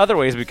 There's other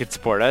ways we could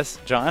support us.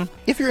 John?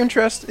 If your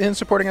interest in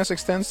supporting us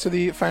extends to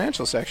the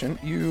financial section,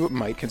 you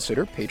might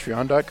consider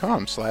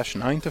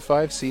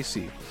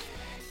patreon.com/9to5cc.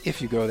 If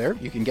you go there,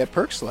 you can get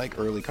perks like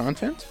early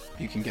content,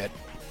 you can get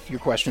your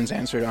questions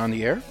answered on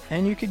the air,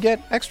 and you could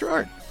get extra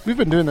art. We've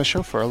been doing this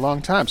show for a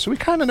long time, so we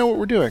kind of know what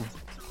we're doing.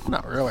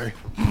 Not really.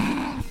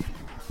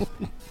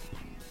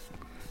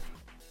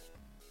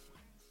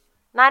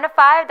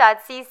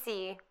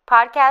 9to5.cc,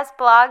 podcasts,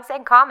 blogs,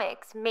 and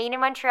comics made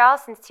in Montreal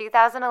since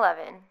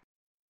 2011.